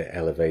well that it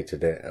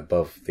elevated it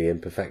above the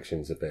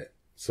imperfections a bit,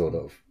 sort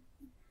of.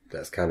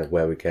 That's kind of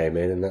where we came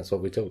in, and that's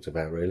what we talked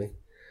about, really.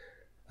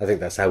 I think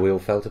that's how we all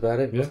felt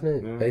about it,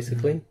 wasn't it? Yeah.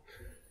 Basically.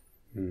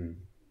 Mm.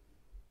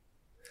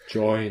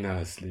 Join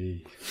us,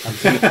 Lee.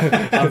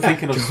 I'm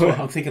thinking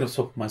of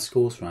swapping my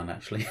scores around,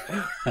 actually.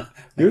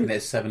 Making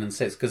it 7 and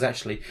 6, because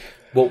actually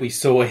what we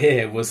saw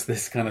here was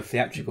this kind of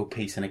theatrical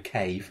piece in a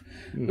cave,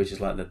 which is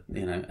like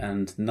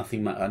and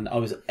nothing. And I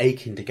was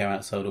aching to go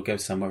outside or go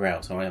somewhere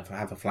else, or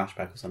have a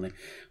flashback or something.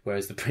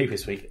 Whereas the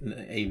previous week,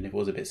 even if it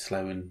was a bit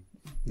slow and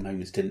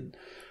moments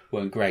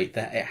weren't great,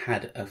 that it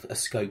had a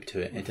scope to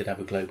it. It did have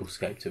a global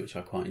scope to it, which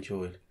I quite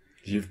enjoyed.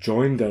 You've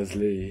joined us,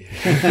 Lee.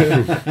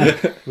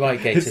 Right,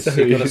 Gators.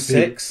 So you got a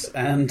 6,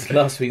 and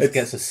last week's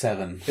gets a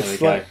 7. There we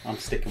go. I'm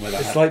sticking with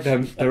that. It's like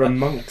there are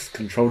monks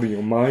controlling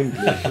your mind,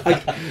 Lee.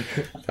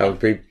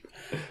 That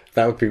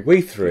would be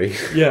we three.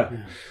 Yeah.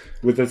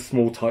 With a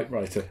small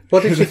typewriter.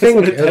 What did you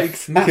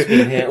think? Matt's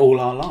been here all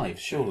our lives,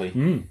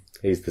 surely.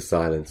 He's the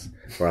silence.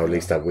 Or at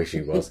least I wish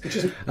he was.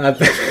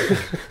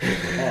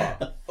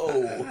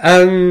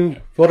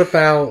 What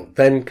about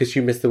then, because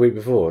you missed the week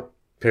before,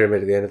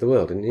 Pyramid at the End of the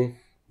World, didn't you?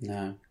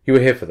 No. You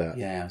were here for that?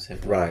 Yeah, I was here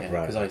for that.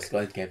 Right. Because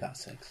I gave that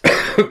 6.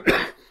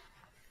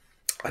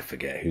 I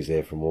forget who's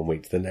here from one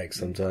week to the next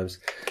sometimes.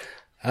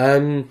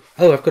 I've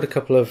got a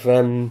couple of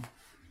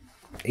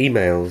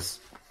emails.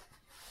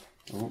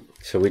 Oh.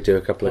 Shall we do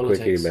a couple of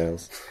quick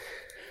emails?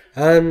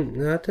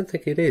 No, I don't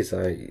think it is.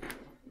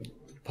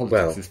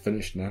 Politics is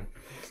finished now.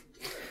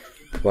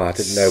 Well, I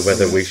didn't know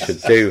whether we should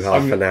do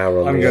half an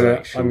hour on the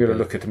election. I'm going to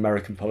look at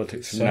American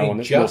politics from now on.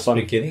 It's just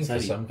beginning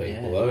for some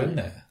people, though, isn't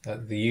it?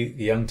 The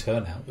young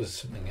turnout was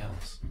something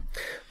else.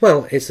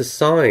 Well, it's a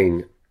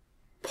sign,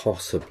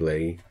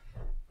 possibly,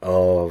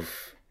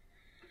 of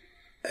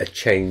a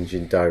change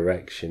in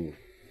direction.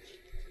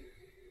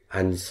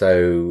 And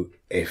so,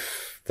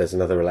 if there's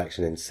another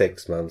election in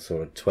 6 months,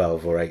 or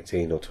 12, or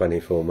 18, or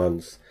 24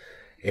 months,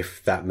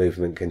 if that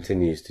movement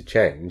continues to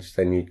change,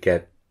 then you'd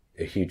get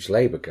a huge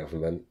Labour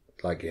government,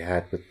 like you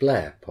had with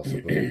Blair,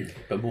 possibly.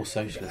 But more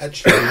socialist.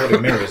 Actually, what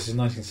it mirrors is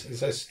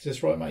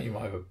that's right, mate? You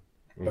might have a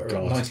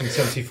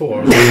 1974.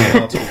 I was reading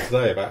an article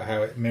today about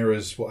how it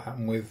mirrors what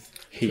happened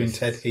between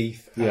Ted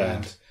Heath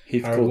and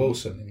Harold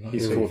Wilson in 1974. He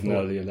fought an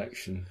early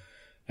election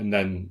and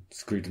then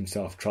screwed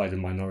himself, tried a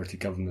minority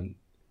government,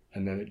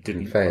 and then it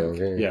didn't fail.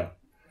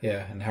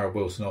 Yeah, and Harold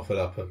Wilson offered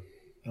up a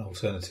an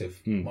alternative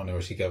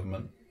minority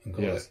government and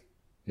call it.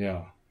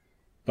 Yeah.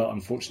 But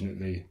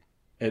unfortunately,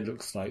 it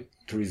looks like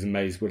Theresa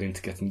May's willing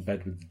to get in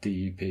bed with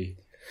the DUP.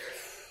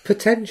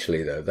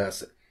 Potentially, though,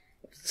 that's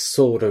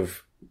sort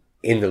of,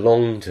 in the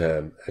long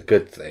term, a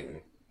good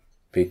thing.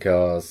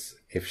 Because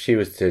if she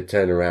was to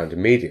turn around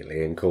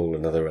immediately and call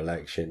another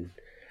election,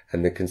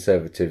 and the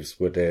Conservatives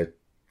were to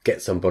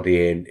get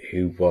somebody in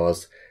who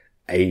was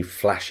a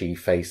flashy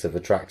face of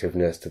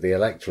attractiveness to the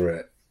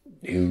electorate,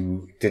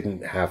 who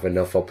didn't have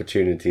enough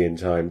opportunity in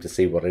time to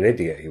see what an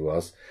idiot he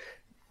was,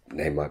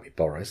 name might be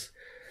Boris,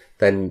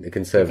 then the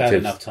Conservatives...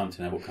 You've had enough time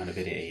to know what kind of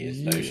idiot he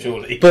is, though,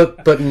 surely.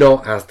 But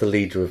not as the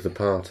leader of the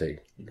party.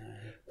 No.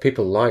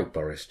 People like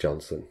Boris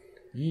Johnson.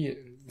 Yeah.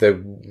 The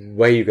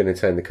way you're going to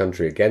turn the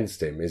country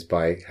against him is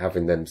by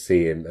having them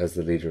see him as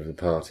the leader of the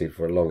party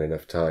for a long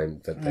enough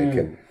time that they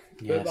can...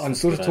 Yes, I'm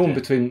sort of torn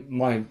between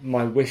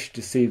my wish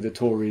to see the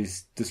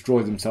Tories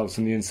destroy themselves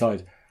from the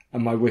inside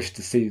and my wish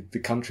to see the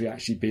country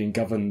actually being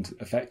governed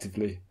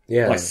effectively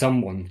by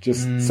someone,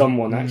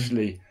 someone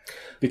actually...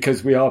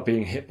 Because we are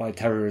being hit by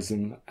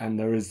terrorism and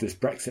there is this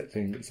Brexit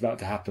thing that's about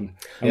to happen.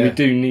 And we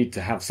do need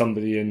to have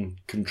somebody in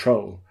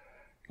control.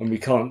 And we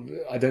can't...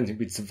 I don't think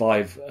we'd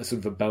survive a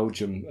sort of a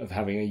Belgium of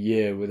having a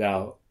year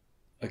without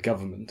a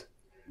government.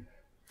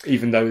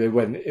 Even though it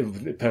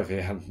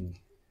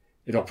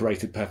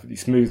operated perfectly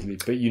smoothly.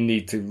 But you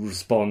need to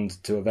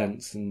respond to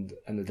events and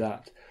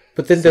adapt.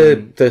 But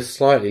then the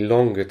slightly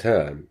longer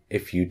term,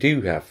 if you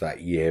do have that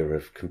year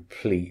of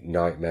complete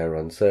nightmare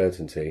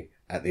uncertainty...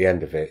 At the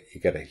end of it, you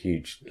get a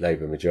huge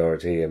Labour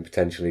majority and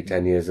potentially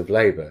 10 years of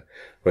Labour.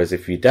 Whereas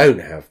if you don't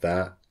have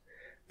that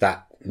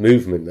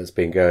movement that's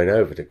been going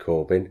over to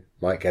Corbyn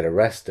might get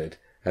arrested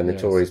and the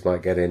Tories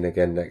might get in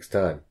again next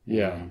time.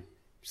 Yeah.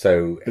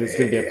 So but it's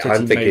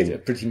going to be a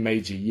pretty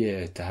major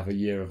year to have a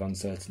year of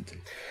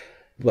uncertainty.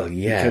 Well,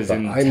 yeah. Because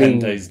in 10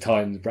 days'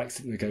 time, the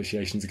Brexit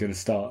negotiations are going to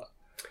start.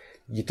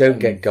 You don't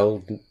get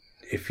gold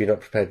if you're not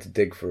prepared to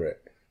dig for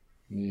it.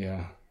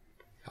 Yeah.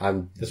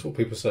 That's what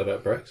people say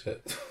about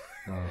Brexit.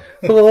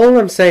 Well, all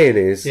I'm saying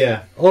is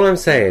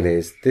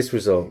this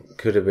result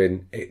could have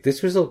been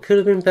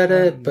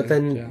better, but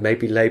then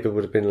maybe Labour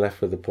would have been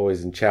left with the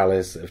poison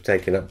chalice of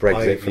taking up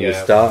Brexit from the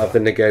start of the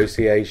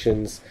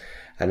negotiations,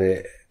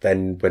 and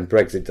then when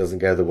Brexit doesn't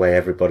go the way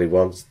everybody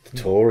wants, the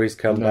Tories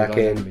come back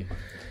in.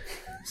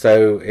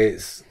 So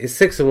it's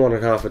 6 and 1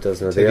 and half a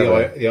dozen of the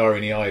other. The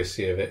irony I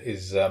see of it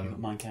is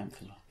Mein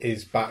Kampf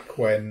is back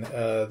when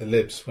the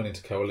Libs went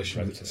into coalition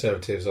with the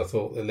Conservatives. I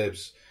thought the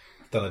Libs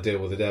have done a deal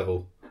with the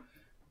devil.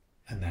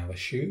 And now the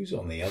shoe's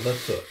on the other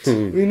foot.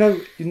 You know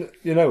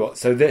what?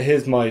 So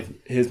here's my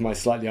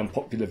slightly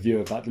unpopular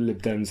view about the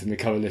Lib Dems and the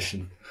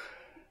coalition.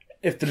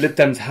 If the Lib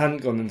Dems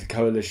hadn't gone into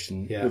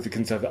coalition with the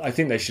Conservatives, I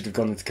think they should have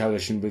gone into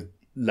coalition with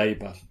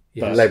Labour.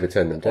 But Labour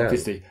turned them down,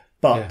 obviously.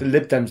 But the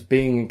Lib Dems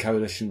being in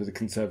coalition with the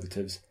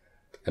Conservatives,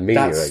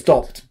 that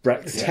stopped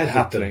Brexit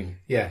happening.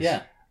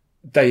 Yes.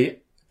 They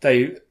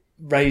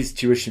raised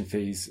tuition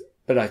fees,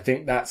 but I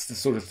think that's the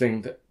sort of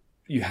thing that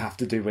you have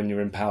to do when you're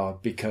in power,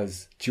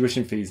 because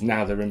tuition fees,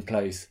 now they're in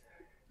place,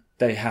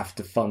 they have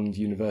to fund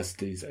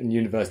universities, and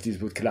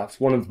universities would collapse.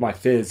 One of my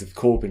fears of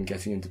Corbyn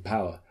getting into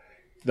power,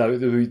 though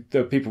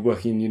there are people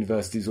working in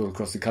universities all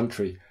across the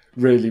country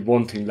really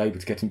wanting Labour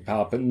to get into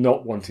power, but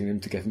not wanting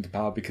him to get into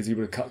power because he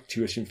would have cut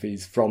tuition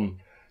fees from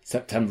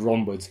September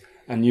onwards,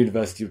 and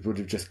universities would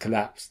have just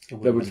collapsed. It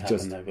would have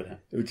just been a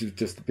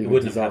disaster. It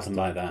wouldn't have happened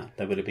like that.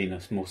 There would have been a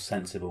more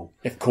sensible...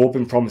 If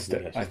Corbyn promised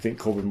it, I think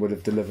Corbyn would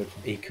have delivered.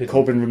 He couldn't.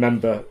 Corbyn,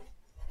 remember,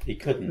 he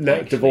couldn't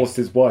divorced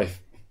his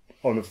wife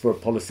for a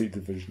policy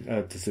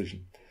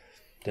decision.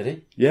 Did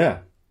he? Yeah.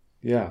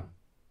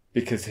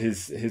 Because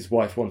his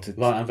wife wanted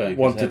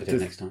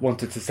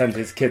to send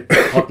his kid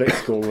to public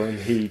school and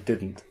he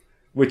didn't,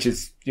 which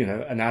is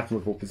an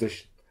admirable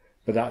position.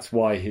 But that's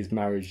why his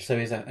marriage. So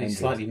he's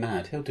slightly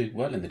mad. He'll do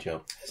well in the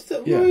job.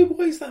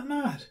 Why is that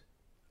mad?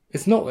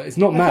 It's not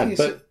mad,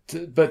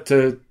 but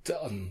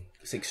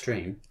it's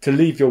extreme to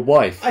leave your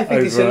wife. I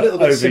think it's a little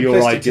bit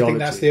simplistic to think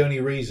that's the only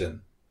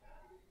reason.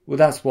 Well,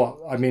 that's what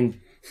I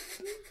mean.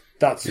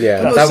 I'm not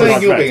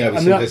saying you're being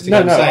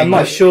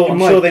oversimplistic. I'm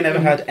sure they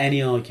never had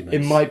any arguments.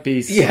 It might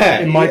be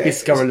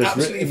scurrilous.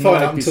 Absolutely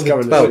fine up until the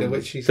point at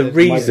which he said the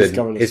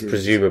reason is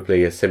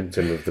presumably a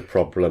symptom of the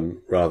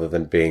problem rather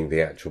than being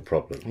the actual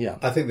problem. Yeah,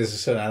 I think there's a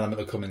certain element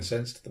of common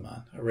sense to the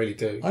man. I really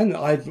do.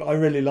 I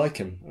really like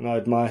him and I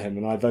admire him,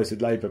 and I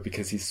voted Labour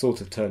because he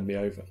sort of turned me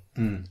over.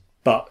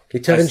 But he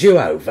turned you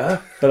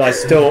over. But I'm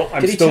still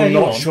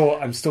not sure.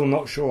 I'm still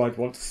not sure I'd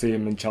want to see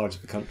him in charge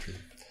of the country.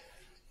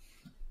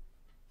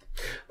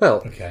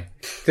 Well, okay.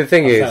 The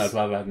thing is, I'd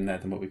rather have him there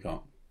than what we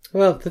got.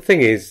 Well, the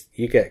thing is,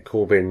 you get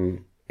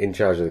Corbyn in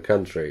charge of the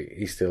country.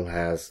 He still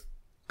has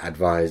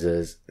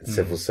advisors, and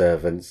civil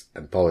servants,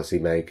 and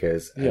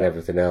policymakers, and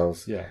everything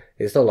else. Yeah,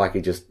 it's not like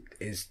he just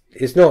is.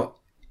 It's not.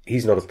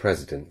 He's not a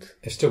president.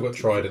 They've still got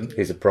Trident.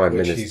 He's a prime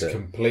minister. Which he's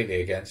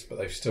completely against, but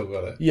they've still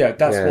got it. Yeah,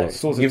 that's what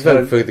sort of you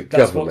vote for the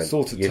government. What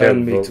sort of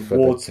turned me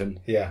towards him.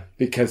 Yeah,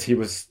 because he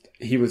was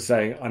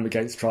saying, "I'm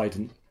against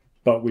Trident,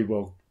 but we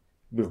will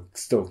we'll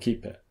still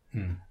keep it.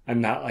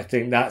 And that, I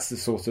think that's the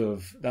sort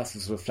of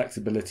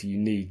flexibility you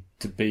need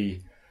to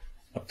be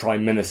a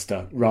prime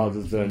minister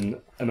rather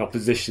than an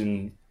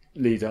opposition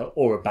leader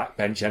or a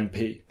backbench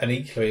MP. And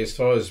equally, as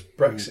far as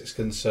Brexit's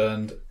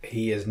concerned,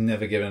 he has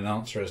never given an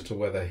answer as to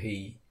whether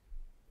he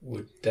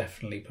would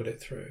definitely put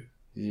it through.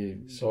 Yeah.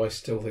 So I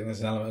still think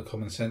there's an element of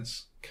common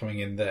sense coming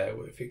in there.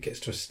 If it gets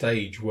to a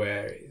stage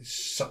where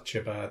it's such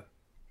a bad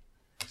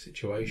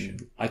situation,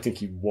 I think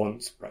he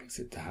wants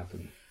Brexit to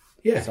happen.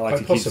 Yeah, so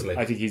quite possibly.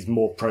 I think he's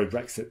more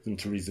pro-Brexit than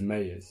Theresa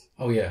May is.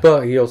 Oh, yeah.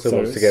 But he also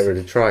wants to get rid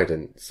of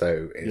Trident,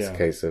 so it's a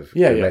case of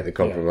make the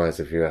compromise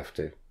if you have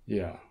to.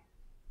 Yeah.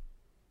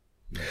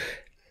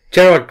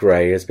 Gerard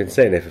Gray has been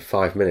sitting here for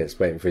 5 minutes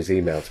waiting for his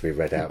email to be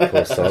read out.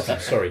 Poor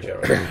sod. Sorry,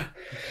 Gerard.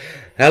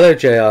 Hello,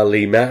 JR,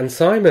 Lee, Matt and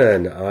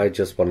Simon. I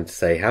just wanted to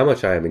say how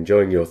much I am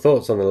enjoying your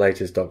thoughts on the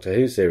latest Doctor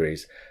Who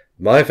series.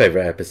 My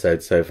favourite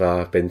episodes so far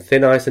have been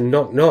Thin Ice and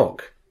Knock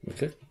Knock.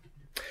 Okay.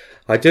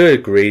 I do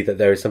agree that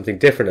there is something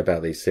different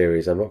about these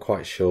series. I'm not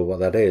quite sure what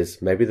that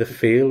is. Maybe the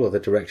feel or the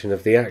direction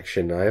of the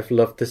action. I have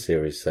loved the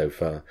series so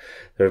far.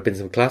 There have been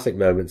some classic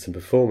moments and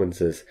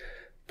performances.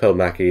 Pearl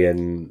Mackie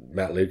and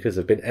Matt Lucas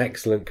have been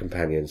excellent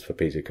companions for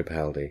Peter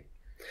Capaldi.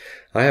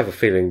 I have a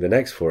feeling the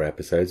next 4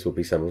 episodes will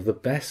be some of the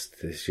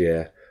best this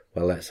year.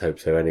 Well, let's hope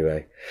so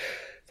anyway.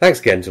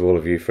 Thanks again to all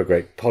of you for a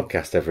great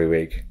podcast every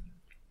week.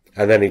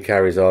 And then he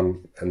carries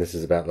on, and this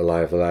is about The Lie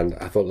of the Land.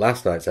 I thought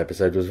last night's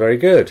episode was very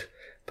good.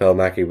 Pearl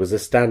Mackie was a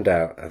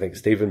standout. I think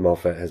Stephen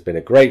Moffat has been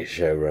a great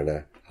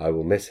showrunner. I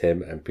will miss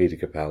him and Peter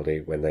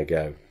Capaldi when they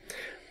go.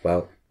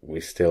 Well, we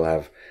still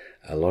have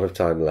a lot of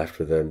time left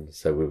with them,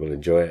 so we will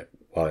enjoy it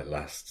while it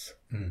lasts.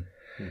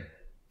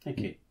 Thank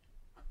you.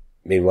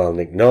 Meanwhile,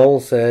 Nick Knoll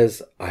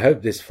says, I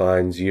hope this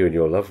finds you and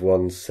your loved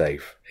ones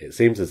safe. It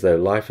seems as though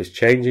life is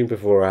changing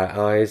before our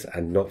eyes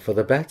and not for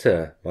the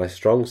better. My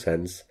strong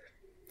sense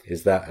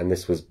is that, and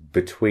this was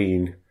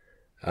between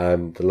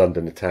the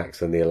London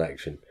attacks and the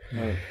election.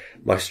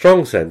 My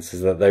strong sense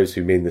is that those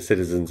who mean the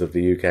citizens of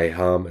the UK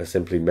harm are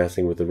simply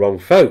messing with the wrong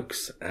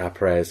folks. Our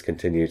prayers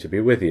continue to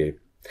be with you.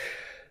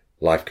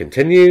 Life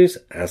continues,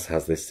 as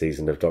has this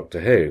season of Doctor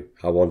Who.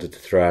 I wanted to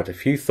throw out a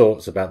few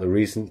thoughts about the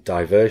recent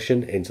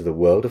diversion into the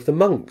world of the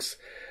monks.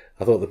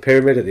 I thought the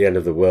pyramid at the end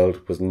of the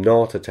world was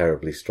not a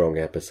terribly strong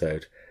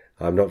episode.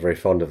 I'm not very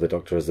fond of the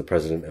Doctor as the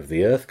President of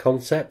the Earth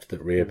concept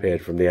that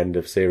reappeared from the end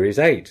of Series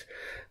 8.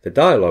 The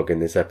dialogue in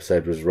this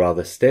episode was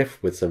rather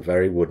stiff, with some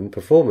very wooden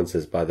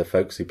performances by the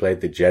folks who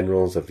played the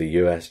generals of the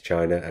US,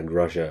 China and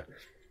Russia.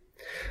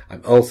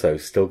 I'm also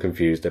still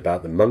confused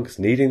about the monks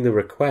needing the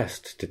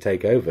request to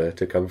take over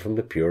to come from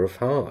the pure of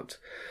heart.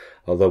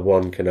 Although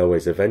one can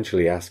always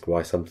eventually ask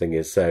why something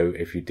is so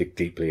if you dig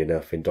deeply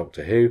enough in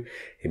Doctor Who,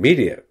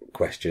 immediate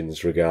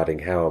questions regarding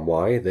how and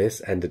why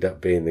this ended up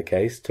being the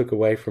case took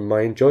away from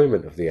my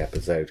enjoyment of the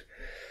episode.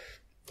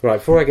 Right,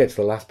 before I get to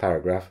the last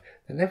paragraph,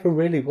 it never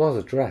really was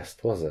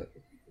addressed, was it?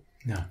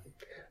 No.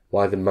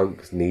 Why the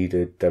monks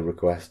needed the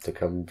request to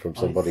come from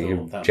somebody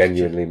who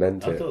genuinely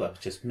meant it. I thought that was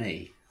just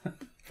me.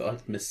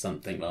 I'd missed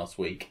something last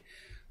week.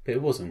 But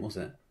it wasn't, was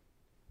it?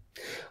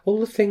 All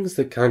the things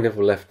that kind of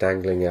were left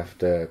dangling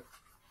after...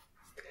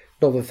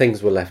 Not that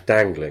things were left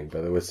dangling,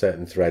 but there were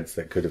certain threads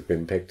that could have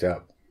been picked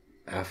up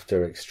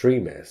after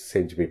Extremists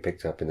seemed to be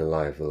picked up in The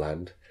Lie of the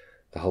Land.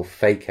 The whole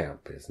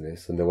fake-out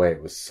business and the way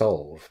it was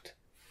solved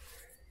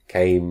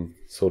came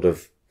sort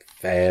of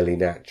fairly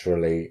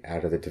naturally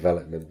out of the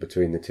development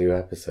between the 2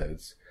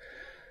 episodes.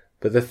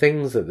 But the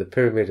things that the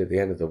pyramid at the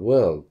end of the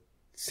world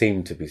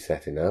seemed to be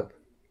setting up,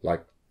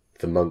 like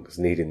the monks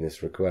needing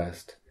this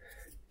request,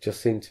 just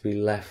seemed to be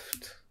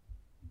left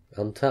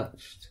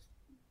untouched.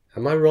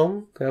 Am I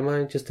wrong? Am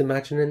I just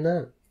imagining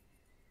that?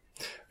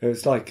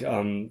 It's like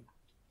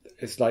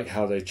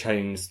how they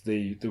changed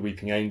the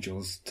Weeping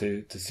Angels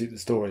to suit the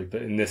story,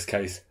 but in this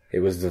case, it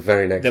was the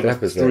very next there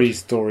episode. There were 3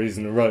 stories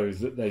in a row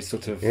that they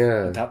sort of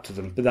adapted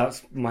them. But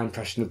that's my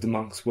impression of the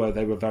monks, where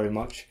they were very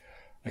much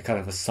a kind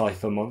of a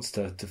cipher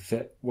monster to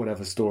fit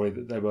whatever story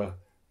that they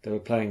were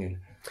playing in.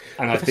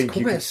 And I think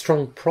quite a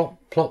strong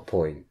plot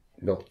point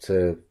not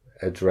to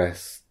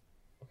address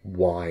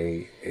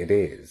why it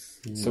is.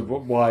 So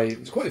why?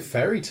 It's quite a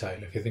fairy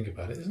tale if you think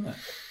about it, isn't it?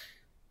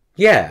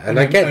 Yeah, and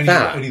I get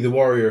that. Only the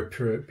warrior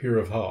pure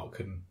of heart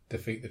can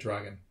defeat the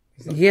dragon.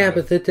 Yeah,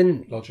 but there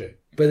didn't logic.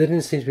 But there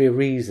didn't seem to be a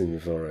reason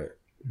for it.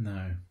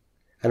 No.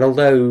 And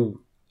although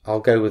I'll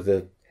go with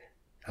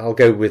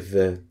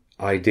the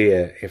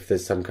idea if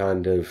there's some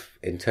kind of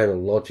internal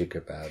logic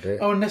about it.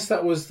 Oh, unless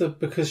that was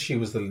because she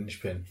was the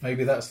linchpin.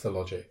 Maybe that's the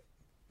logic.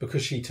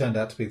 Because she turned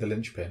out to be the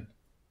linchpin.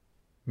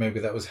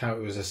 Maybe that was how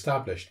it was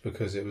established,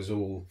 because it was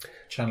all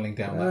channeling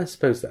down that. I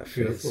suppose that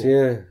fits,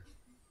 yeah.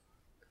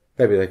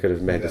 Maybe they could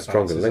have made a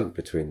stronger link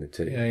between the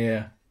 2.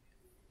 Yeah.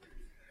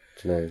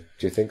 Do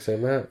you think so,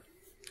 Matt?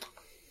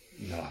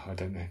 No, I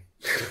don't know.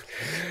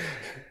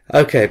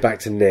 Okay, back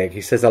to Nick.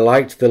 He says, I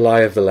liked The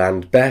Lie of the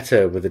Land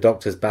better, with the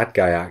Doctor's bad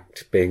guy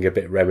act being a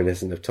bit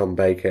reminiscent of Tom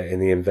Baker in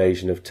The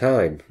Invasion of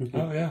Time.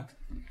 Oh, yeah.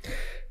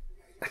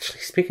 Actually,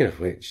 speaking of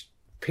which,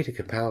 Peter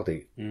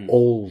Capaldi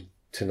all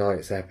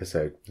tonight's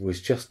episode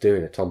was just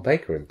doing a Tom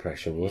Baker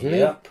impression, wasn't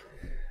Yep. it?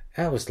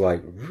 That was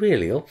like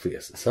really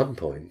obvious at some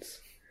points.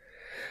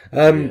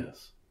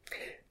 Yes.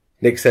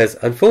 Nick says,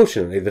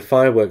 unfortunately, the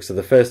fireworks of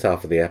the first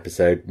half of the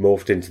episode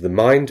morphed into the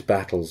mind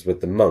battles with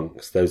the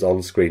monks. Those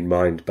on-screen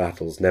mind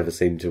battles never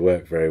seemed to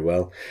work very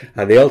well.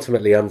 And the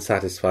ultimately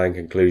unsatisfying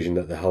conclusion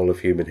that the whole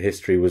of human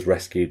history was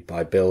rescued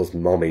by Bill's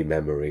mommy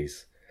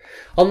memories.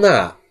 On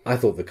that, I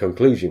thought the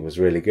conclusion was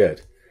really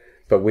good.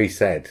 But we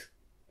thought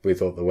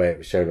the way it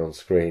was shown on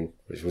screen,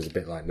 which was a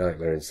bit like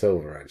Nightmare in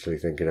Silver, actually,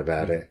 thinking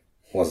about it,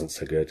 wasn't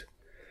so good.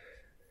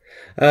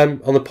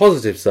 On the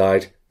positive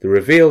side, the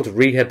revealed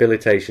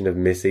rehabilitation of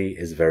Missy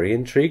is very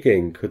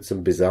intriguing. Could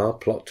some bizarre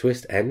plot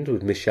twist end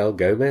with Michelle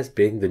Gomez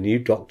being the new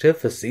Doctor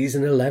for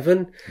season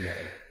 11? No.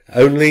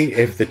 Only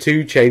if the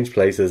two change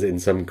places in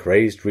some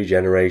crazed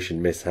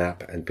regeneration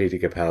mishap and Peter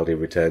Capaldi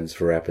returns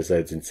for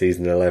episodes in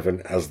season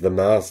 11 as the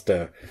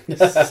Master.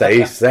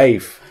 Stay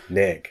safe,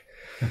 Nick.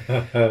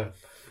 There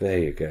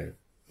you go.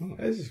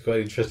 This is quite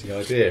an interesting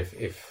idea.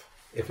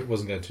 If it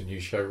wasn't going to a new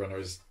showrunner,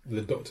 as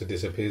the Doctor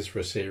disappears for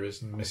a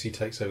series and Missy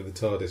takes over the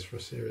TARDIS for a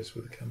series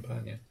with a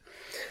companion.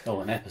 Oh,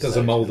 an episode. Does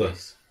a Mulder.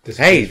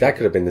 Hey, that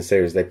could have been the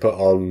series they put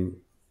on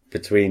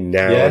between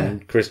now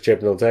and Chris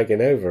Chibnall taking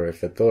over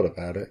if they'd thought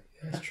about it.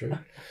 That's true.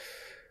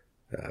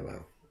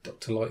 Well.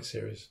 Doctor Light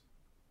series.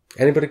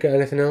 Anybody got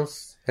anything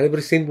else?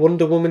 Anybody seen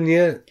Wonder Woman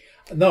yet?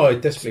 No, I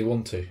desperately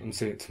want to. I'm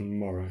seeing it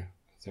tomorrow,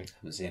 I think.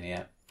 Haven't seen it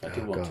yet. I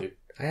do want to.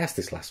 I asked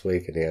this last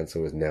week and the answer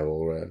was no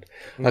all round.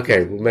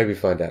 Okay, we'll maybe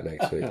find out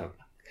next week. Oh.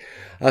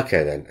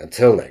 Okay then,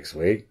 until next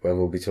week when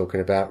we'll be talking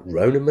about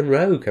Rona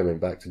Munro coming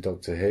back to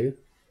Doctor Who.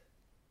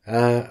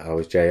 I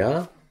was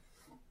JR.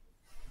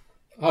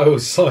 I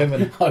was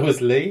Simon. I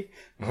was Lee.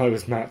 I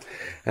was Matt.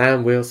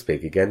 And we'll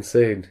speak again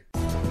soon.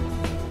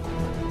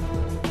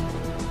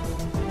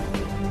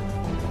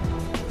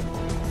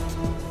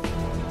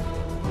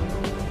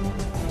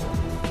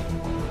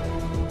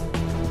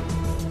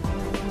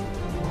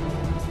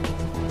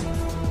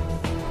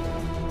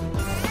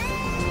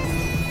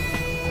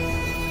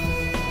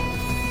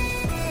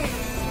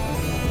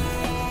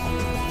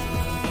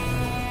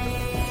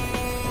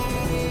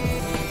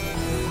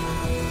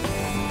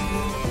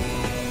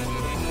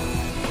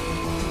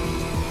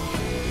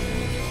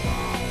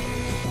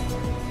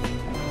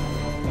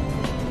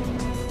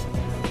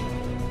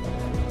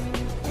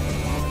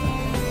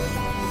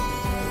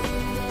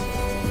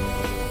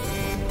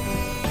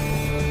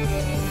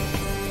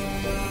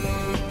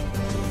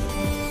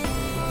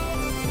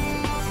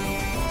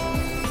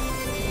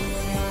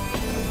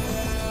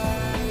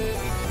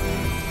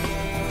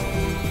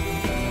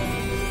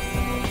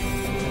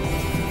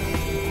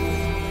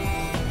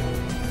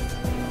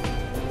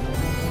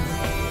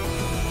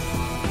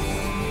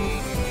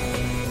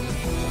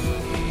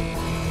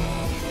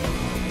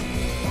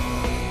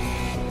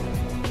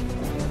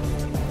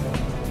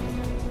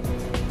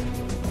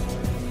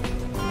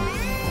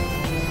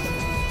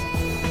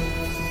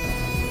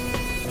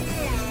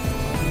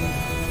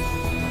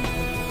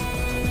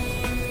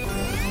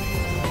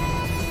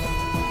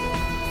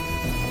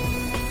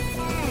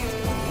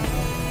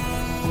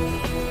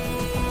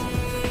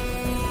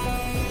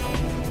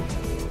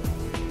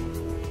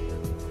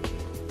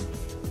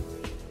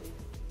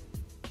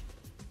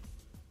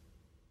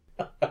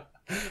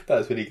 That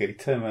was really good. He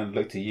turned around and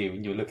looked at you,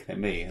 and you were looking at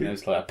me, and there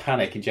was like a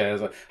panic. And Jay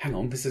was like, "Hang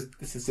on, this is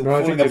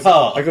falling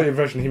apart." I got the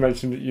impression he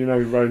mentioned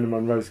that Rona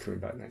Munro's coming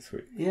back next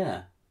week.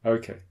 Yeah.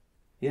 Okay.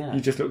 Yeah. You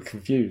just looked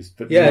confused,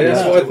 but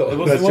that's what I thought. It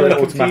wasn't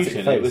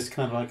confusion. It was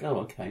kind of like,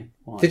 "Oh, okay."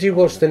 Why? Did you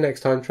watch the Next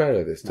Time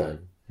trailer this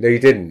time? No, you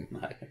didn't.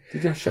 No.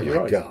 Did you shut Oh your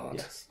my eyes? God.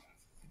 Yes.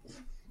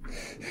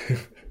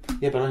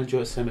 Yeah, but I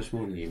enjoy it so much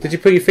more than you. Did you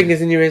put your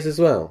fingers in your ears as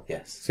well?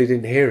 Yes. So you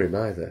didn't hear him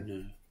either?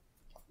 No.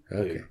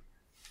 Okay.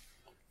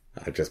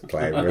 I'm just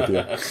playing with you.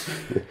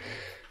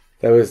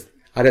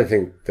 I don't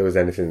think there was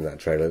anything in that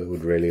trailer that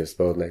would really have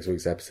spoiled next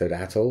week's episode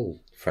at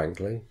all,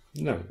 frankly.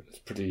 No, it's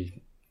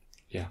pretty...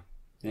 Yeah.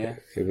 Yeah.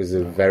 It was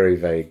a very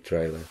vague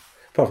trailer.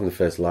 Apart from the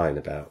first line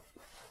about,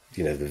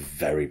 the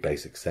very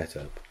basic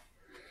setup.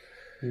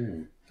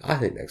 I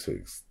think next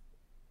week's...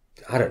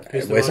 I don't know.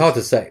 It's hard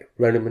to say.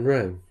 Rona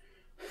Munro.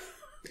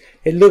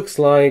 It looks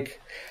like...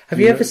 Have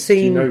you ever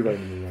seen... Do you know Rona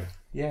Munro?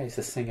 Yeah, he's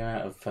a singer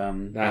out of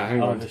hang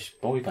on. Irish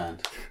boy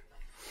band.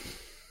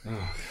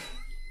 Oh.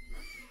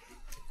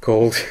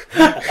 Called...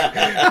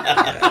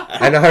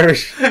 an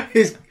Irish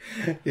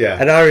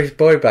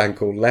boy band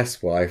called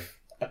Less Wife.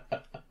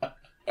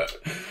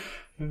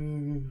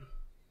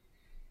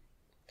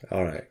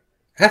 Alright.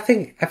 Have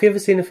you ever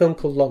seen a film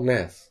called Loch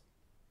Ness?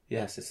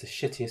 Yes, it's the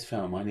shittiest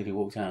film. I nearly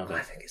walked out of it.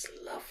 I think it's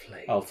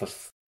lovely. Oh, for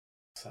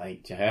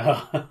sake,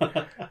 JR.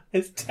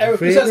 It's terrible.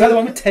 Really? Is that the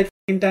one with Ted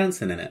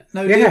Danson in it?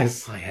 No,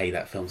 yes. I hate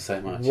that film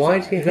so much. Why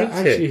do you Is that hate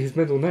actually it? his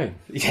middle name?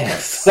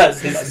 Yes,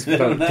 that's his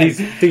middle name.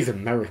 These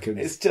Americans.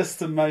 It's just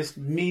the most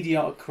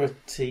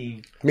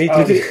mediocrity. Did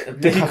I you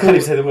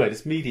can't say the word.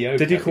 It's mediocre.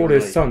 Did you call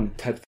his son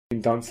Ted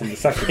Danson the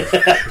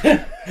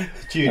second?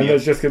 Junior? And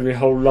there's just going to be a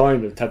whole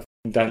line of Ted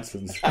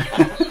Dansons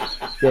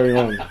going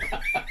on.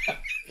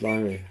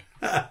 Blimey.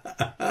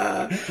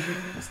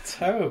 That's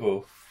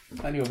terrible.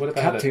 Anyway, what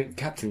about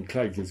Captain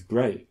Clegg is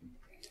great.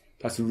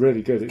 That's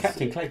really good.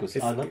 Captain Clegg was.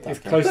 I love that. It's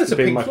close That's to a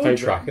being Pink my Floyd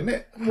favourite track, isn't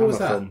it? What was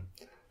that? film.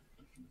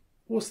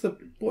 What's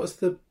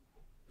the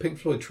Pink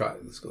Floyd track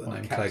that's got the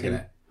name Clegg in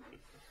it?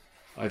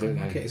 I don't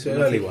know. Okay, it's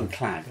an early one.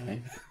 Clegg, eh?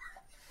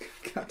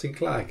 Captain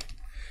Clegg.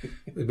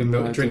 We've been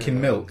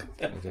drinking milk.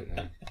 I don't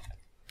know.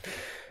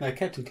 No,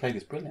 Captain Clegg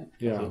is brilliant.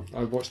 Yeah,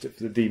 I watched it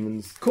for the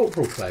Demons.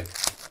 Corporal Clegg.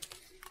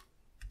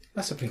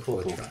 That's a Pink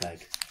Floyd Corporal track.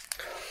 Clegg.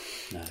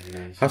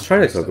 No. I was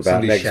trying to talk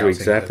about next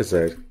week's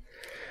episode.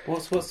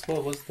 What was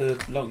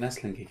the Loch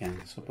Ness link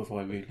again? So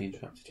before I rudely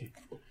interrupted you.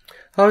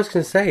 I was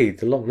going to say,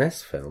 the Loch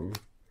Ness film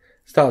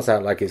starts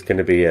out like it's going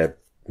to be a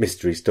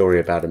mystery story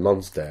about a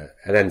monster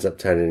and ends up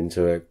turning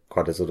into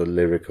quite a sort of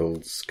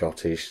lyrical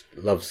Scottish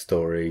love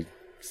story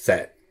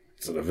set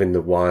sort of in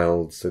the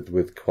wilds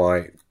with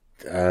quite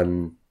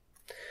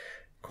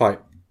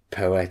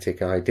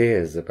poetic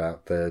ideas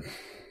about the...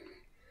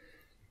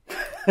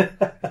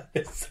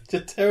 It's such a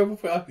terrible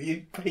film.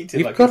 You painted.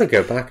 You've got to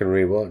go back and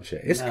rewatch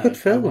it. It's a good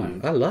film.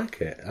 I like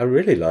it. I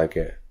really like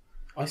it.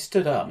 I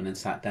stood up and then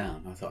sat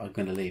down. I thought I'm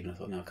going to leave, and I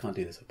thought, no, I can't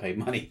do this. I paid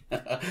money.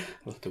 I'll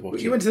have to watch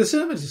it. You went to the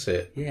cinema to see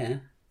it? Yeah.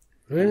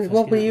 Really?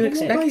 What were you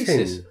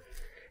expecting?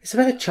 It's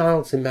about a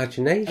child's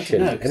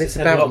imagination, and it's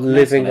about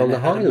living on the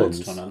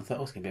Highlands. I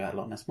thought, it's going to be about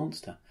Loch Ness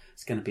Monster.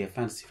 It's going to be a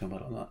fantasy film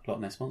about Loch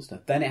Ness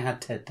Monster. Then it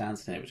had Ted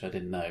Danson in it, which I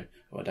didn't know,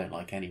 or I don't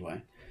like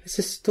anyway. It's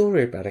a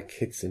story about a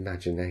kid's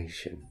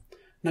imagination.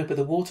 No, but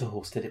the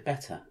Waterhorse did it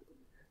better.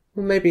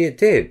 Well, maybe it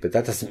did, but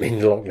that doesn't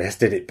mean Loch Ness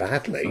did it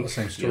badly. It's not the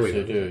same story. Yes,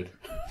 it did.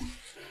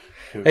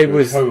 It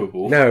was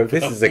horrible. No,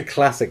 this is a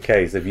classic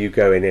case of you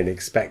going in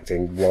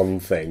expecting one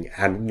thing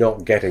and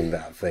not getting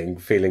that thing,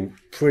 feeling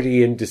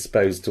pretty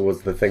indisposed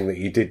towards the thing that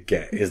you did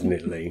get, isn't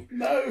it, Lee?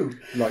 No.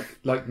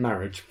 Like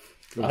marriage.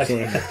 I'm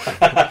sorry.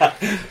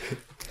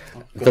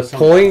 The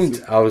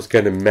point I was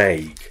going to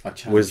make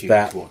was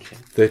that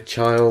the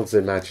child's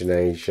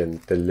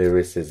imagination, the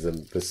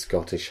lyricism, the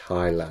Scottish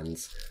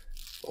Highlands,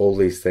 all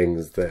these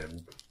things that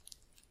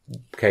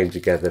came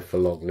together for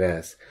Loch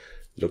Ness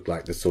look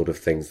like the sort of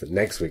things that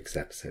next week's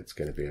episode is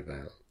going to be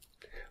about,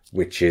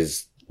 which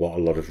is what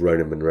a lot of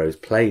Rona Munro's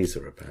plays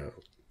are about.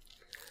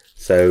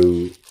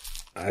 So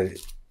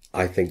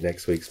I think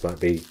next week's might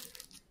be...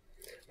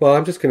 Well,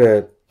 I'm just going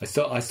to...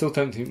 I still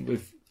don't think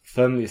we've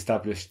firmly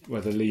established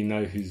whether Lee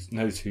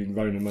knows who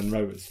Rona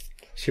Munro is.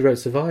 She wrote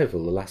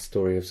Survival, the last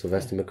story of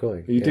Sylvester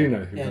McCoy. You do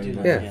know who Rona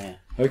Munro is? Yeah.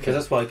 Okay.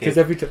 That's why I guess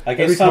every some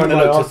time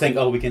look to think,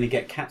 we're going to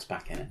get cats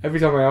back in it. Every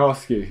time I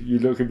ask you, you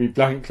look at me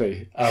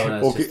blankly. Oh,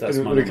 no, that's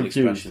my normal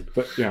expression.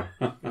 But yeah,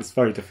 it's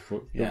very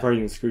difficult. You're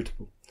very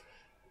inscrutable.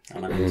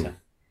 I'm an actor.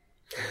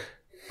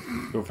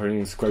 You're very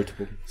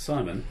inscrutable.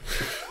 Simon?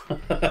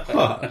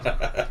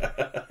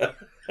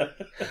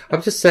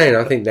 I'm just saying,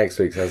 I think next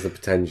week's has the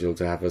potential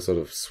to have a sort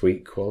of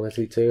sweet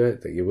quality to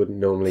it that you wouldn't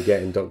normally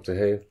get in Doctor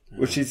Who.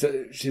 Well, she's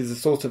a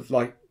sort of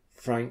like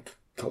Frank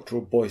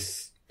Cottrell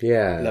Boyce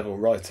level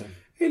writer.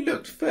 It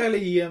looked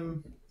fairly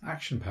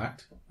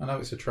action-packed. I know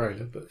it's a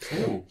trailer, but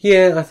still.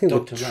 Yeah, I think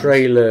the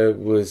trailer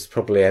was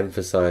probably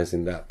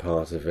emphasising that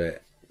part of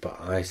it,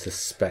 but I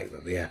suspect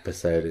that the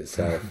episode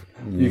itself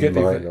you get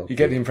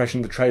the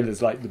impression the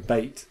trailer's like the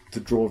bait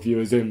to draw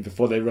viewers in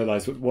before they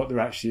realise what they're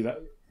actually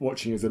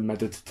watching as a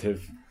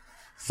meditative,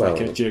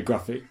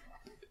 psychogeographic,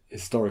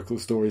 historical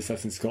story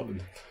set in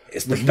Scotland.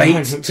 It's the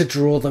bait to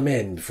draw them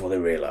in before they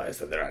realise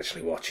that they're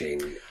actually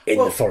watching In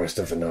the Forest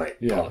of the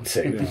Night Part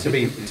 2. Yeah. To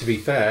be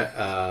fair,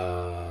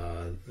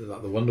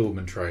 like the Wonder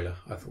Woman trailer,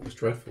 I thought was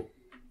dreadful.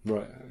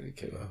 Right,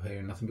 okay. I'm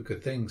hearing nothing but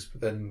good things,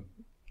 but then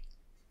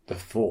the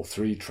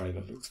 4-3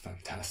 trailer looks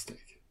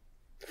fantastic.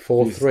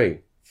 4-3?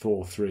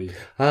 4-3.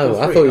 Oh, 4-3.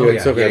 I thought you were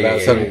talking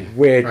about some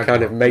weird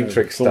kind of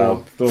Matrix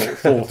style.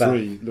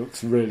 4-3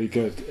 looks really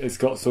good. It's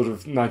got sort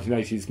of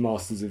 1980s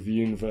Masters of the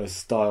Universe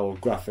style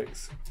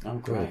graphics. Oh,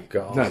 great. Oh,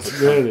 God.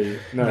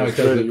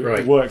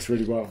 It works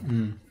really well.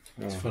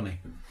 It's funny.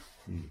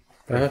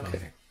 Okay.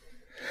 Funny.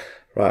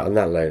 Right, on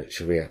that note,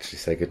 should we actually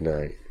say good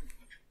night?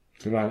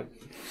 Good night.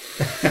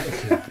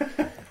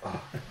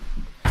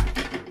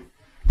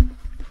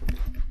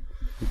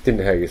 You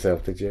didn't hurt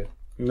yourself, did you?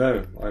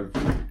 No,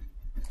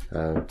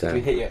 Did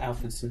we hit your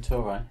Alpha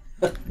Centauri?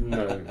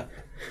 No.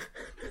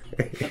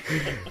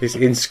 It's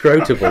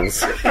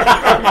Inscrutables.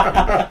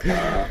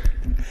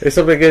 Is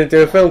somebody going to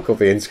do a film called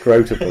The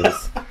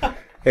Inscrutables?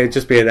 It'd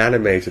just be an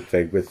animated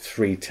thing with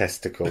 3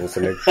 testicles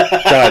and a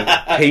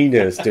giant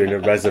penis doing a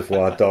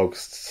Reservoir Dogs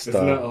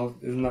style.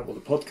 Isn't that what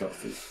the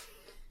podcast is?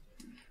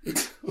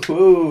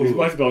 Ooh. You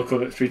might as well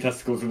call it 3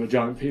 testicles and a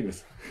giant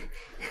penis.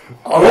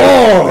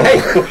 Oh!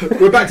 Hey,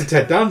 we're back to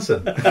Ted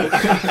Danson.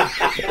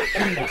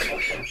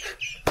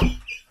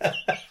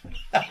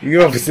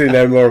 You obviously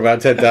know more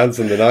about Ted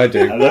Danson than I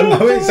do. Hello? I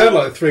mean, it sounded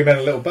like 3 Men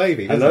and a Little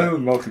Baby. Hello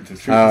and welcome to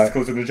 3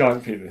 testicles and a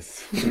giant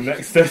penis. For the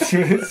next 30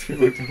 minutes, we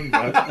will talk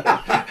about.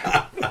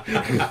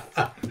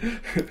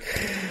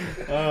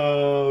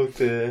 Oh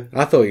dear.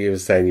 I thought you were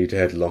saying you'd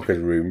heard locker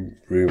room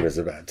rumours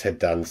about Ted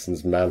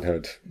Danson's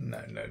manhood.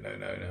 No.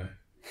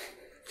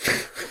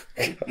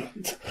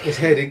 His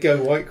hair did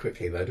go white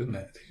quickly, though, didn't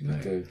it? Did you know?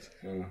 It did,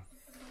 yeah.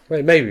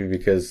 Well, maybe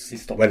because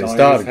when it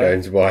started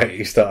going to white,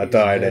 he started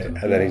dyeing it, and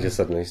then he just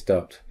suddenly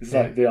stopped. It's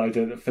like the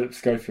idea that Philip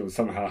Schofield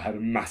somehow had a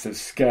massive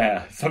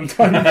scare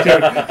sometime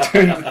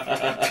during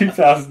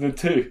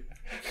 2002.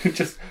 It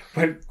just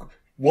went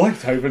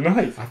white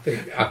overnight. I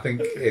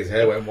think his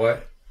hair went white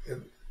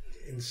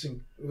in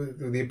sync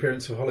with the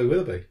appearance of Holly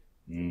Willoughby.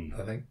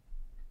 I think.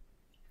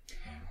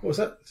 What was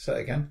that? Say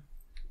it again.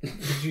 What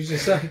did you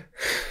just say?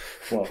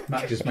 What?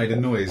 Matt just made a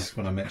noise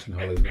when I mentioned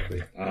Holly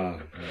Willoughby.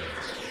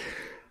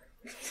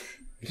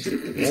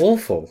 She's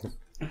awful.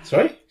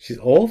 Sorry? She's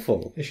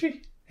awful. Is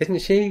she?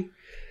 Isn't she?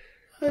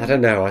 I don't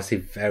know. I see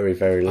very,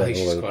 very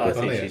little. I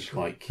think she's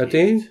quite cute. Oh, do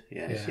you?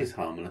 Yeah, she's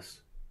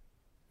harmless.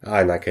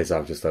 In that case,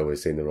 I've just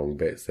always seen the wrong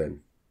bits then.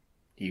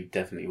 You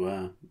definitely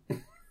were.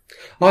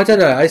 I don't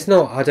know. It's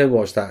not. I don't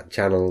watch that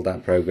channel,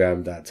 that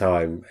programme, that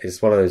time.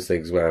 It's one of those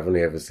things where I've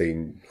only ever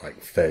seen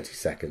like 30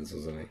 seconds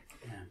or something.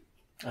 Yeah.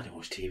 I don't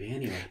watch TV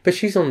anyway. But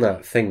she's on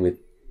that thing with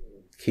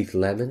Keith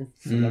Lemon.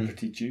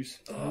 Celebrity Juice.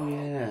 Oh,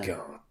 yeah.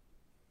 God.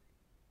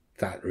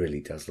 That really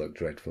does look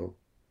dreadful.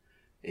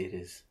 It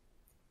is.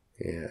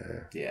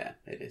 Yeah. Yeah,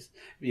 it is.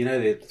 You know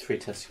the 3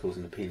 testicles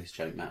and the penis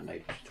joke Matt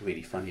made, which was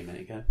really funny a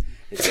minute ago?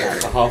 It's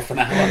down for half an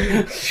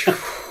hour.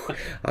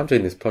 I'm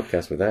doing this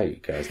podcast without you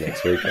guys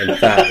next week, and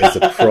that is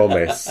a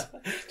promise.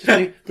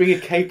 Just bring a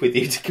cape with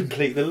you to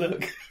complete the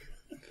look.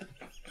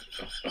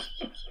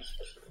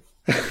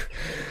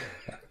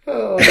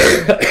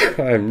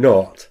 I'm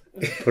not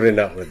putting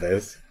up with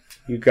this.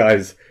 You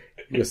guys,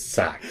 you're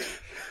sacked.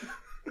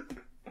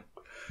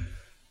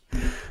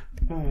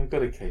 Oh, I've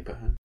got a cape at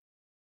home.